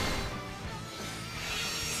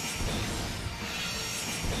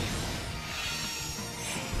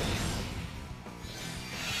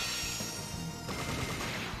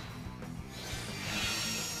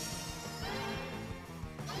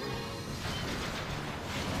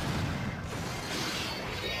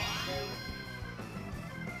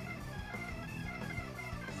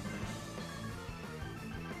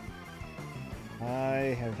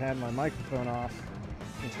 I have had my microphone off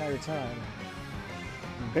the entire time.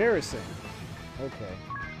 Embarrassing. Okay.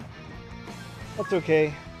 That's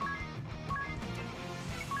okay.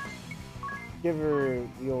 Give her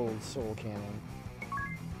the old soul cannon.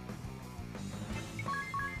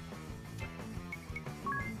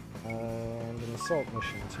 And an assault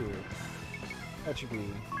mission too. That should be...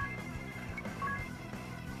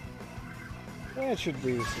 That should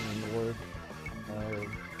do some work.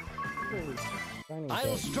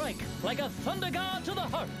 I'll strike like a thunder god to the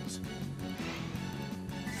heart.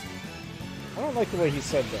 I don't like the way he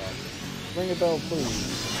said that. Ring a bell,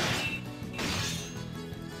 please.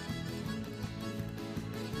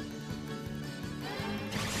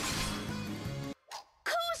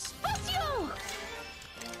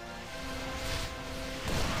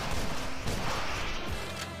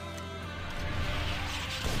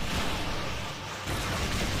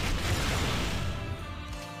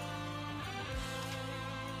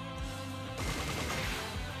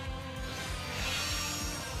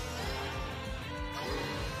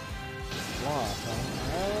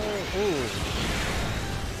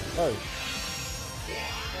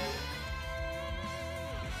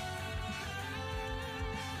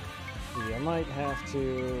 I might have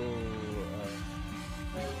to...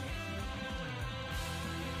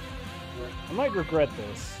 I might regret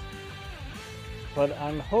this, but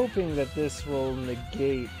I'm hoping that this will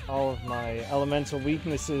negate all of my elemental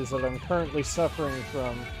weaknesses that I'm currently suffering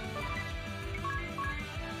from.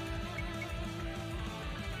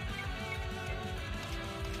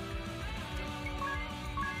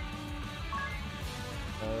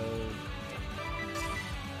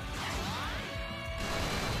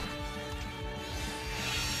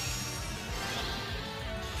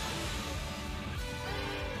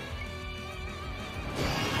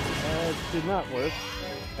 Did not work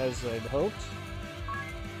as I'd hoped.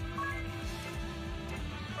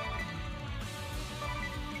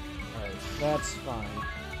 Alright, that's fine.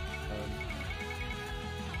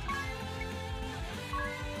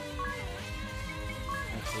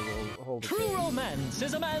 Actually, we'll hold it True there. romance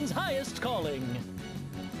is a man's highest calling.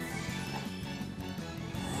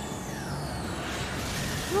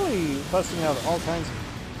 Really busting out all kinds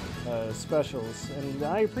of specials, and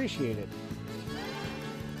I appreciate it.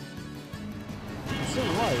 So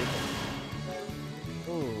light.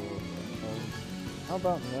 Ooh. How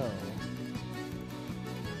about no?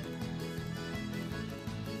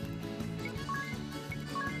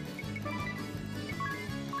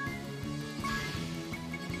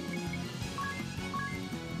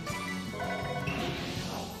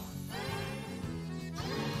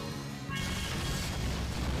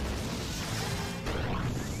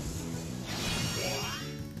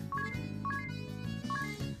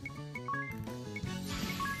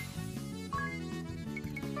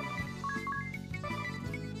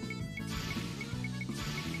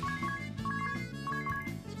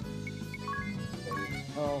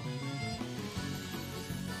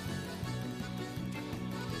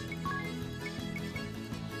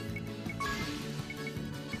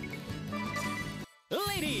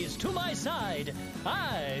 Ladies, to my side!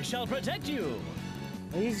 I shall protect you!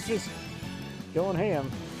 He's just going ham.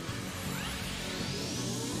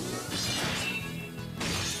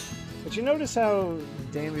 But you notice how the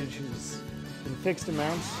damage is in fixed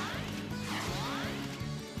amounts?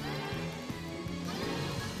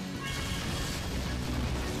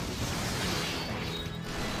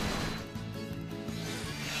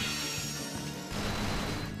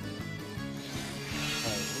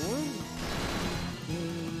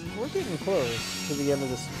 We're getting close to the end of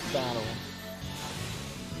this battle.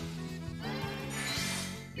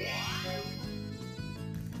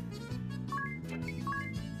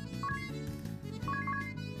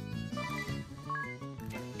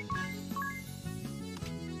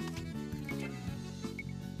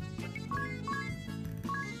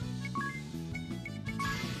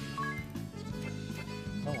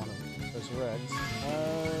 Regs.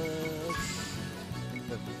 Let's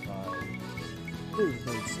 55. Please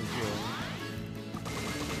need some healing. I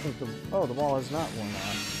think the wall is not worn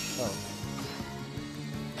off. Oh.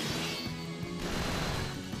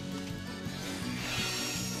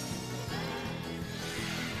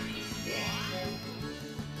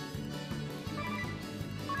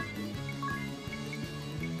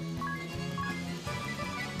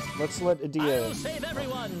 Let's let Adia. I'll save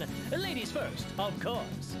everyone! Ladies first, of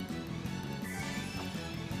course.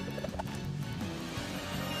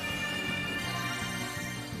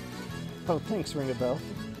 Oh, thanks, ring a bell.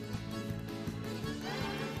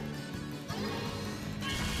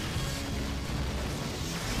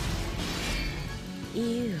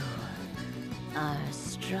 You are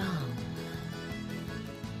strong.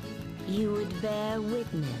 You would bear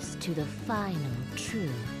witness to the final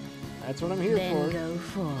truth. That's what I'm here for. Then go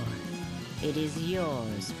forth. It is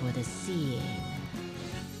yours for the seeing.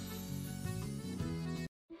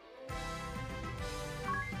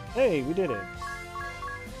 Hey, we did it.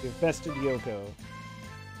 We've bested Yoko.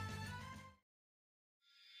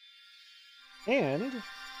 And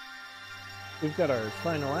we've got our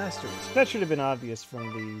final asterisk. That should have been obvious from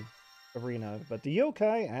the arena, but the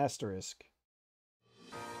yokai asterisk.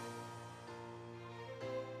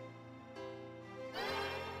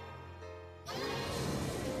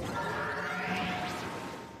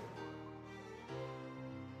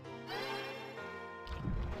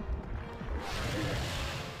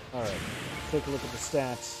 Alright, take a look at the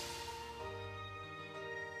stats.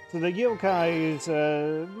 So the yokai is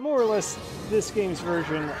more or less this game's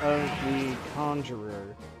version of the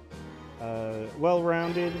Conjurer.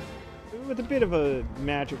 Well-rounded, with a bit of a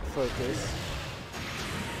magic focus.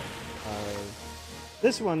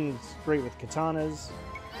 This one's great with katanas,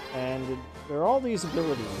 and there are all these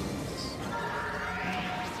abilities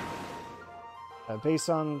based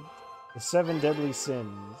on the 7 deadly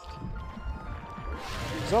sins.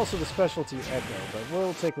 There's also the specialty Echo, but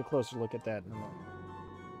we'll take a closer look at that in a moment.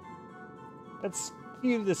 Let's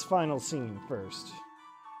view this final scene first.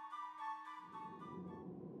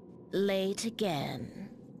 Late again.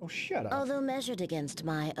 Oh, shut up. Although measured against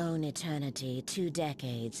my own eternity, 2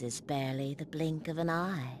 decades is barely the blink of an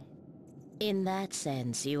eye. In that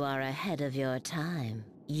sense, you are ahead of your time,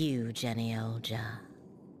 you Genealja.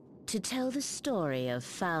 To tell the story of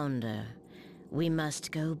Founder, we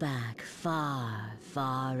must go back far,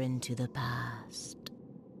 far into the past.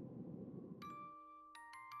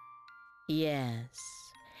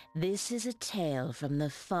 Yes, this is a tale from the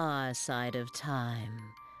far side of time.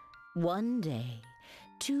 One day,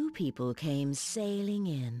 2 people came sailing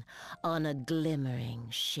in on a glimmering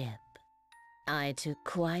ship. I took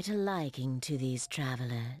quite a liking to these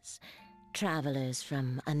travelers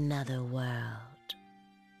from another world.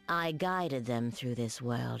 I guided them through this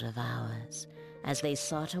world of ours, as they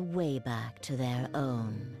sought a way back to their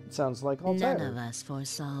own. Sounds like Altair. None of us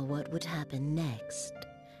foresaw what would happen next.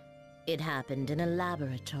 It happened in a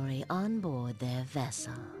laboratory on board their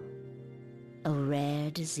vessel. A rare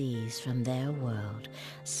disease from their world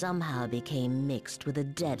somehow became mixed with a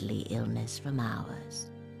deadly illness from ours.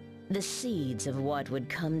 The seeds of what would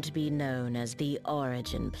come to be known as the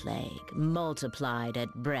Origin Plague multiplied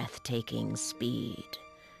at breathtaking speed,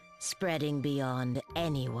 spreading beyond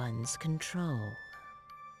anyone's control.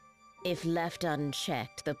 If left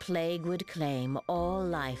unchecked, the plague would claim all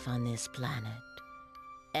life on this planet,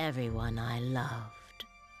 everyone I loved.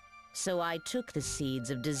 So I took the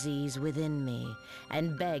seeds of disease within me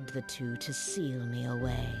and begged the 2 to seal me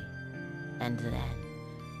away. And then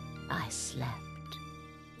I slept.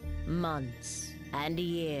 Months and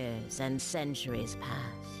years and centuries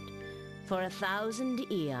passed. For 1,000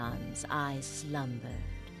 eons I slumbered.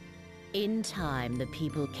 In time, the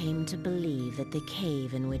people came to believe that the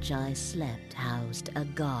cave in which I slept housed a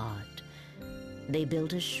god. They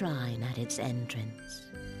built a shrine at its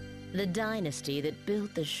entrance. The dynasty that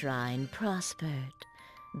built the shrine prospered,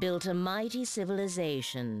 built a mighty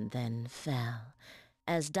civilization, then fell,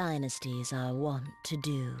 as dynasties are wont to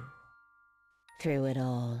do. Through it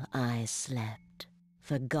all, I slept,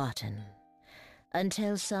 forgotten,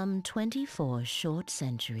 until some 24 short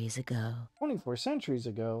centuries ago. 24 centuries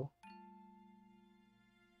ago?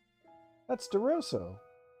 That's DeRosso.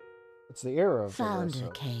 It's the era of Founder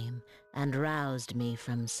DeRosso. came and roused me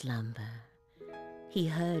from slumber. He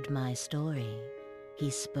heard my story. He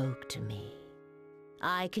spoke to me.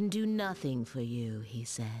 I can do nothing for you, he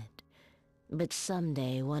said. But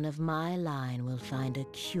someday one of my line will find a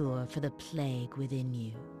cure for the plague within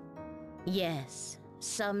you. Yes,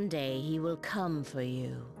 someday he will come for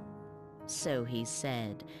you. So he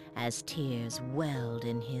said, as tears welled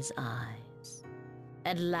in his eyes.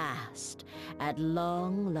 At last, at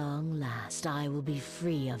long, long last, I will be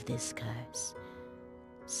free of this curse.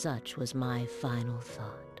 Such was my final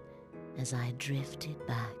thought as I drifted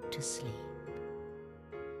back to sleep.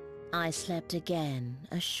 I slept again,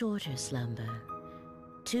 a shorter slumber.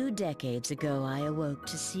 2 decades ago, I awoke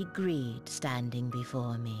to see greed standing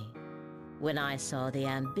before me. When I saw the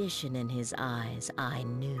ambition in his eyes, I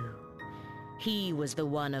knew. He was the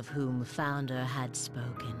one of whom Founder had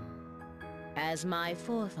spoken. As my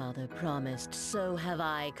forefather promised, so have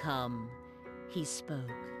I come. He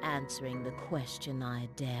spoke, answering the question I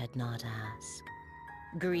dared not ask.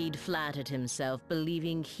 Greed flattered himself,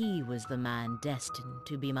 believing he was the man destined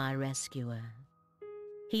to be my rescuer.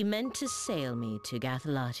 He meant to sail me to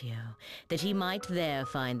Gathalatio, that he might there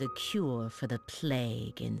find the cure for the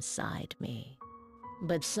plague inside me.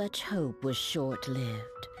 But such hope was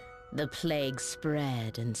short-lived. The plague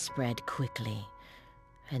spread and spread quickly,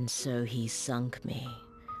 and so he sunk me,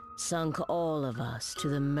 sunk all of us to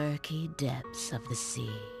the murky depths of the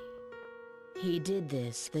sea. He did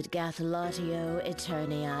this that Gathalatio,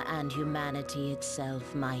 Eternia, and humanity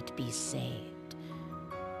itself might be saved.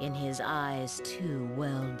 In his eyes, too,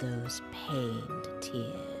 welled those pained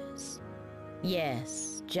tears.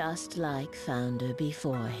 Yes, just like Founder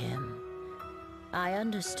before him. I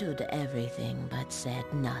understood everything but said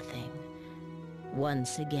nothing.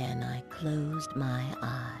 Once again, I closed my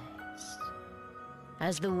eyes.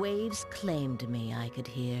 As the waves claimed me, I could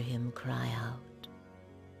hear him cry out,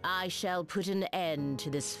 I shall put an end to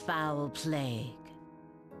this foul plague.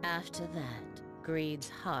 After that, Greed's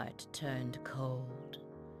heart turned cold.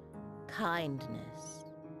 Kindness,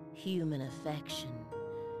 human affection,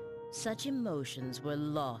 such emotions were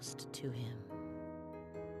lost to him.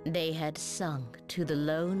 They had sunk to the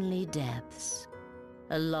lonely depths,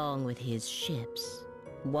 along with his ships,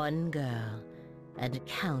 one girl, and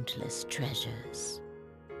countless treasures.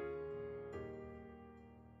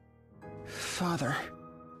 Father.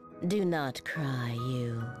 Do not cry,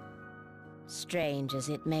 you. Strange as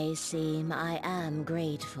it may seem, I am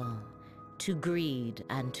grateful to Greed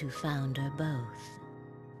and to Founder both.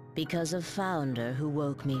 Because of Founder, who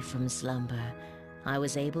woke me from slumber, I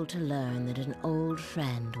was able to learn that an old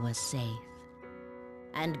friend was safe.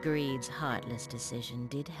 And Greed's heartless decision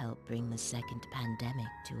did help bring the second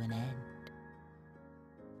pandemic to an end.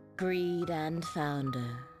 Greed and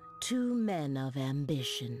Founder, 2 men of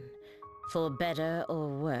ambition. For better or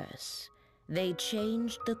worse, they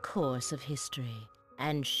changed the course of history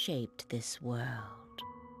and shaped this world.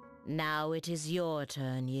 Now it is your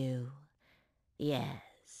turn, you.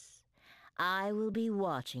 Yes, I will be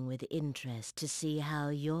watching with interest to see how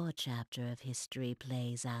your chapter of history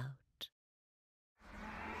plays out.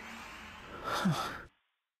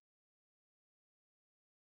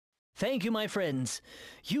 Thank you, my friends.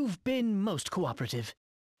 You've been most cooperative.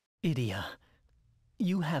 Idia,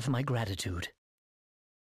 you have my gratitude.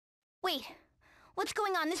 Wait, what's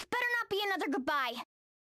going on? This better not be another goodbye.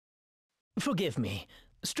 Forgive me.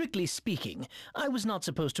 Strictly speaking, I was not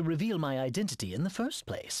supposed to reveal my identity in the first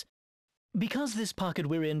place. Because this pocket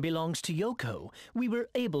we're in belongs to Yoko, we were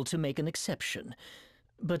able to make an exception,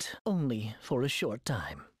 but only for a short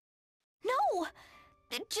time. No!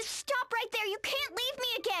 Just stop right there. You can't leave me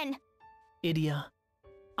again. Idia,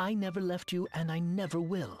 I never left you and I never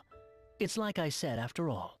will. It's like I said after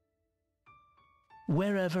all.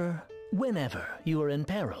 Wherever, whenever you are in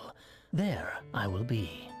peril, there I will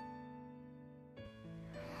be.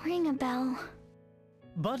 Ring a bell.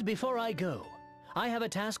 But before I go, I have a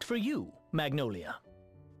task for you, Magnolia.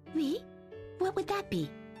 Me? What would that be?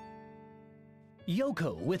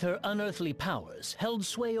 Yoko, with her unearthly powers, held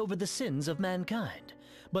sway over the sins of mankind.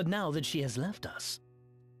 But now that she has left us,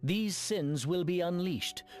 these sins will be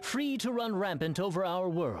unleashed, free to run rampant over our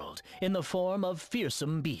world in the form of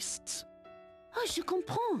fearsome beasts. Oh, je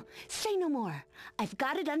comprends. Say no more. I've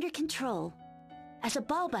got it under control. As a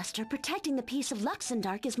ballbuster, protecting the peace of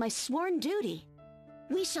Luxendarc is my sworn duty.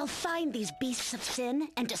 We shall find these beasts of sin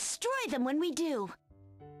and destroy them when we do.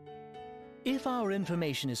 If our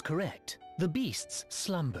information is correct, the beasts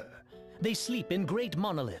slumber. They sleep in great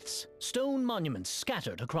monoliths, stone monuments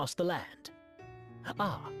scattered across the land.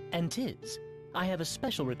 Ah, and Tiz, I have a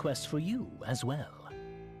special request for you as well.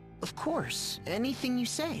 Of course, anything you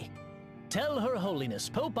say. Tell Her Holiness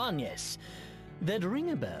Pope Agnes that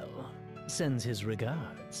Ringabel sends his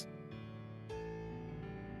regards.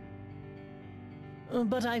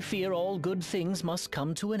 But I fear all good things must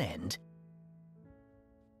come to an end.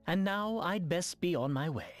 And now I'd best be on my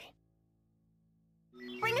way.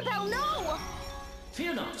 Ring a bell, no!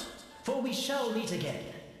 Fear not, for we shall meet again.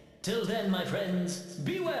 Till then, my friends,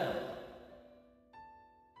 be well!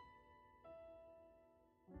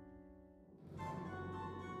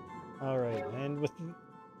 Alright, and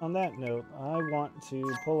on that note, I want to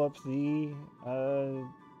pull up the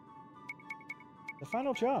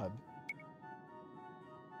final job.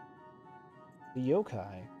 The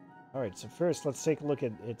yokai. Alright, so first let's take a look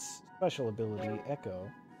at its special ability, Echo.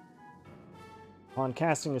 Upon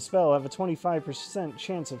casting a spell, have a 25%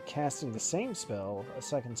 chance of casting the same spell a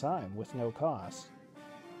second time with no cost.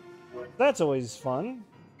 That's always fun.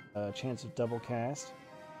 Chance of double cast.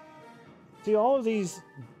 See, all of these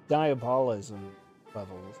diabolism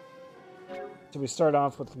levels. So we start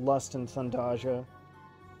off with Lust and Thundaja.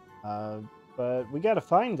 But we gotta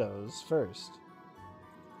find those first.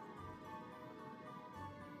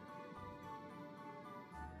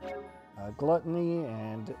 Gluttony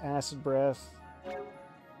and Acid Breath,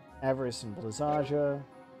 Avarice and Blizzaja,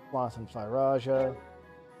 Sloth and Firaja,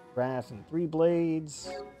 Wrath and Three Blades,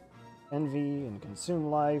 Envy and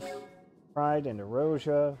Consume Life, Pride and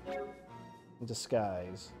Erosia, and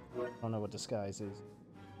Disguise. I don't know what Disguise is.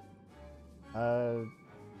 Let's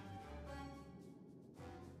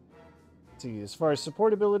see, as far as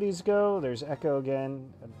support abilities go, there's Echo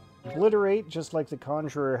again. Obliterate, just like the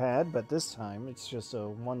Conjurer had, but this time it's just a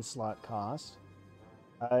 1-slot cost.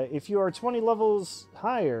 If you are 20 levels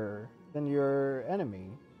higher than your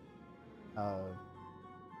enemy,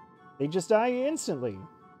 they just die instantly.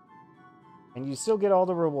 And you still get all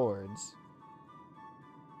the rewards.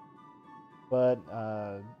 But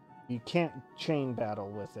you can't chain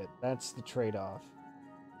battle with it. That's the trade-off.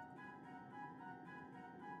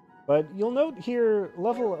 But you'll note here,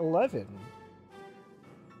 level 11.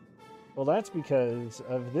 Well, that's because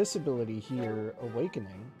of this ability here,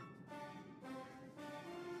 Awakening.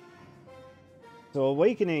 So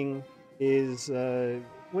Awakening is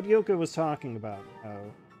what Yoko was talking about.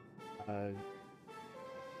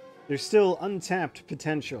 There's still untapped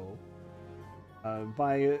potential.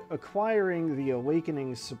 By acquiring the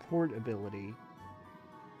Awakening support ability,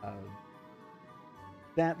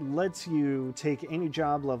 that lets you take any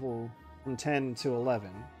job level from 10 to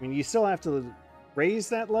 11. I mean, you still have to raise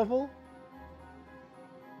that level.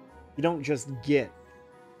 You don't just get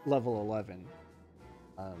level 11.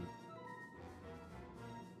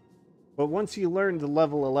 But once you learn the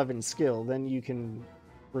level 11 skill, then you can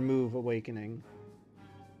remove Awakening.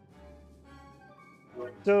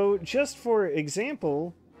 So, just for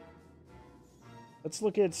example, let's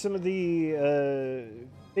look at some of the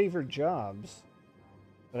favorite jobs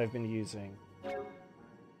that I've been using.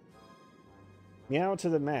 Meow to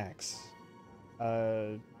the max.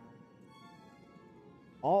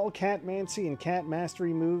 All Catmancy and Cat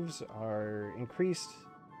Mastery moves are increased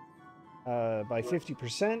by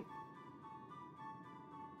 50%.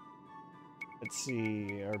 Let's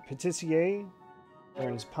see, our Patissier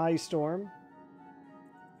earns Pie Storm,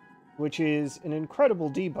 which is an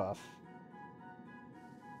incredible debuff.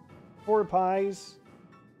 4 pies,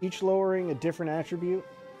 each lowering a different attribute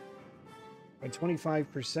by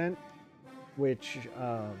 25%, which,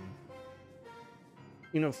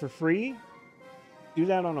 you know, for free. Do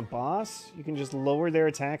that on a boss. You can just lower their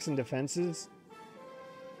attacks and defenses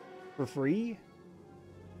for free.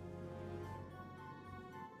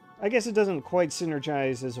 I guess it doesn't quite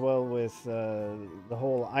synergize as well with the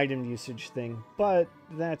whole item usage thing, but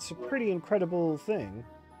that's a pretty incredible thing.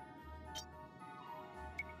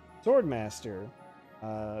 Swordmaster.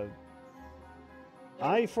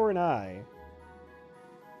 Eye for an eye.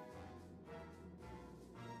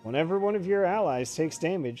 Whenever one of your allies takes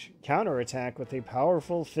damage, counterattack with a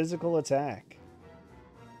powerful physical attack.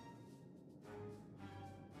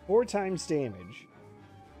 4 times damage,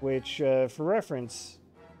 which, for reference,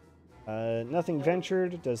 Nothing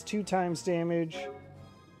Ventured does 2 times damage.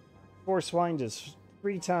 Force Swine does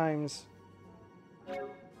 3 times.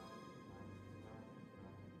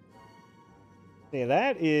 Yeah,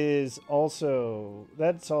 that's also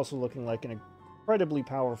looking like an incredibly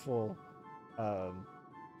powerful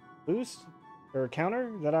boost or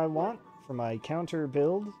counter that I want for my counter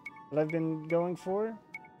build that I've been going for. You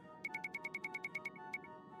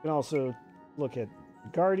can also look at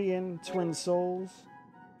Guardian, Twin Souls.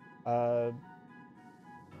 That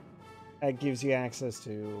gives you access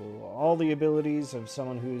to all the abilities of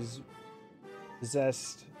someone who's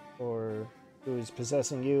possessed or who is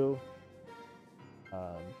possessing you.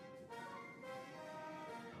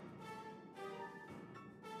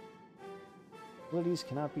 Abilities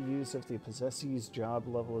cannot be used if the possessee's job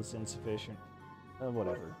level is insufficient.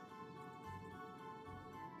 Whatever.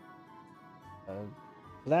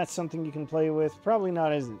 That's something you can play with. Probably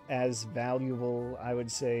not as valuable, I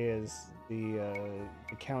would say, as the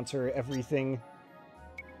counter everything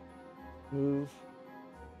move.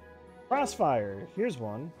 Crossfire. Here's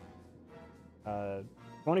one.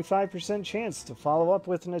 25% chance to follow up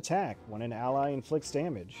with an attack when an ally inflicts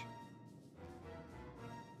damage.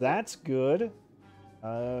 That's good.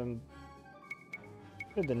 What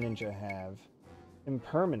did the ninja have?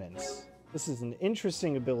 Impermanence. This is an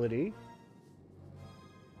interesting ability.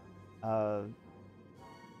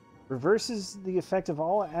 Reverses the effect of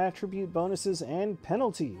all attribute bonuses and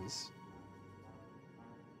penalties.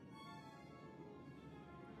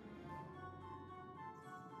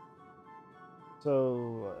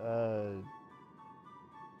 So,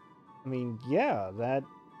 I mean, yeah, that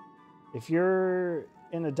if you're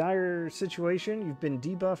in a dire situation, you've been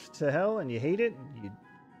debuffed to hell and you hate it, you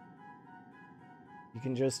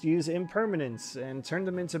can just use impermanence and turn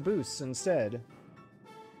them into boosts instead.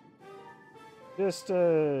 Just,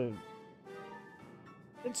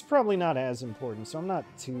 it's probably not as important, so I'm not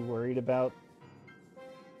too worried about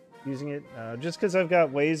using it. Just because I've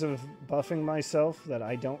got ways of buffing myself that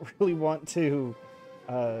I don't really want to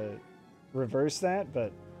reverse that,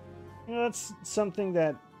 but you know, that's something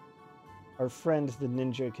that our friend the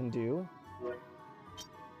ninja can do.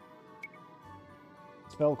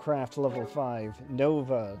 Spellcraft level 5.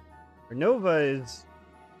 Nova. Nova is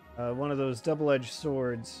one of those double-edged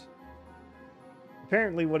swords.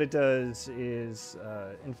 Apparently what it does is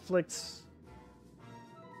inflicts...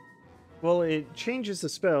 Well, it changes the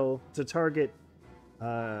spell to target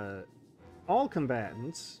all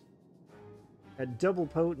combatants at double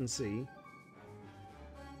potency,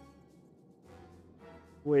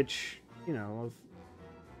 which, you know,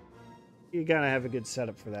 you gotta have a good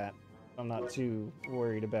setup for that. I'm not too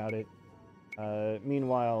worried about it.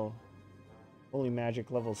 Meanwhile, Holy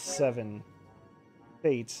Magic level 7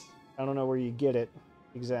 Fate. I don't know where you get it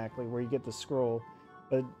exactly, where you get the scroll,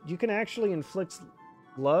 but you can actually inflict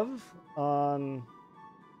love on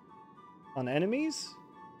enemies,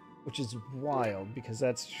 which is wild because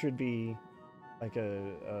that should be like what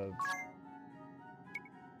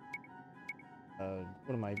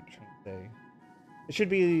am I trying to say? It should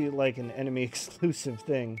be like an enemy exclusive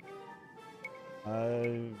thing.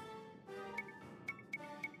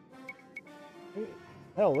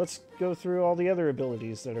 Hell, let's go through all the other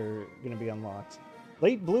abilities that are going to be unlocked.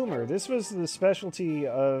 Late Bloomer. This was the specialty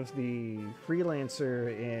of the freelancer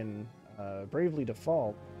in Bravely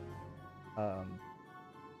Default. And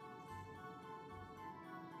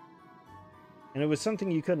it was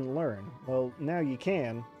something you couldn't learn. Well, now you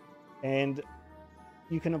can, and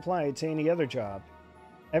you can apply it to any other job.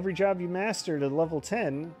 Every job you master to level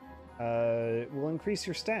 10 will increase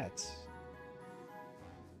your stats.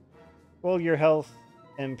 Well, your health,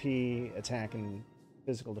 MP, attack, and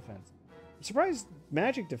physical defense. I'm surprised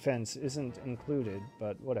magic defense isn't included,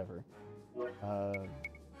 but whatever.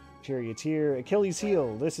 Charioteer, Achilles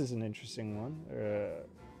heel. This is an interesting one.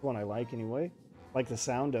 One I like anyway. Like the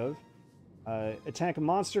sound of. Attack a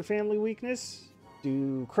monster family weakness.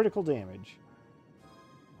 Do critical damage.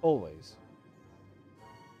 Always.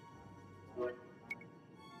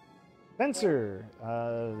 Fencer.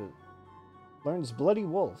 Learns Bloody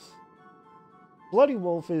Wolf. Bloody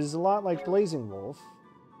Wolf is a lot like Blazing Wolf.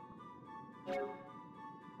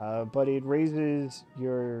 But it raises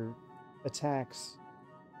your attacks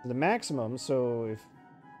to the maximum, so if...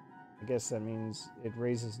 I guess that means it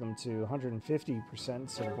raises them to 150%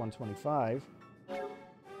 instead of 125.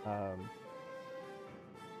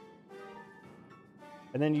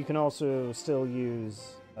 And then you can also still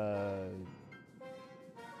use your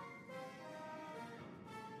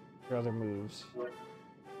other moves. Let's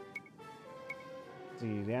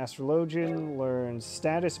see, the Astrologian learns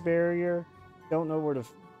Status Barrier. Don't know where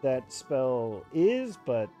that spell is,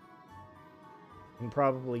 but you can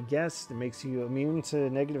probably guess. It makes you immune to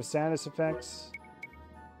negative status effects.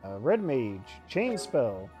 Red Mage, Chain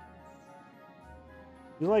Spell.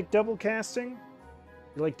 You like double casting?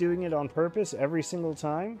 You like doing it on purpose every single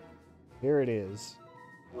time? Here it is.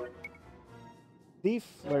 Thief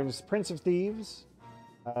learns Prince of Thieves.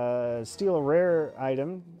 Steal a rare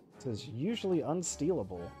item. It says usually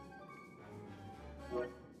unstealable.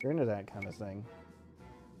 You're into that kind of thing.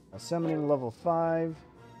 Summoning level 5.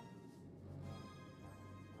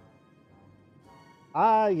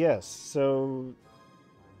 Ah, yes. So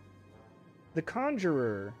the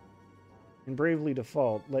Conjurer in Bravely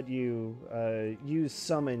Default let you use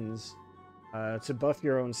summons to buff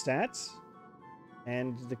your own stats,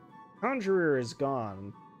 and the Conjurer is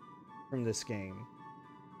gone from this game.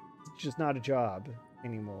 It's just not a job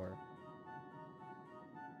anymore.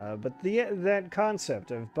 But that concept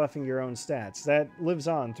of buffing your own stats, that lives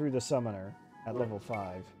on through the Summoner at level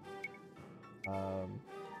 5.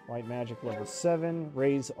 White Magic level 7,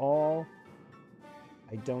 Raise All.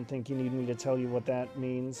 I don't think you need me to tell you what that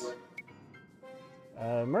means.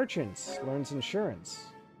 Merchants learns Insurance.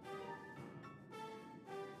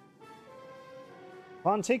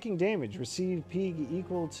 Upon taking damage, receive P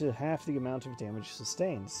equal to half the amount of damage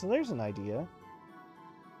sustained. So there's an idea.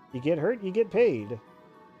 You get hurt, you get paid. You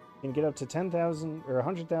can get up to 10,000 or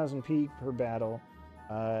 100,000 P per battle,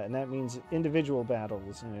 and that means individual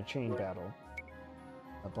battles in a chain battle.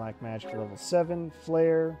 A Black Magic level 7,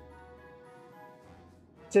 Flare.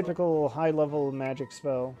 Typical high-level magic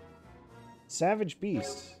spell. Savage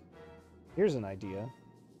Beast. Here's an idea.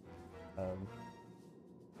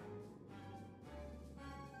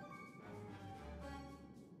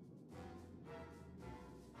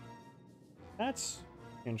 That's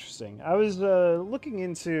interesting. I was looking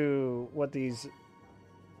into what these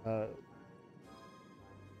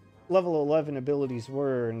level 11 abilities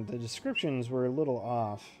were, and the descriptions were a little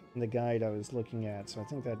off in the guide I was looking at, so I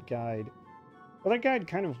think that guide... Well, that guide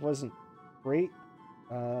kind of wasn't great.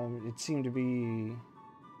 It seemed to be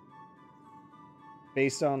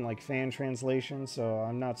based on, like, fan translation, so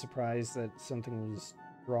I'm not surprised that something was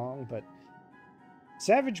wrong, but...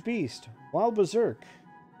 Savage Beast, while Berserk.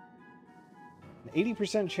 An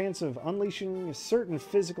 80% chance of unleashing certain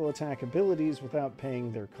physical attack abilities without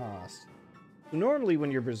paying their cost. Normally when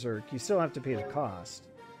you're Berserk, you still have to pay the cost.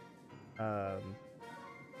 Well,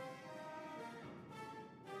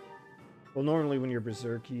 normally when you're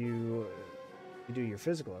Berserk, you do your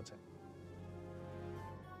physical attack.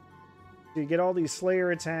 So you get all these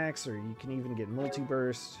Slayer attacks, or you can even get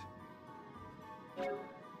multi-burst.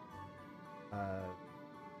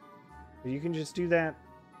 You can just do that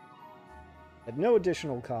at no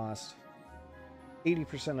additional cost,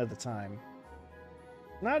 80% of the time.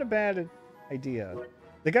 Not a bad idea.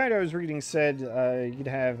 The guide I was reading said you'd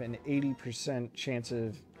have an 80% chance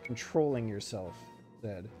of controlling yourself,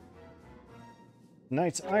 said.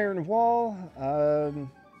 Knight's Iron Wall.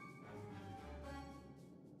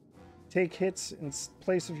 Take hits in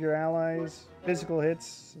place of your allies. Physical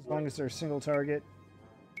hits, as long as they're single target.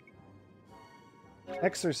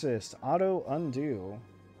 Exorcist. Auto Undo.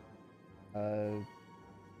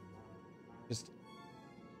 Just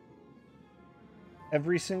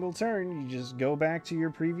every single turn, you just go back to your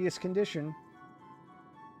previous condition.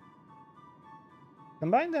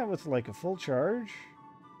 Combine that with like a full charge,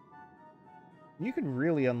 you can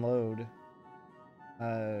really unload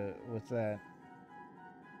with that.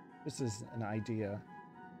 This is an idea.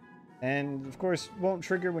 And of course, won't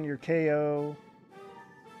trigger when you're KO,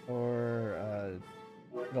 or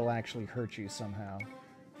it'll actually hurt you somehow.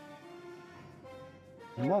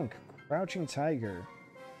 Monk, Crouching Tiger.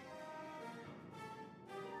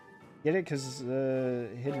 Get it? Because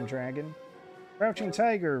Hidden Dragon. Crouching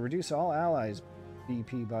Tiger, reduce all allies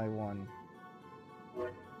BP by 1.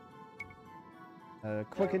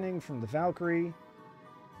 Quickening from the Valkyrie.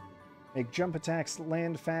 Make jump attacks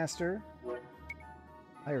land faster.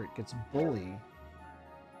 Pirate gets Bully.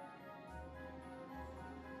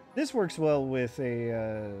 This works well with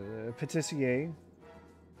a Patissier.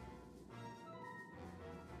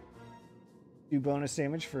 Do bonus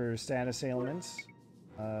damage for status ailments.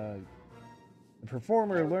 The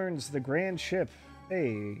performer learns the Grand Ship.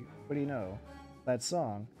 Hey, what do you know? That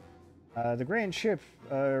song. The Grand Ship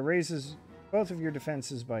raises both of your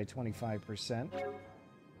defenses by 25%,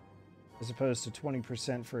 as opposed to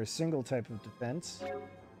 20% for a single type of defense.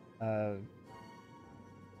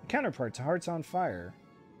 Counterpart to Hearts on Fire.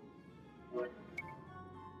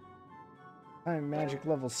 Time Magic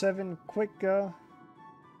level 7. Quick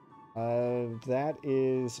that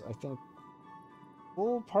is, I think,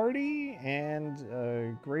 full party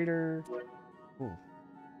and greater... Ooh.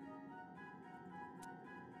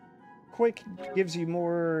 Quick gives you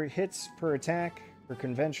more hits per attack, for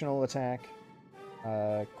conventional attack.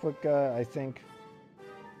 Quick, I think,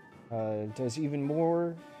 Does even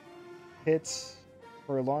more hits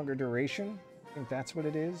for a longer duration. I think that's what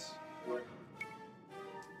it is.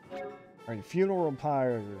 Alright, Funeral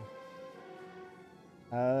Pyre.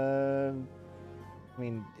 I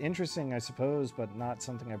mean, interesting, I suppose, but not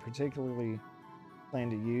something I particularly plan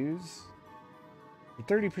to use.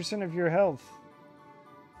 30% of your health.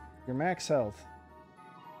 Your max health.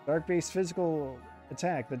 Dark-based physical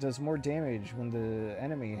attack that does more damage when the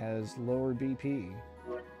enemy has lower BP.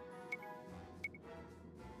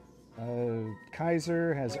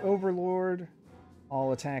 Kaiser has Overlord.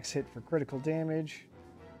 All attacks hit for critical damage.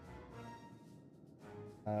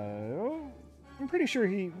 I'm pretty sure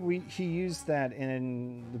he used that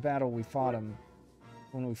in the battle we fought him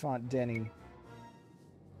when we fought Denny.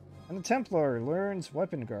 And the Templar learns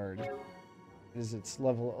Weapon Guard. It is its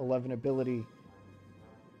level 11 ability.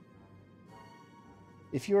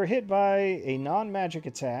 If you are hit by a non-magic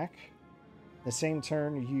attack, the same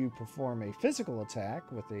turn you perform a physical attack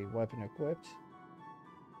with a weapon equipped,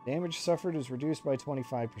 damage suffered is reduced by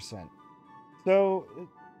 25%. So,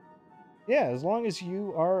 yeah, as long as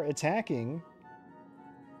you are attacking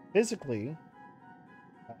physically,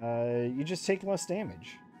 you just take less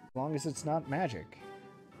damage, as long as it's not magic.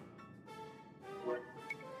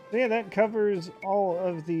 So yeah, that covers all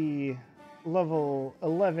of the level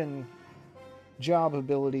 11 job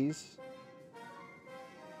abilities.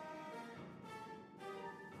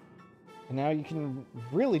 And now you can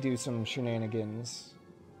really do some shenanigans.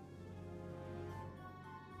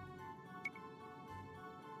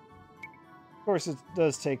 Of course, it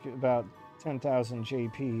does take about 10,000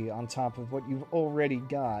 JP on top of what you've already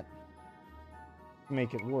got to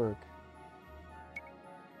make it work.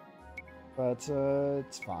 But,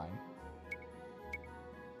 it's fine.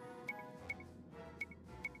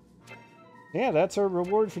 Yeah, that's our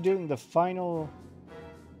reward for doing the final,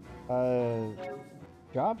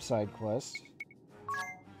 job side quest.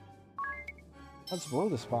 Let's blow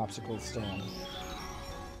this popsicle stand.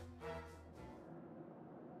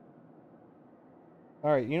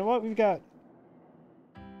 Alright, you know what? We've got...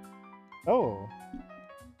 Oh.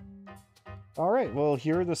 Alright, well,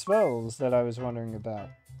 here are the spells that I was wondering about.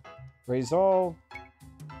 Raise all.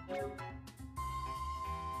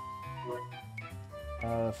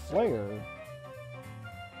 Flare.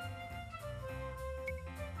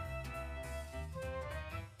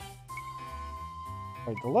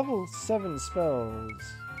 Alright, the level 7 spells.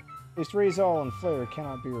 At least Raise All and Flare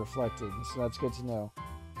cannot be reflected, so that's good to know.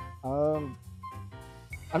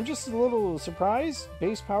 I'm just a little surprised.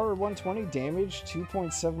 Base power 120, damage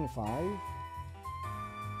 2.75.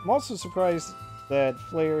 I'm also surprised that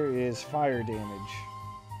Flare is fire damage.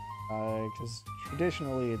 Because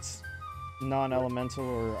traditionally it's non-elemental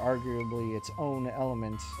or arguably its own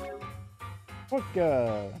element. Look,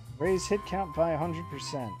 raise hit count by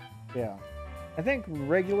 100%. Yeah. I think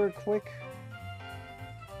regular quick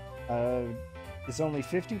is only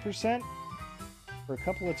 50% for a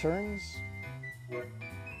couple of turns.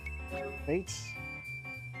 Fates.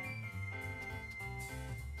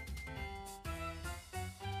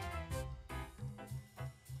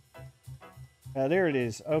 There it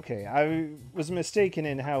is. Okay, I was mistaken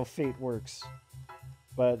in how fate works.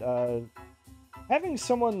 But, having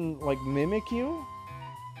someone, like, mimic you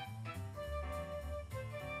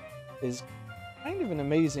is kind of an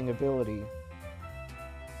amazing ability.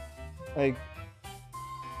 Like,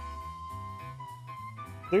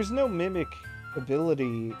 there's no mimic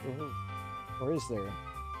ability, or is there?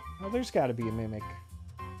 Well, there's gotta be a mimic.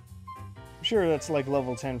 I'm sure that's like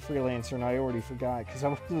level 10 freelancer, and I already forgot because I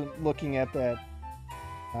wasn't looking at that.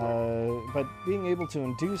 But being able to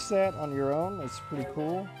induce that on your own, that's pretty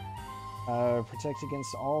cool. Protect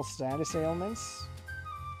against all status ailments.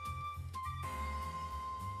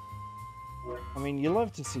 I mean, you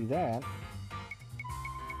love to see that.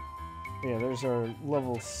 Yeah, there's our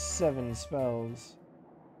level 7 spells.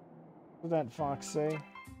 What did that fox say?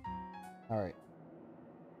 Alright.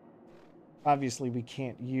 Obviously, we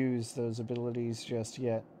can't use those abilities just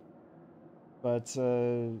yet. But,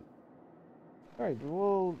 alright,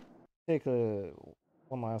 we'll take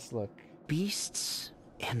one last look. Beasts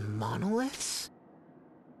and monoliths?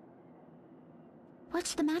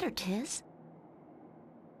 What's the matter, Tiz?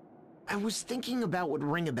 I was thinking about what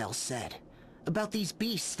Ringabel said. About these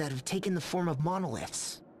beasts that have taken the form of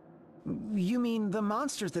monoliths. You mean the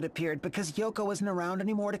monsters that appeared because Yoko isn't around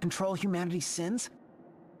anymore to control humanity's sins?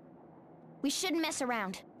 We shouldn't mess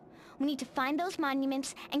around. We need to find those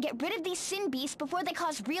monuments and get rid of these sin beasts before they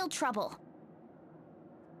cause real trouble.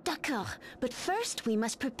 D'accord, but first we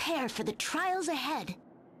must prepare for the trials ahead.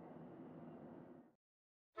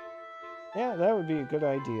 Yeah, that would be a good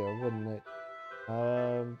idea, wouldn't it?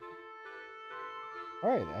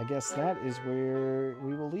 Alright, I guess that is where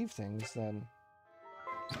we will leave things then.